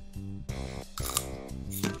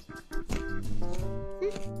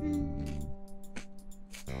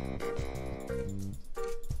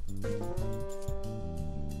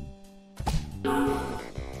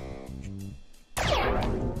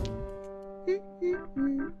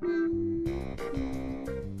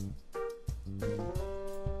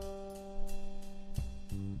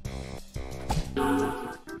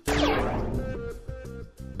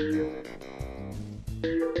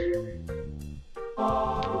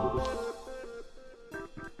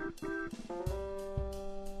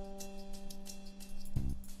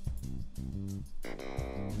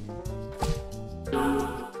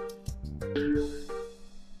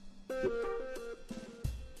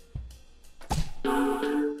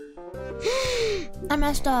 I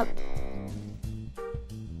messed up.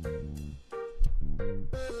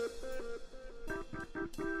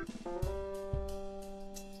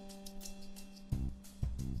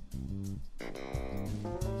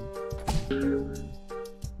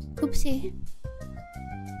 Oopsie.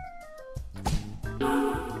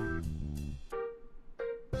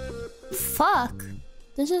 Fuck.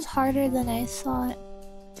 This is harder than I thought.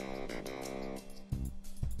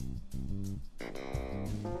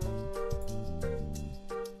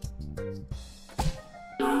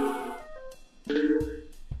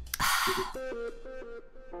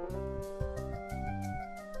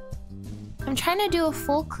 I'm trying to do a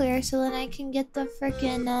full clear so that I can get the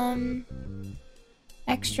frickin'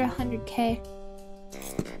 extra 100k.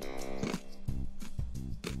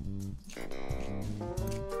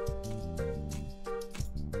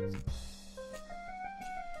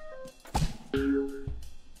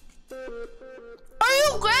 Are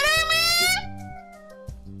you kidding me?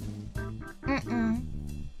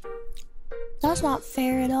 That's not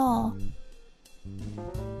fair at all.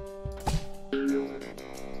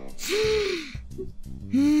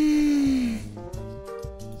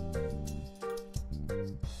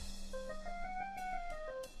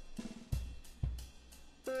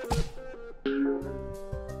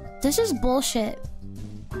 This is bullshit.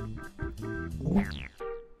 I'm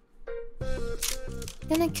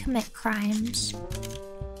gonna commit crimes.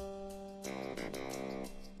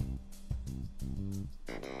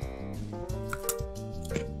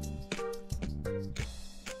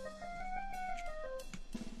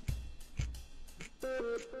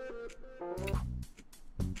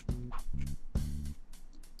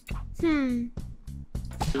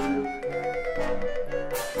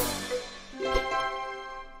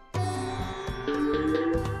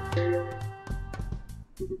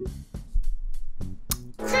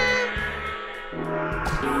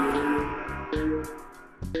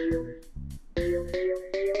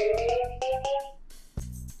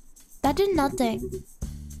 That did nothing.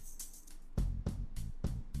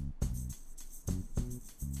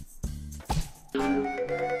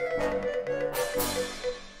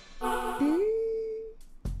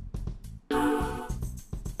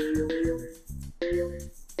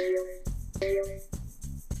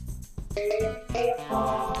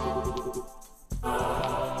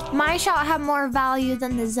 My shot had more value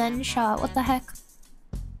than the Zen shot. What the heck?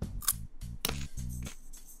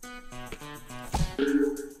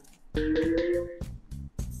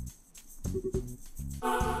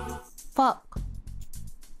 Fuck.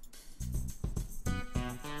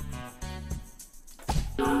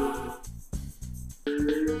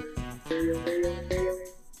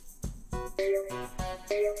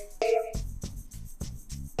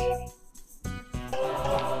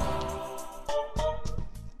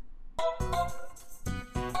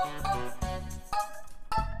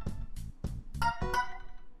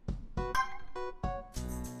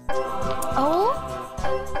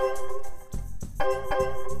 Oh?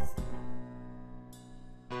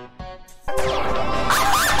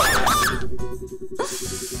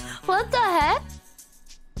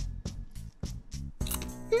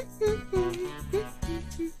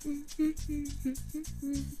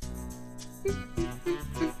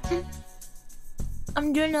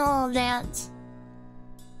 I'm doing a little dance.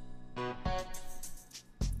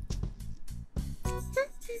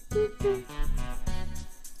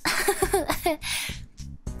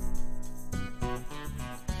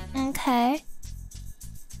 Okay.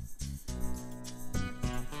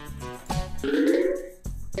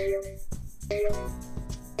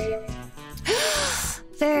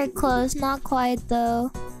 Very close, not quite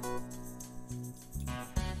though.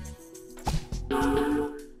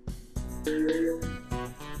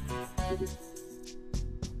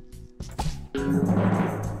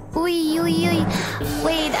 Ui, ui, ui.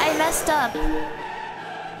 Wait, I messed up.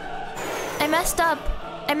 I messed up.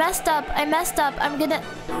 I messed up. I messed up. I'm gonna...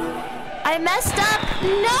 I messed up.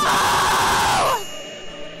 No!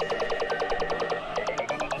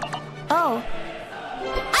 Oh.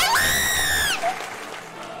 I won!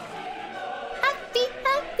 Happy,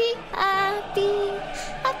 happy, happy.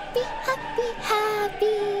 Happy, happy,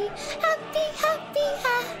 happy. Happy, happy,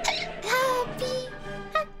 happy. Happy,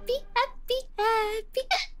 happy, happy, happy.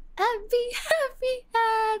 Happy, happy,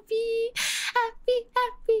 happy. Happy,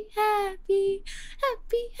 happy, happy.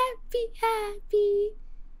 Happy, happy, happy.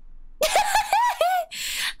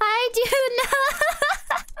 Hi, Juna.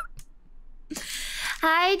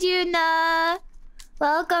 Hi, Juna.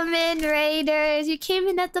 Welcome in, Raiders. You came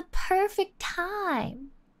in at the perfect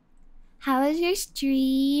time. How was your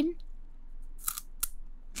stream?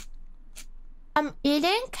 I'm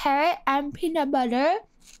eating carrot and peanut butter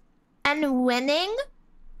and winning.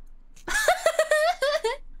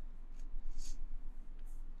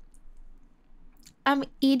 I'm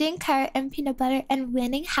eating carrot and peanut butter and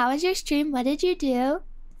winning. How was your stream? What did you do?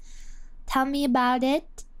 Tell me about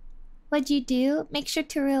it. What'd you do? Make sure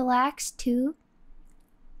to relax too.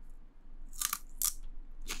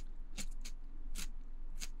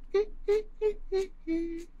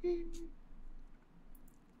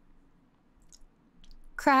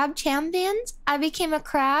 Crab champions? I became a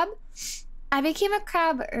crab. I became a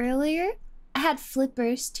crab earlier. I had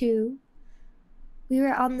flippers too. We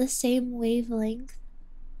were on the same wavelength.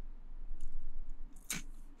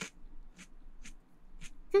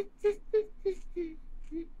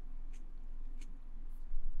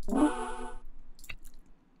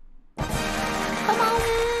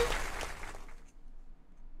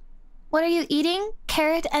 What are you eating?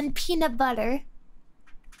 Carrot and peanut butter.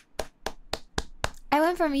 I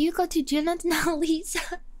went from Yuko to Juna to now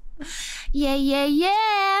Lisa. Yeah, yeah,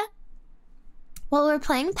 yeah. Well, we're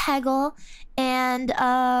playing Peggle, and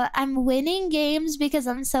I'm winning games because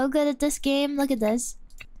I'm so good at this game. Look at this.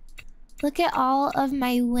 Look at all of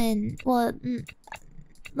my win. Well,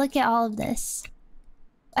 look at all of this.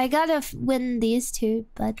 I gotta win these two,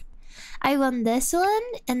 but I won this one,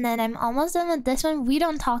 and then I'm almost done with this one. We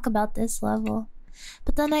don't talk about this level.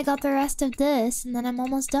 But then I got the rest of this, and then I'm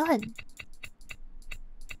almost done.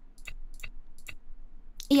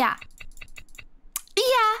 Yeah.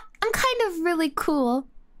 Yeah, I'm kind of really cool.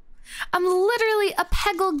 I'm literally a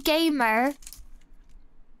Peggle gamer.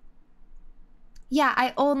 Yeah,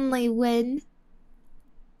 I only win.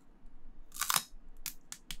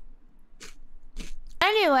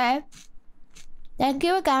 Anyway, thank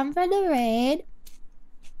you again for the raid.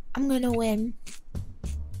 I'm gonna win.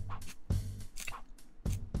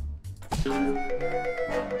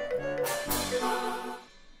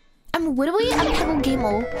 I'm literally a Peggle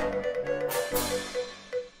gamer.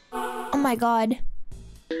 Oh my god.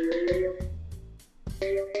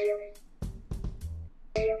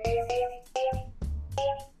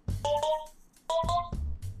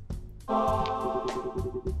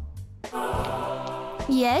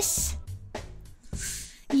 Yes.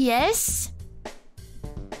 Yes.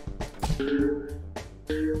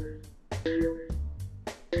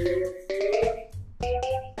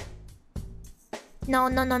 No,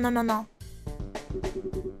 no, no, no, no, no.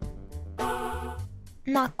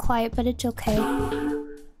 Not quite, but it's okay.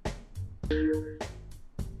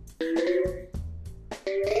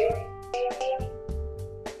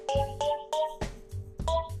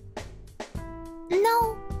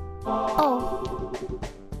 No. Oh.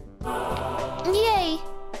 Yay.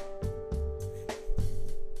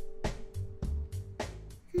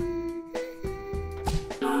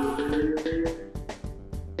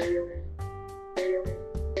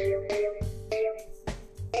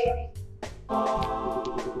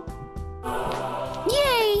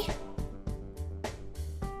 Yay.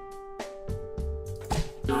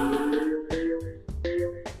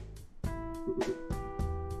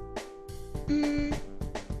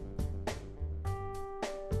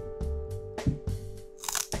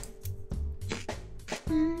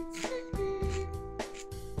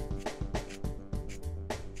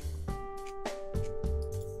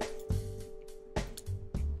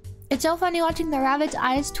 It's so funny watching the rabbit's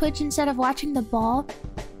eyes twitch instead of watching the ball.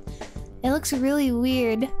 It looks really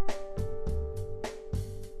weird.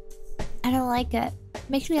 I don't like it.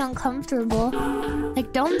 Makes me uncomfortable.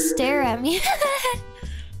 Like, don't stare at me.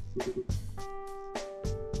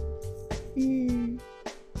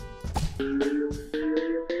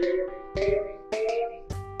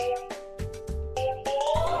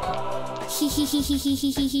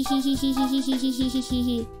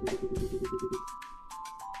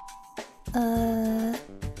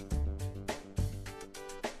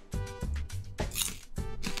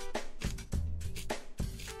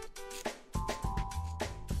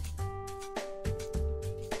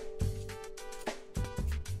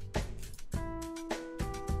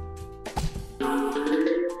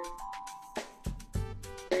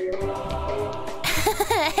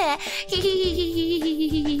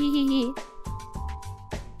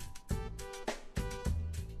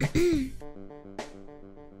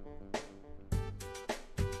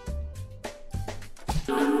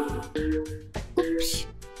 Oops.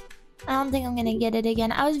 I don't think I'm gonna get it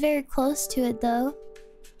again. I was very close to it though.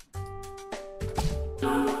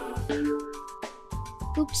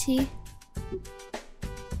 Oopsie.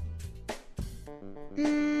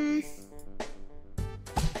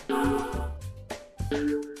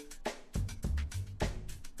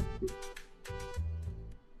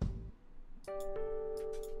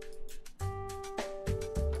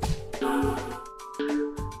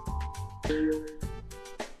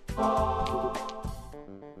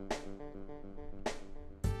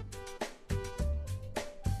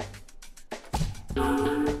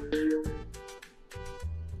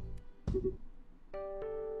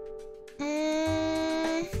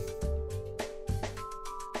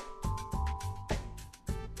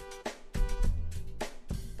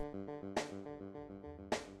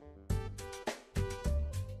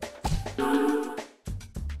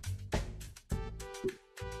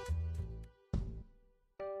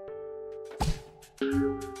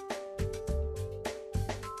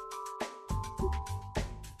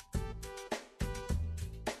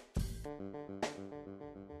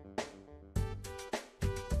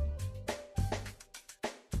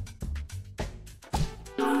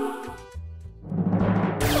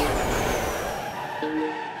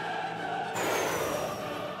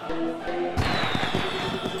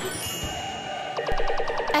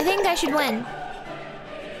 I think I should win.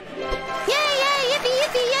 Yay, yay, yippee,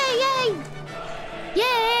 yippee, yay, yay!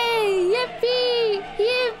 Yay, yippee,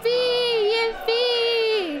 yippee,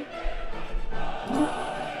 yippee!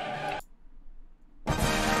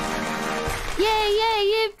 Yay, yay,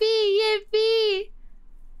 yippee, yippee!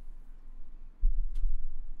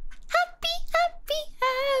 Happy, happy,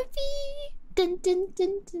 happy! Dun dun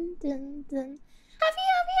dun dun dun dun. Happy,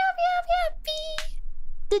 happy, happy, happy, happy!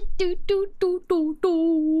 Do do do do do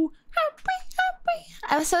do. Happy, happy.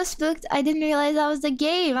 I was so spooked. I didn't realize that was the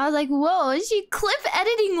game. I was like, "Whoa, is she clip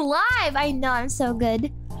editing live?" I know. I'm so good.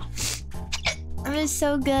 I'm just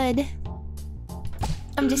so good.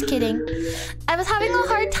 I'm just kidding. I was having a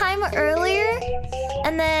hard time earlier,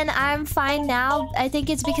 and then I'm fine now. I think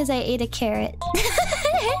it's because I ate a carrot.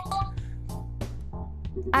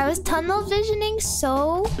 I was tunnel visioning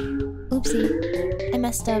so... Oopsie. I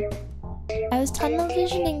messed up. I was tunnel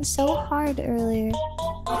visioning so hard earlier.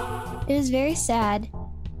 It was very sad.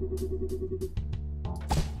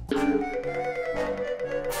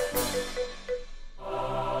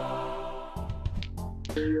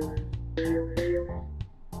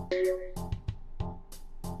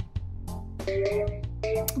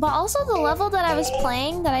 But also the level that I was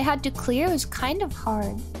playing that I had to clear was kind of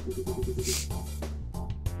hard.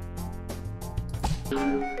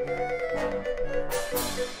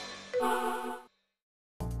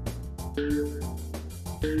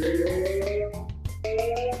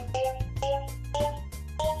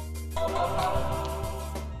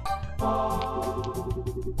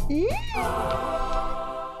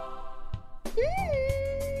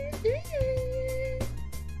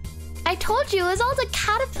 I told you, it was all the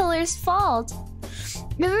caterpillar's fault.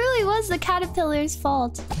 It really was the caterpillar's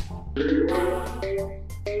fault.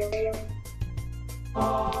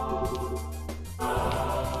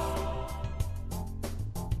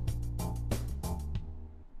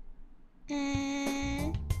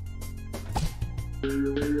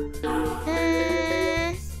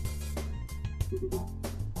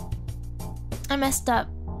 I messed up.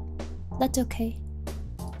 That's okay.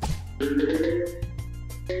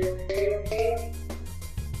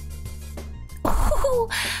 Oh,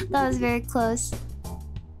 that was very close.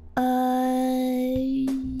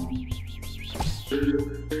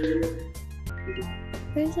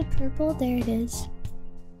 Where's the purple? There it is.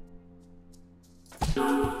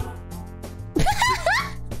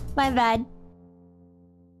 My bad.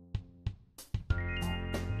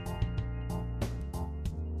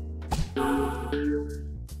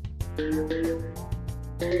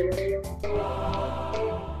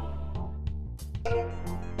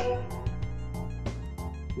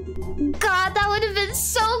 God, that would have been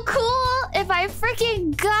so cool if I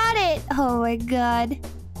freaking got it. Oh my god.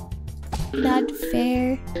 Not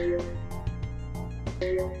fair.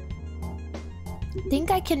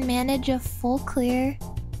 Think I can manage a full clear.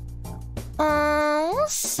 We'll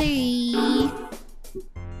see.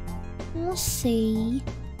 We'll see.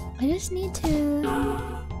 I just need to...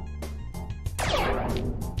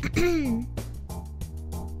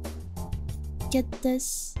 get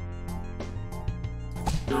this.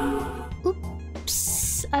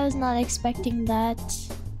 Oops. I was not expecting that.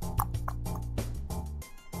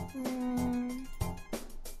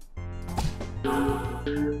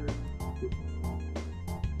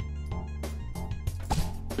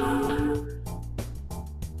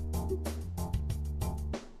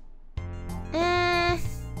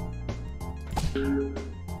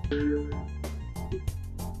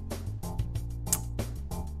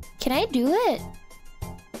 Can I do it?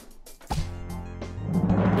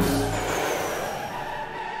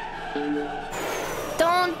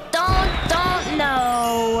 Don't,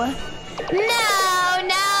 no.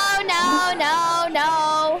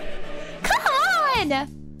 No. Come on!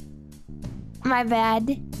 My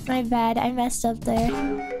bad, I messed up there.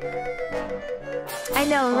 I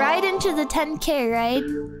know, right into the 10K, right?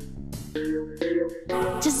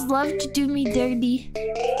 Just love to do me dirty.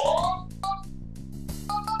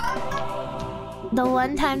 The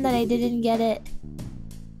one time that I didn't get it.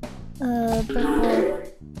 Purple.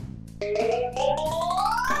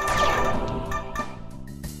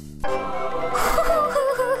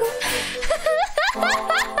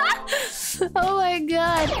 Oh my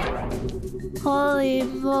god. Holy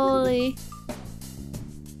moly.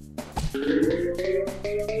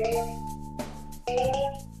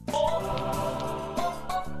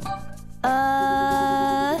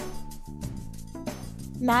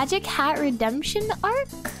 Magic Hat Redemption arc?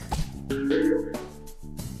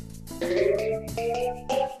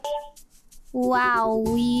 Wow,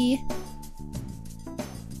 we...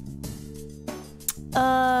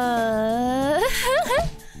 I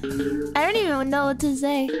don't even know what to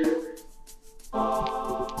say.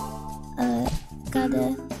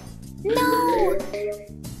 Gotta... No!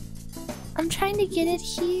 I'm trying to get it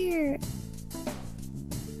here.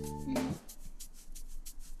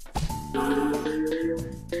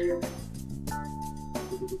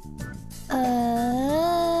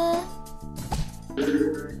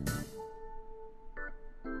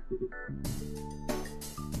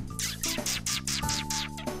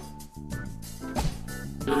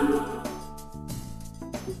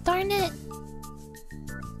 Darn it.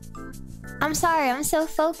 I'm sorry, I'm so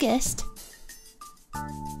focused.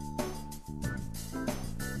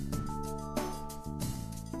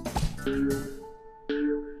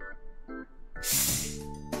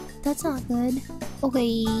 That's not good.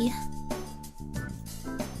 Okay.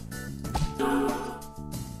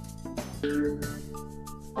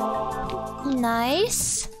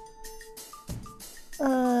 Nice.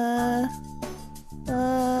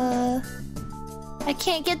 I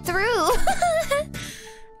can't get through.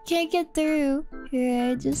 Can't get through.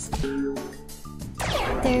 Here, I just...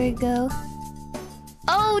 There we go.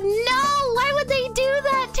 Oh no! Why would they do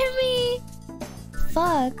that to me?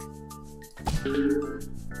 Fuck.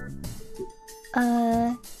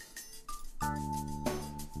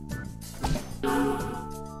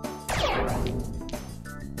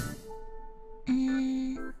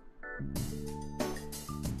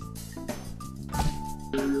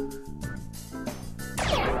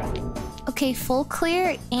 Okay, full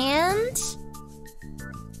clear and...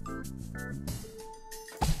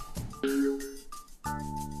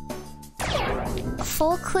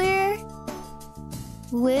 full clear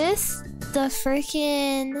with the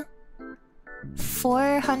freaking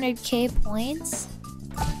 400k points.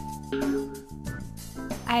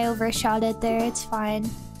 I overshot it there, it's fine.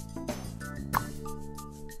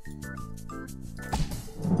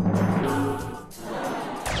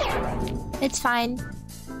 It's fine.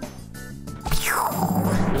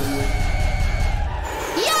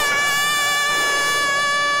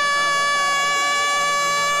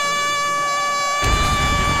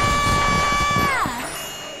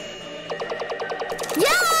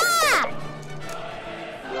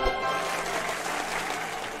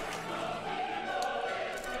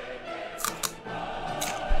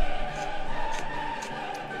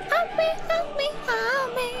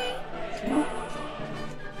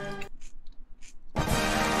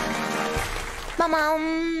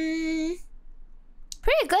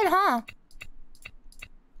 Pretty good, huh?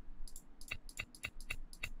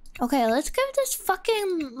 Okay, let's give this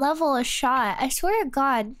fucking level a shot. I swear to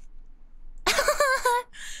God.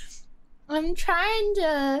 I'm trying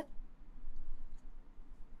to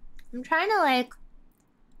like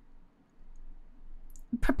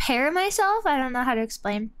prepare myself. I don't know how to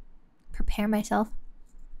explain. Prepare myself.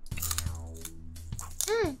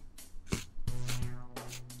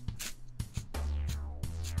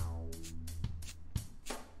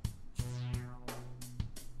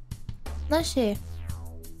 Let's see.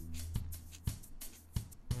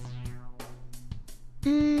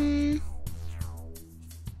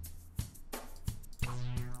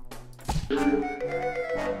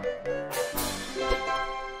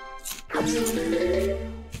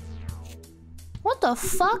 What the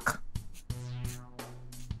fuck?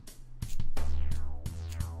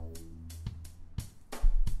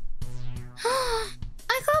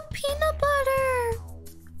 I got peanut butter.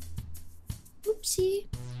 Oopsie.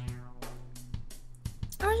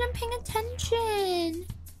 I wasn't paying attention.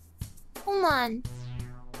 Hold on.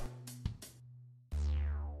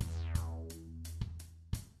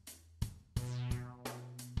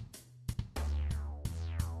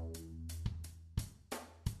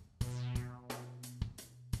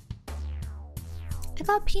 I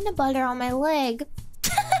got peanut butter on my leg.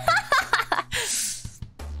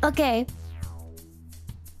 Okay.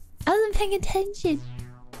 I wasn't paying attention.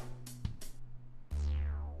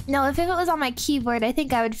 No, if it was on my keyboard, I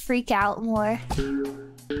think I would freak out more.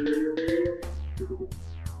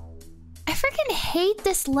 I freaking hate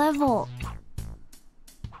this level.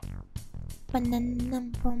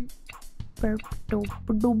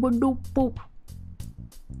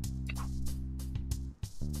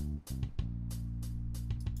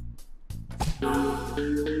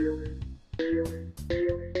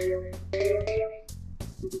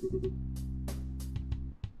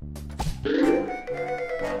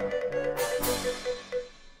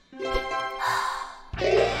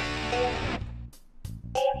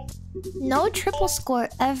 No triple score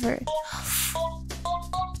ever.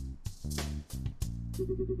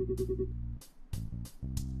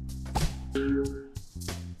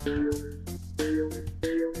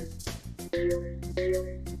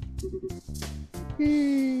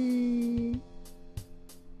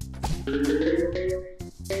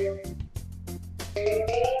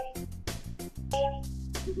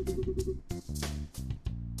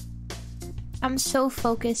 I'm so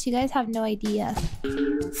focused, you guys have no idea.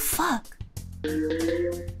 Fuck.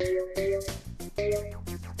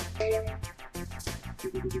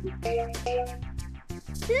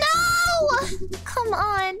 No! Come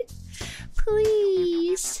on.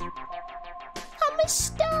 Please. I'm a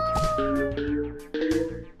star.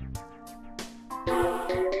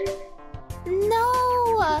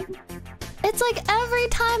 No! It's like every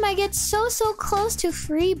time I get so close to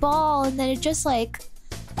free ball and then it just like...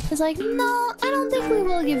 It's like, no, I don't think we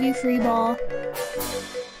will give you free ball.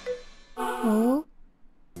 Oh.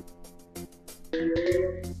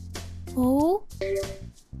 Oh.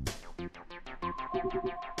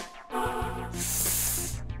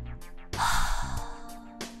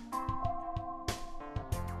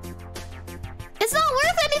 It's not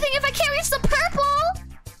worth anything if I can't reach the purple!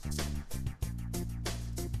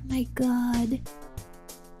 My God.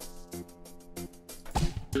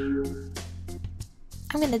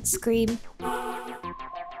 I'm gonna scream.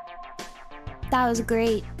 That was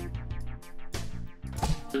great.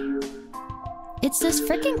 It's this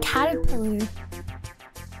freaking caterpillar.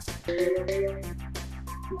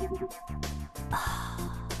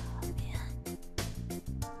 Oh, man.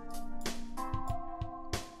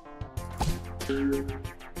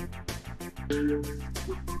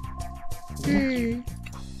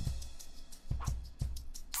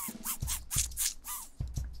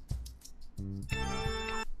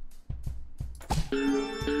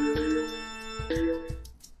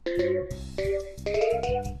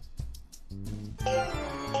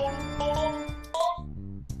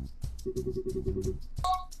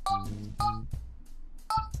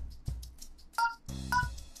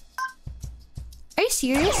 Are you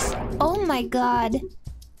serious? Oh my God.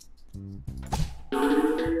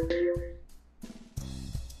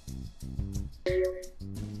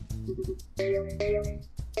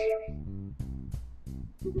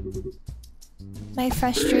 My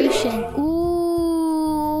frustration. Ooh.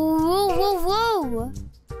 Whoa, whoa, whoa.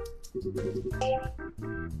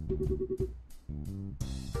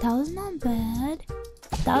 That was not bad.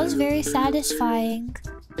 That was very satisfying.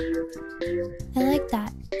 I like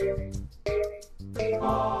that.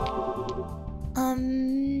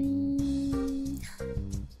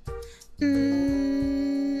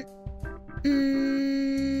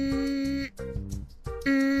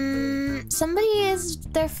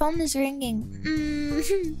 phone is ringing.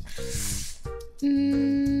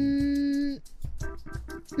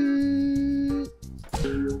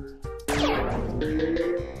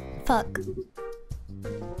 Fuck.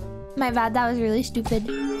 My bad, that was really stupid.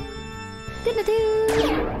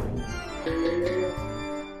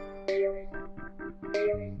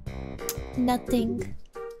 Nothing.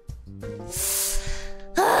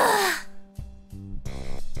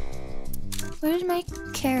 Where's my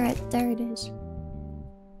carrot? There it is.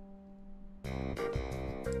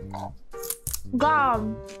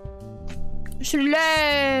 Gone.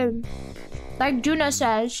 Slay. Like Juna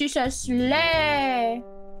says, she says slay.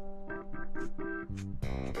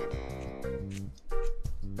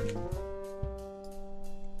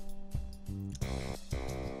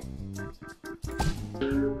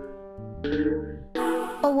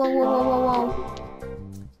 Oh, whoa, whoa, whoa, whoa, whoa.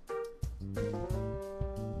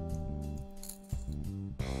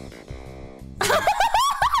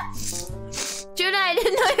 Juna, I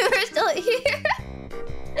didn't know you were still here.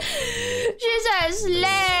 She said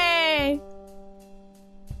slay.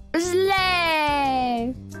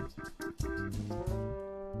 Slay.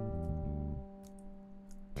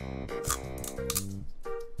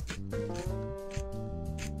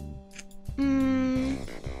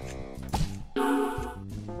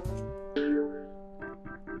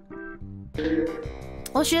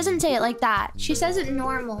 Well, she doesn't say it like that. She says it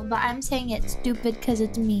normal, but I'm saying it stupid because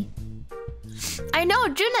it's me. I know,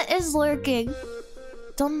 Juna is lurking.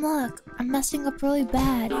 Don't look. I'm messing up really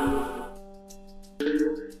bad. I'm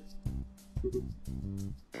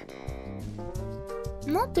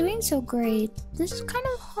not doing so great. This is kind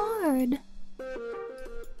of hard.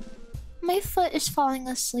 My foot is falling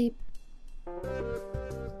asleep.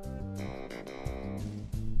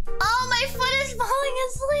 Oh, my foot is falling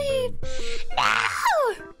asleep! No!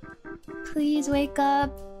 Please wake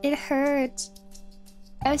up. It hurts.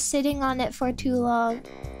 I was sitting on it for too long.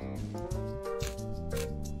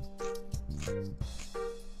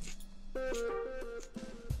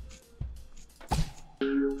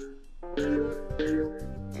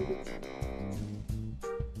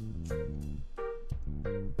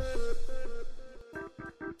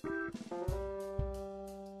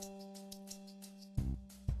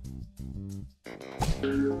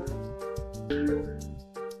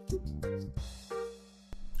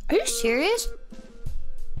 Are you serious?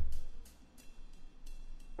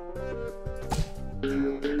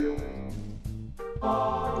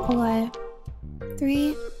 Okay.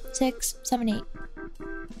 3, 6, 7, 8.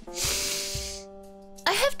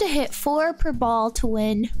 I have to hit 4 per ball to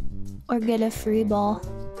win or get a free ball.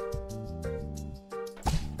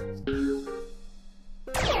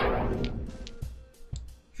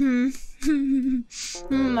 Oh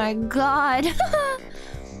my god.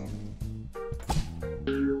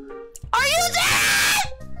 Are you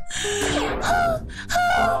dead?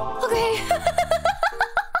 Okay.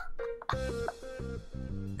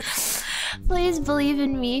 Please believe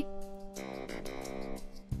in me.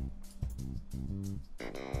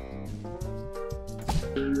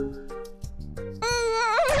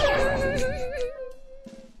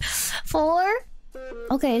 Four?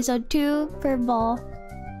 Okay, so 2 per ball.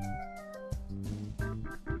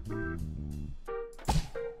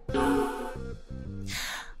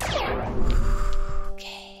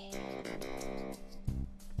 Okay.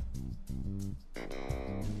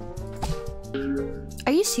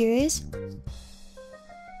 Are you serious?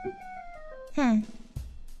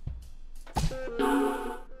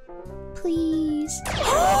 Please.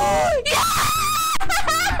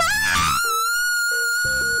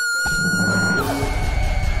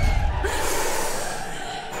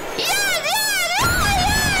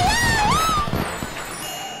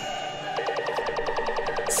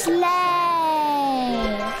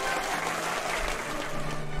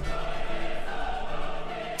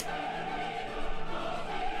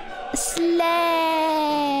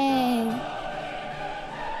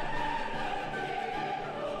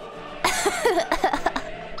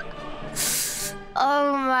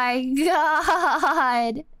 Oh my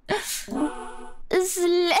god.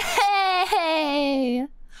 Slay.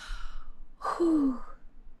 Whew.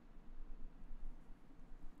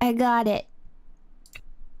 I got it.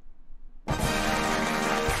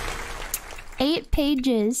 8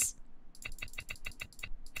 pages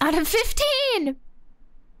out of 15.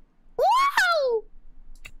 Wow.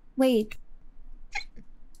 Wait.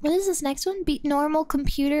 What is this next one? Beat normal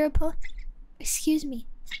computer opponent. Excuse me.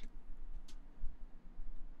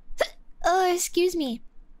 Oh, excuse me.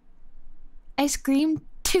 I screamed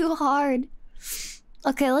too hard.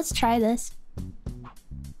 Okay, let's try this.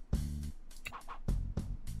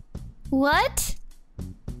 What?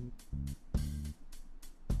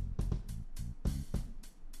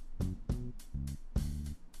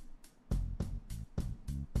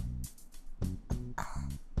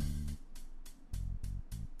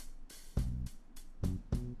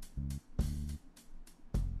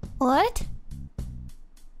 What?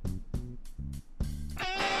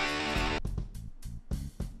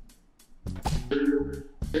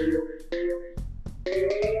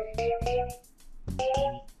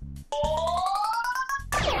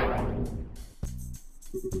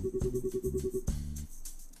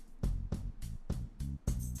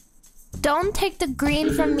 Don't take the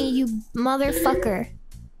green from me, you motherfucker.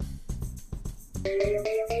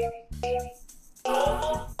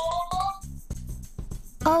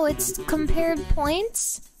 Oh, it's compared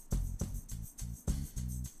points?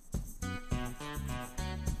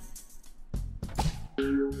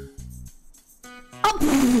 Oh.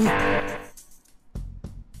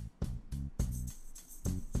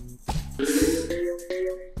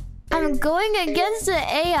 I'm going against the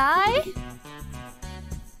AI?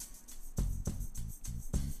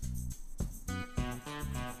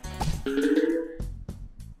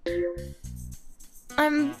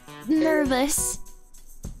 I'm nervous.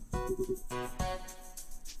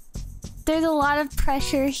 There's a lot of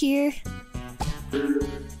pressure here.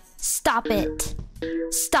 Stop it.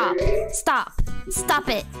 Stop. Stop. Stop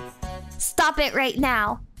it. Stop it right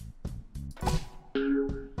now.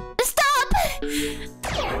 Stop!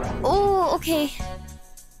 Oh, okay.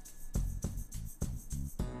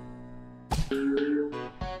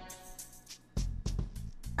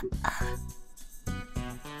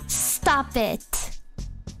 Stop it.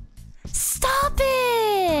 Stop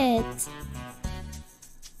it!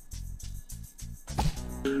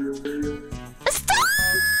 Stop!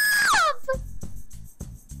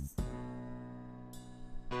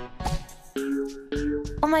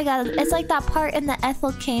 Oh my god, it's like that part in the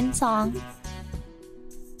Ethel Cain song.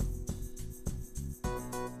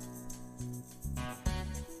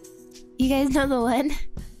 You guys know the one?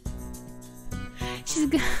 She's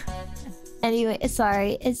good. Anyway,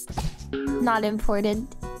 sorry, it's not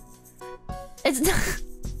important. It's not.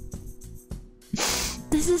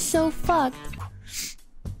 This is so fucked.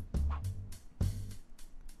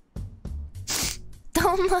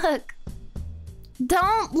 Don't look.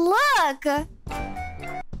 Don't look.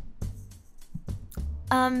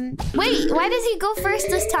 Wait, why does he go first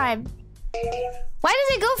this time? Why does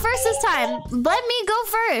he go first this time? Let me go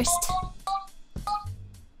first.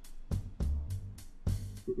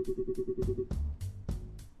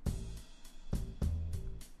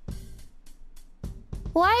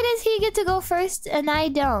 Why does he get to go first and I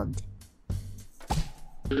don't?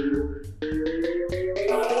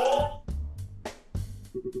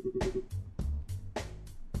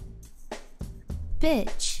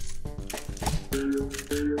 Bitch.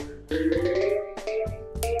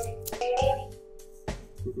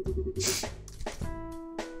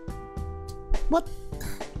 What?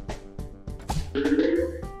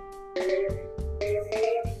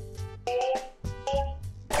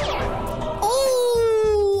 Oh!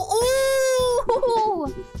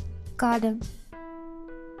 Got him.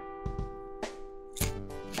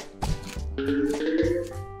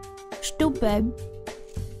 Stupid.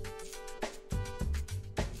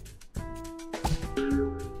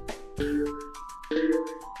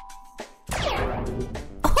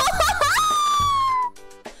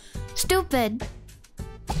 Stupid.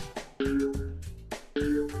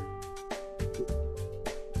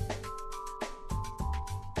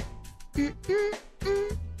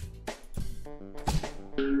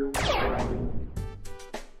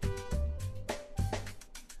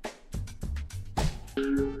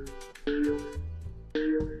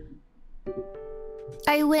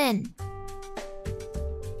 I win.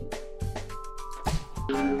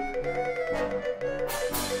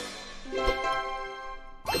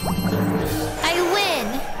 I win.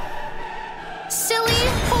 Silly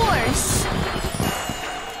horse.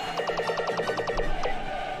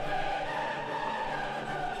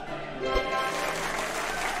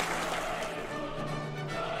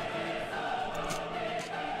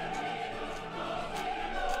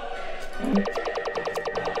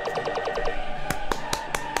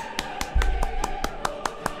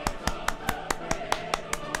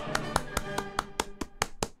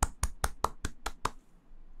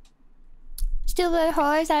 Stupid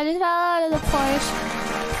horse, I just fell out of the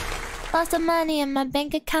Porsche. Lost some money in my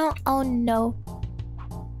bank account. Oh no.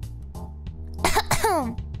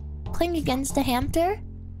 Playing against a hamster?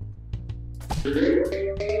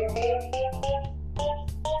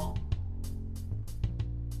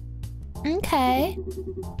 Okay.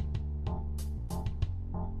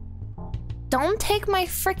 Don't take my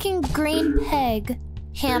freaking green peg,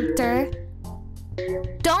 hamster.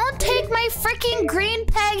 Don't take my freaking green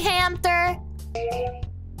peg, hamster.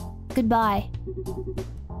 Goodbye.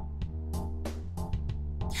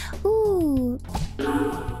 Ooh.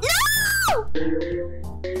 No!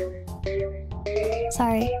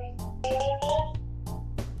 Sorry.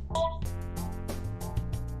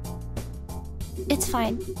 It's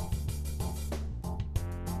fine.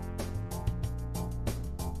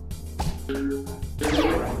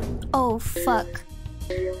 Oh, fuck.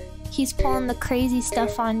 He's pulling the crazy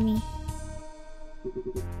stuff on me.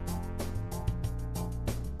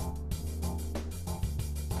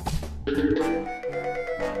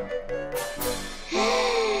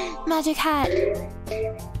 Magic hat.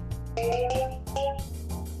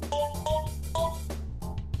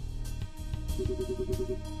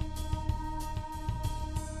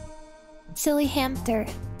 Silly hamster.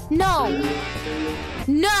 No!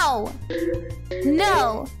 No!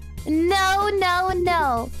 No! No, no,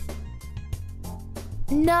 no!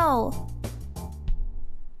 No!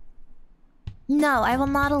 No, I will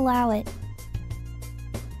not allow it.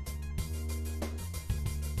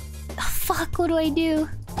 Fuck, what do I do?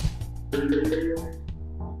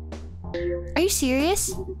 Are you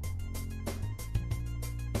serious?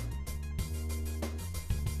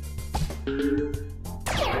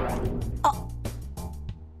 Oh.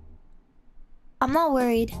 I'm not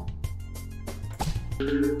worried.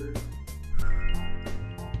 I'm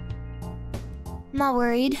not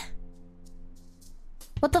worried.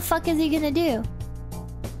 What the fuck is he gonna do?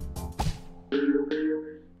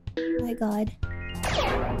 Oh my god.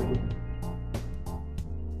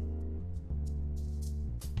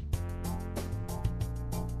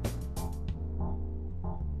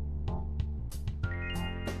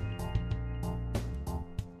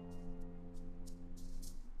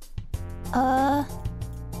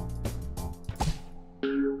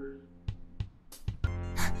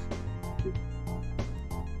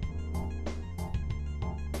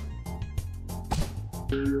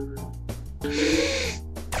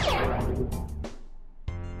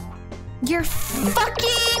 You're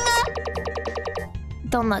fucking...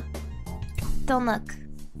 Don't look. Don't look.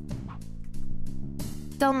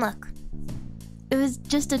 Don't look. It was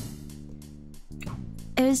just a...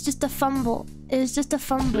 It was just a fumble. It was just a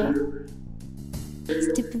fumble.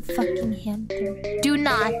 Stupid fucking hamster. Do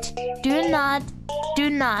not. Do not. Do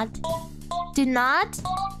not. Do not.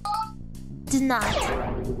 Do not.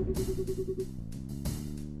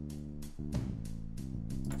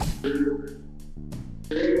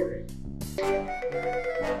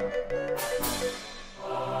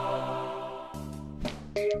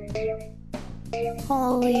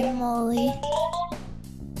 Holy moly.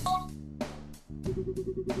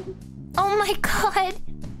 Oh my god.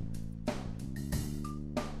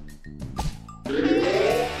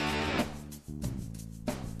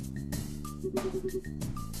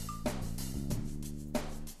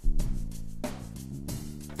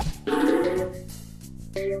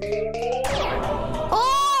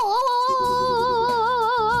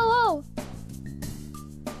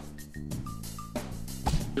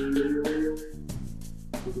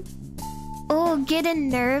 Oh, getting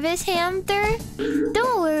nervous, hamster?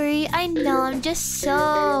 Don't worry, I know I'm just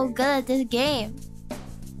so good at this game.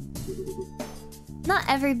 Not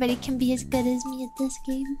everybody can be as good as me at this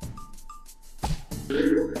game.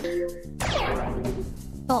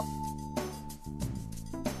 Oh.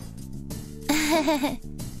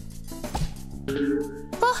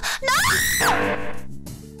 Oh, no!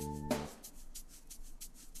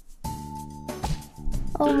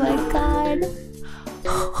 Oh my god.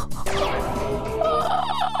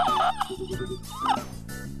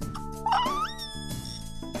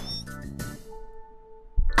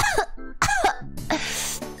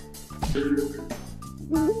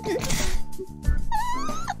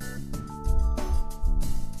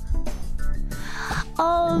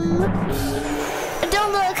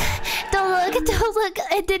 Don't look. Don't look. Don't look.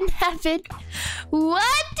 It didn't happen.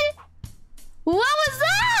 What? What was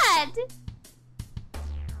that?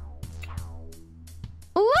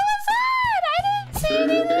 What was that?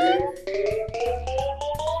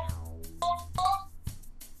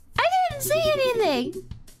 I didn't see anything. I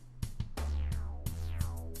didn't see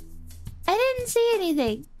anything. I didn't see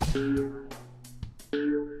anything.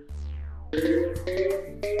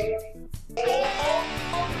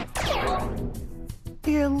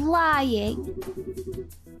 You're lying.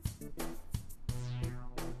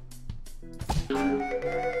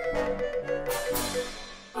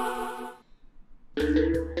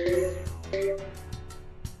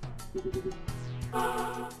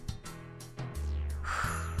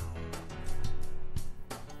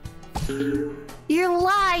 You're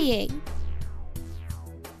lying.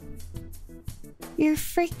 You're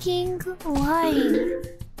freaking lying.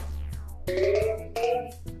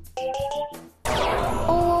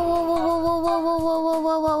 Oh, whoa, whoa, whoa, whoa, whoa, whoa,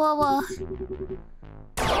 whoa, whoa, whoa, whoa, whoa.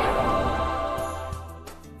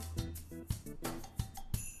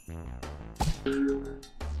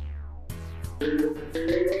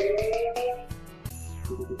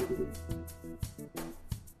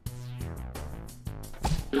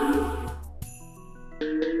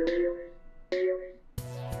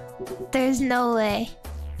 There's no way.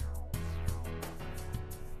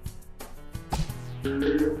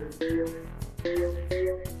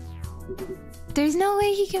 There's no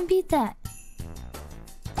way he can beat that.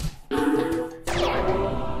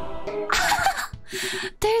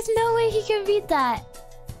 There's no way he can beat that.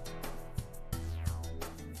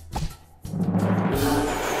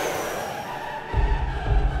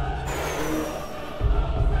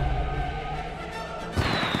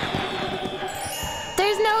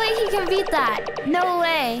 There's no way he can beat that. No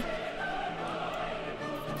way.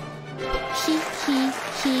 He.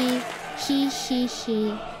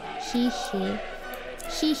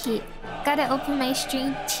 Gotta open my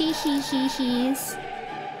string tee-hee-hee-hees.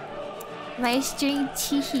 My string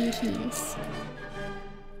tee-hee-hees.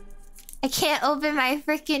 I can't open my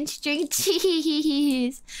frickin' string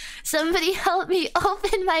tee-hee-hees. Somebody help me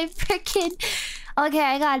open my frickin'... Okay,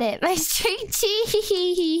 I got it. My string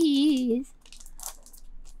tee-hee-hees.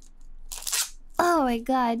 Oh my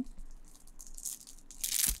god.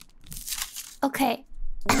 Okay.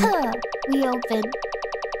 We open.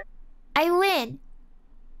 I win.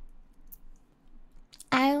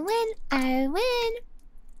 I win.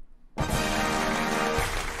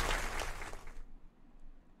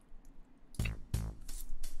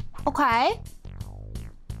 Okay.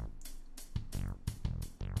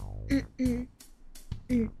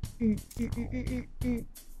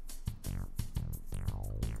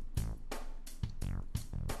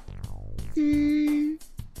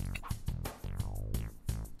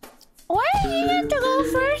 Why did you have to go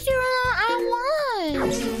first even though I won?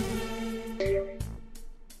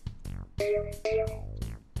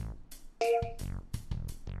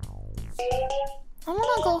 I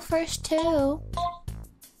wanna go first too.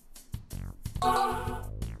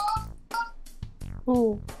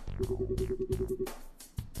 Ooh.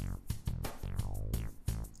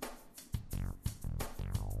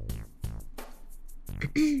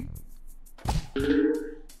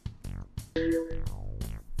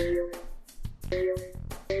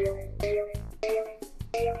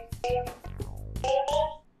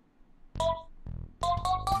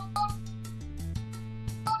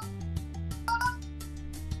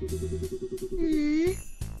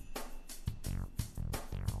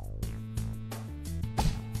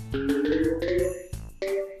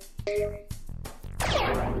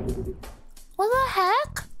 What the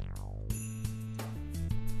heck?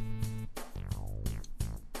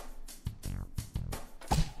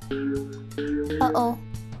 Uh-oh.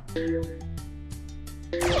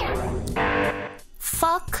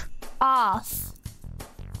 Fuck off.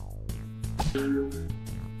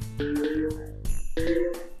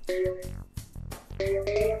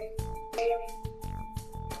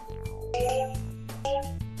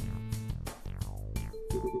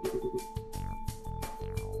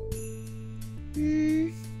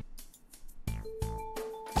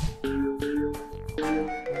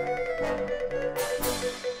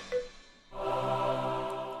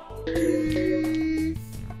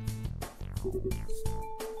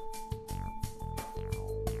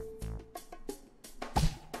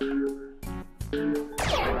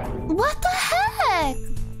 What the heck?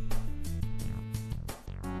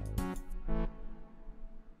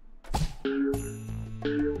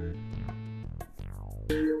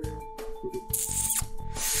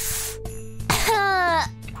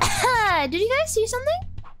 Did you guys see something?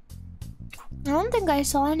 I don't think I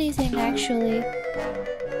saw anything actually.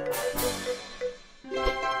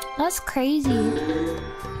 That's crazy.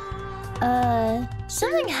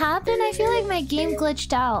 Something happened? I feel like my game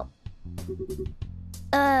glitched out.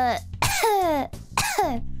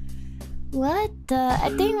 What the? I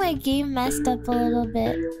think my game messed up a little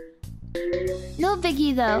bit. No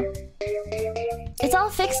biggie though. It's all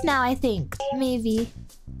fixed now, I think. Maybe.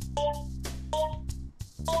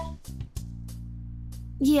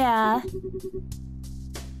 Yeah.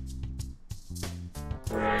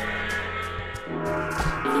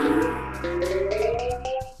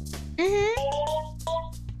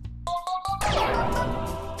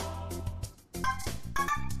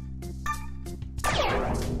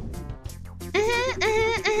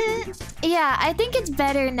 Yeah, I think it's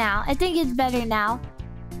better now. Hey,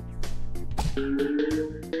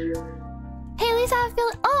 Lisa, I'm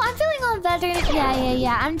feeling all better.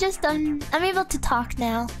 Yeah. I'm able to talk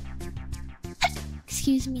now.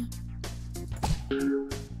 Excuse me.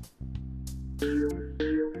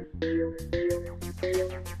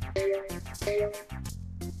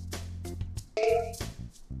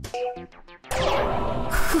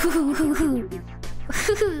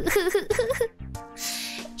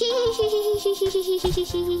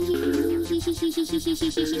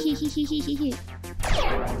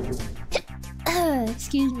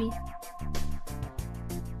 Excuse me.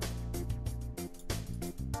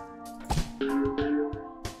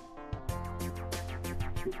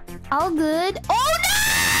 All good. Oh no!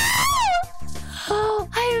 Oh,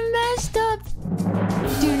 I messed up.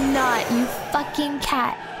 Do not, you fucking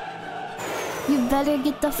cat. You better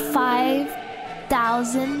get the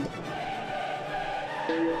 5,000.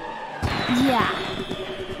 Yeah.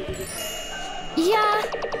 Yeah.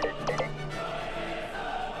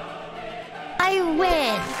 I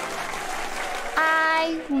win.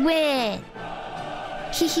 I win.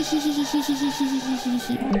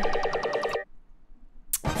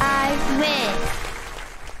 I win.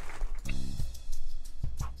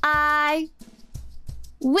 I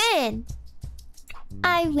win.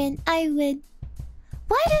 I win. I win.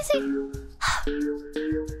 Why does it...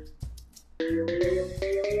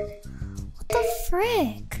 What the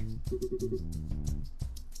frick?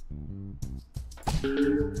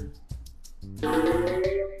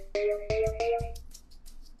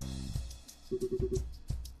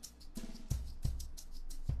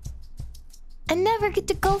 I never get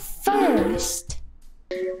to go first.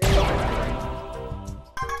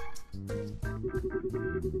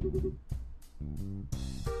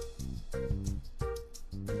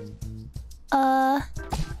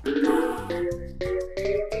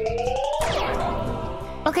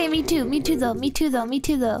 Okay, me too. Me too though. Me too though. Me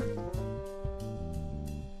too though.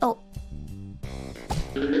 Oh.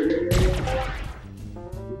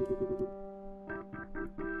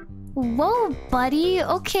 Whoa, buddy.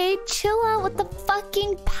 Okay, chill out with the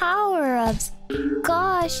fucking power-ups.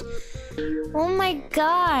 Gosh. Oh my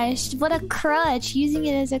gosh. What a crutch. Using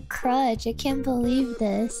it as a crutch. I can't believe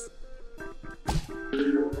this.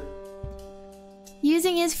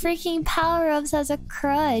 Using his freaking power-ups as a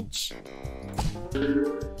crutch.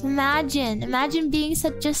 Imagine being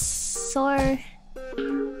such a sore...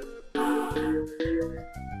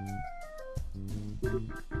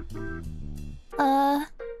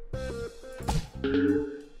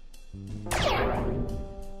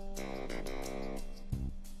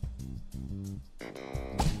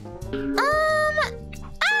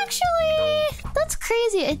 Actually, that's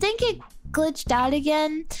crazy. I think it glitched out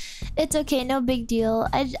again. It's okay, no big deal.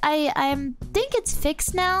 I think it's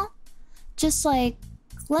fixed now. Just like,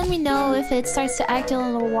 let me know if it starts to act a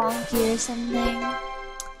little wonky or something.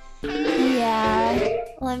 Yeah,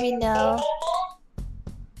 let me know.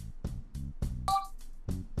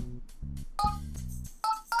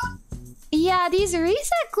 Yeah, these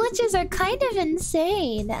reset glitches are kind of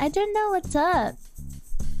insane. I don't know what's up.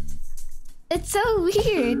 It's so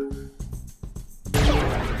weird.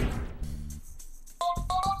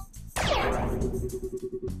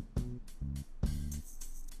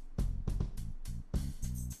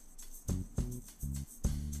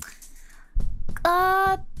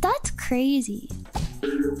 That's crazy.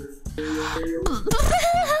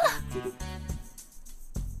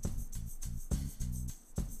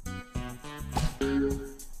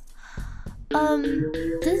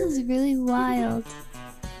 This is really wild.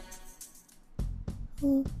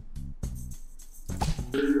 Ooh.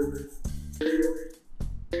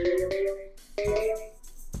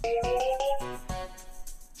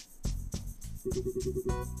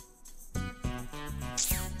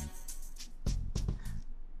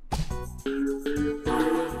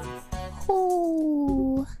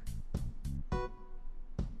 Ooh.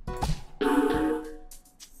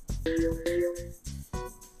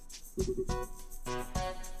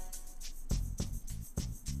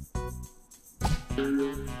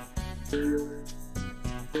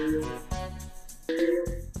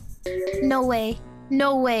 No way.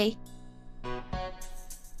 No way.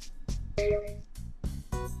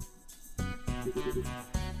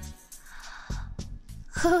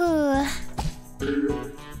 Are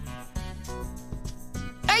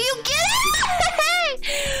you kidding?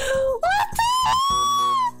 What the?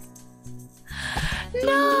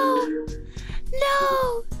 No.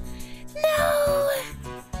 No. No.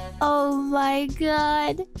 Oh my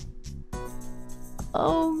god.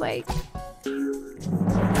 Oh my.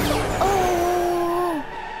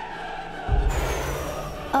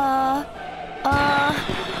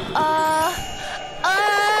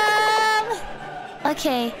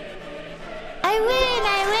 Okay. I win.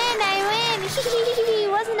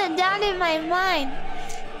 Wasn't a doubt in my mind.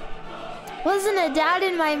 Wasn't a doubt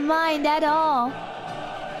in my mind at all.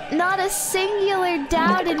 Not a singular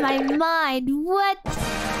doubt in my mind. What?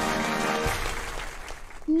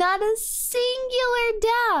 Not a singular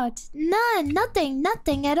doubt. None. Nothing.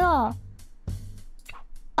 Nothing at all.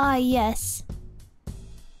 Ah, yes.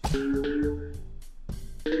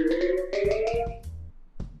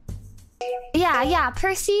 Yeah.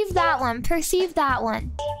 Perceive that one. Perceive that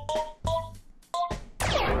one.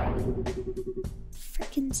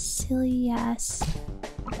 Freaking silly ass.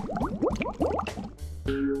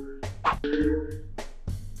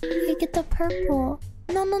 Hey, get the purple.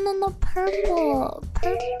 No, purple.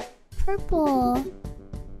 Purple.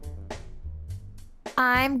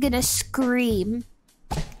 I'm gonna scream.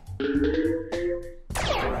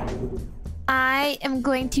 I am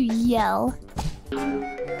going to yell.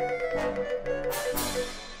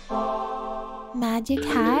 Magic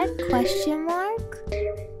hat? Question mark?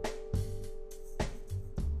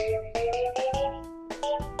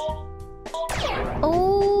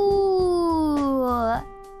 Oh.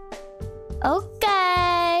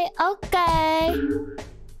 Okay. Okay.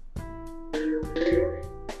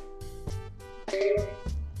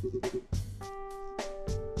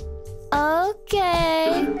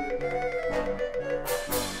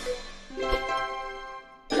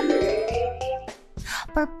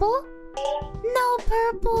 Purple? No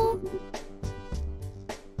purple.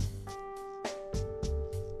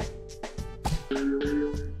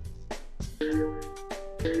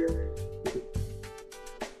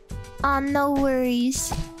 No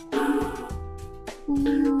worries.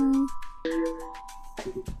 Ooh.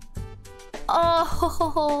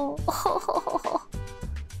 Oh.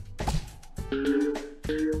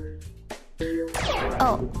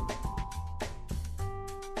 Oh.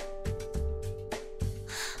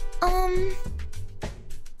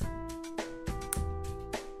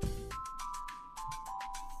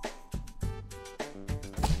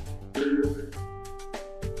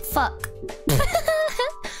 Fuck.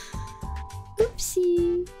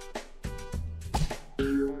 Oopsie.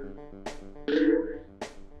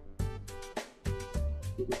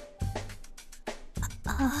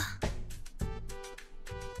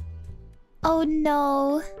 Oh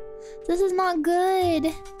no. This is not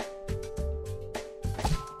good.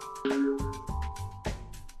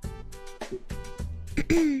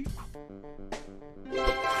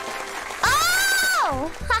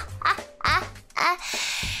 Oh!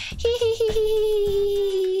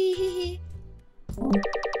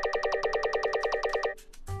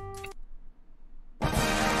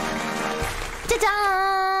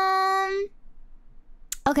 Ta-da!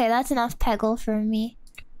 Okay, that's enough Peggle for me.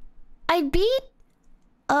 I beat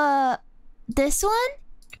this one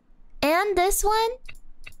and this one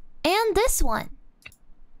and this one.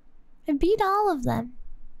 I beat all of them.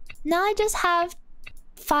 Now I just have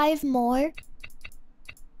 5 more.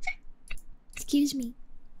 Excuse me.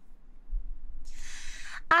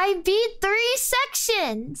 I beat 3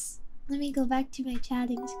 sections. Let me go back to my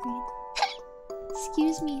chatting screen.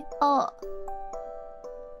 Excuse me. Oh.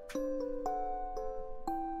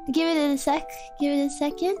 Give it a sec. Give it a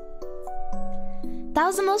second. That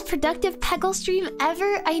was the most productive Peggle stream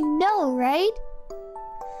ever. I know, right?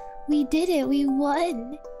 We did it. We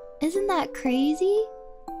won. Isn't that crazy?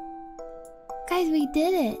 Guys, we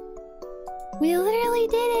did it. We literally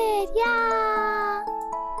did it. Yeah.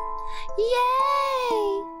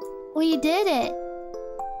 Yay. We did it.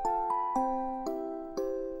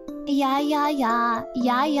 Yeah.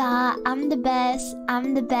 I'm the best.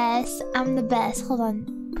 I'm the best. I'm the best. Hold on.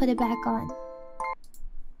 Put it back on.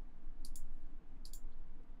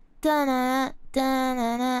 Da-na,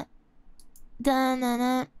 da-na-na,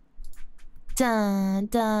 da-na-na,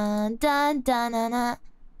 da-na-na, da-na-na,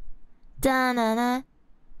 da-na-na,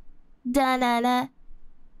 da-na-na,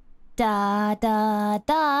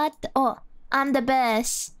 da-da-da. Oh, I'm the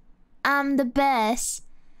best. I'm the best.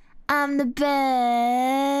 I'm the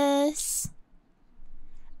best.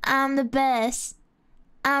 I'm the best.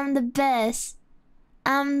 I'm the best.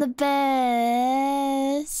 I'm the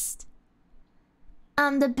best.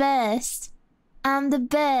 I'm the best. I'm the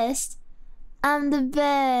best. I'm the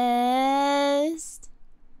best.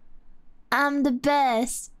 I'm the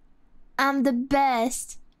best. I'm the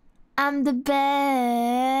best. I'm the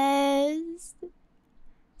best.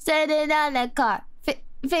 Sitting on a car,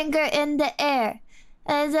 finger in the air,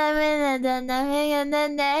 as I'm in the nothing in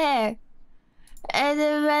the air, and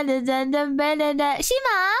the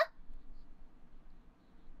Shima.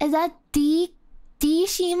 Is that D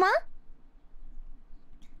Shima?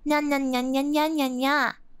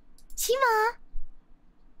 Nya. Shima.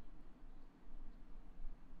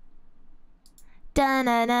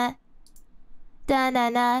 Da-na-na.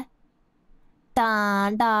 Da-na-na.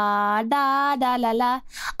 Da-da-da-da-la-la.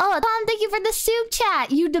 Oh, Tom, thank you for the soup chat.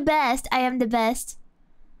 You the best. I am the best.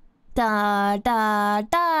 Da da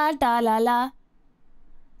da da la la.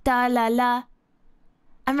 Da la la.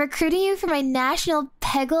 I'm recruiting you for my national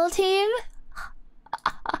Peggle team.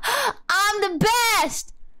 I'm the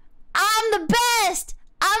best! I'm the best!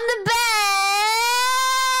 I'm the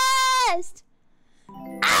best!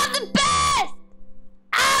 I'm the best!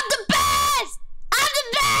 I'm the best!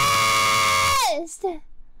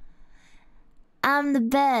 I'm the best! I'm the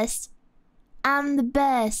best. I'm the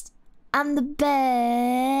best. I'm the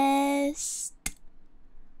best.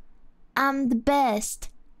 I'm the best.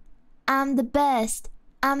 I'm the best.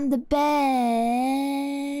 I'm the best.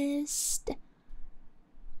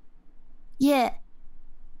 Yeah.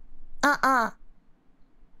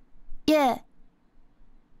 Yeah.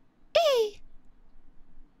 Eee.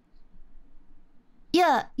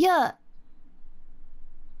 Yeah, yeah.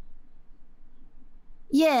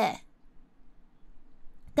 Yeah.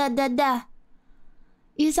 Da da da.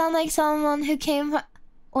 You sound like someone who came from...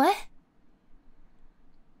 What?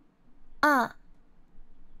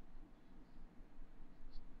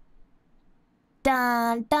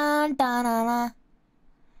 Dun dun dun dun dun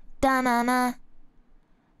dun dun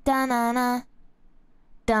dun dun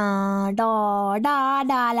da da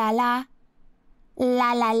da la la la la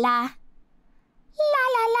la la la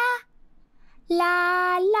la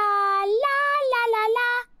la la la la la.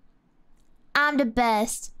 I'm the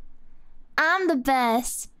best. I'm the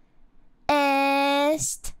best. I'm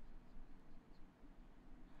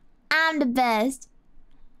the best.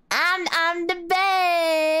 I'm the best.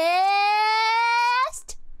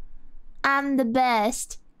 I'm the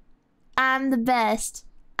best. I'm the best.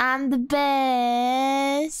 I'm the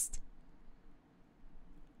best.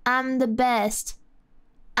 I'm the best.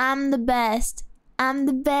 I'm the best. I'm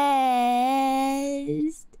the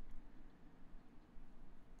best.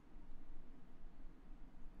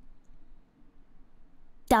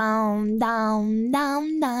 Down, down,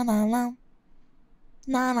 down, down, down, down, down, down,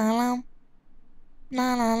 down, down,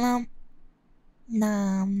 nom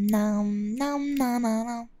nom nom nom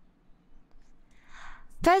nom.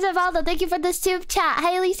 President Valdo, thank you for this tube chat.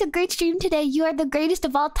 Hi Elisa, great stream today. You are the greatest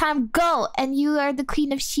of all time. Go! And you are the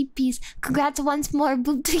queen of sheepies. Congrats once more.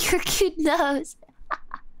 Boop to your cute nose.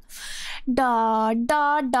 Da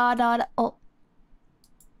da da da da. Oh.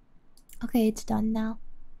 Okay, it's done now.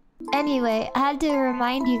 Anyway, I had to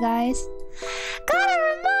remind you guys. Gotta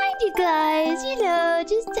remind you guys, you know,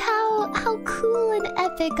 just how cool and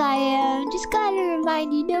epic I am. Just gotta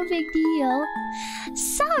remind you, no big deal.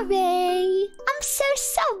 Sorry. I'm so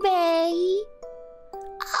sorry.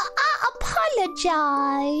 I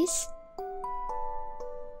apologize.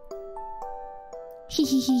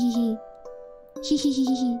 Hehehehe.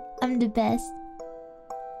 Hehehehe. I'm the best.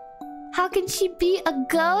 How can she be a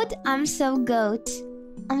goat? I'm so goat.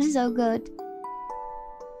 I'm so good.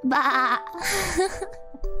 Bah.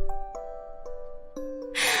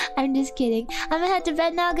 I'm just kidding. I'm gonna head to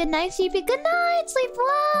bed now. Good night, sheepy. Good night. Sleep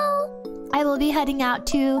well. I will be heading out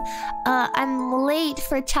too. I'm late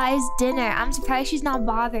for Chai's dinner. I'm surprised she's not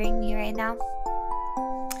bothering me right now.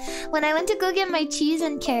 When I went to go get my cheese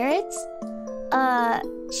and carrots,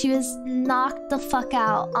 she was knocked the fuck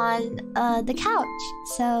out on the couch.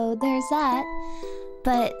 So there's that.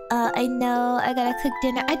 But I know I gotta cook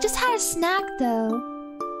dinner. I just had a snack though.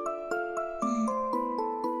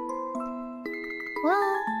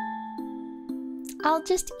 Well, I'll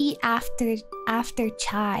just eat after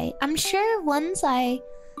chai. I'm sure once I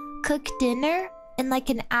cook dinner in like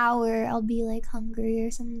an hour, I'll be like hungry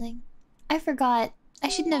or something. I forgot. I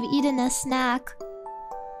shouldn't have eaten a snack.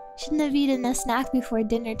 Shouldn't have eaten a snack before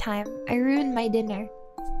dinner time. I ruined my dinner.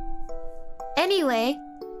 Anyway,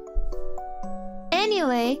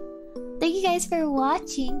 thank you guys for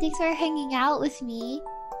watching. Thanks for hanging out with me.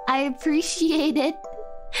 I appreciate it.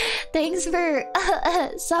 Thanks for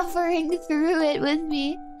suffering through it with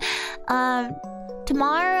me.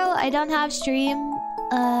 Tomorrow I don't have stream,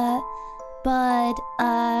 but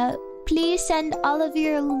please send all of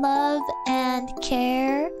your love and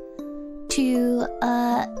care to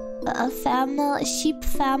a sheep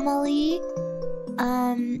family.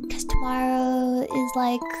 Cause tomorrow is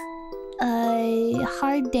like a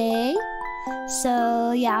hard day.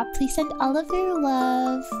 So yeah, please send all of your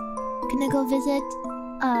love. Gonna go visit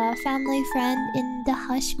a family friend in the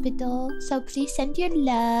hospital, so please send your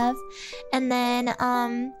love. And then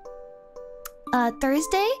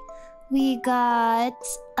Thursday we got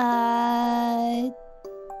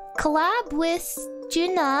collab with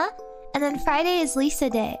Juna, and then Friday is Lisa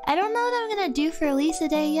Day. I don't know what I'm gonna do for Lisa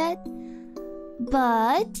Day yet,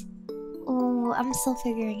 but I'm still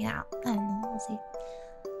figuring it out. I don't know, we'll see.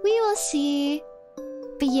 We will see.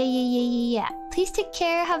 But yeah. Please take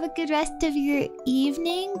care. Have a good rest of your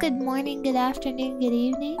evening. Good morning, good afternoon, good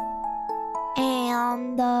evening.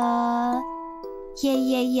 And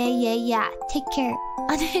yeah. Take care.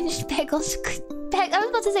 Unhinged Peggle I was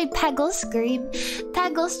about to say Peggle Scream.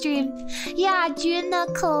 Peggle Stream. Yeah, Juna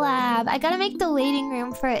collab. I gotta make the waiting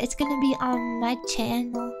room for it. It's gonna be on my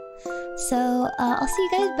channel. So I'll see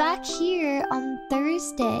you guys back here on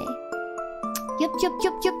Thursday. Yup.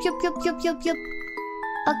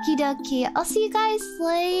 Okie dokie. I'll see you guys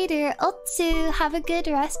later. Otsu, have a good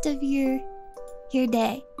rest of your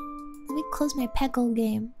day. Let me close my Peggle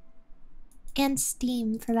game. And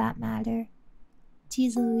Steam, for that matter.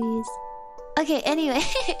 Jeez Louise. Okay, anyway.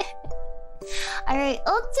 Alright,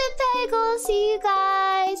 Otsu Peggle. See you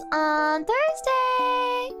guys on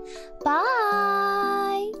Thursday.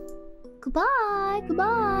 Bye.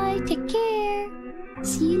 Goodbye. Take care.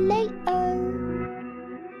 See you later.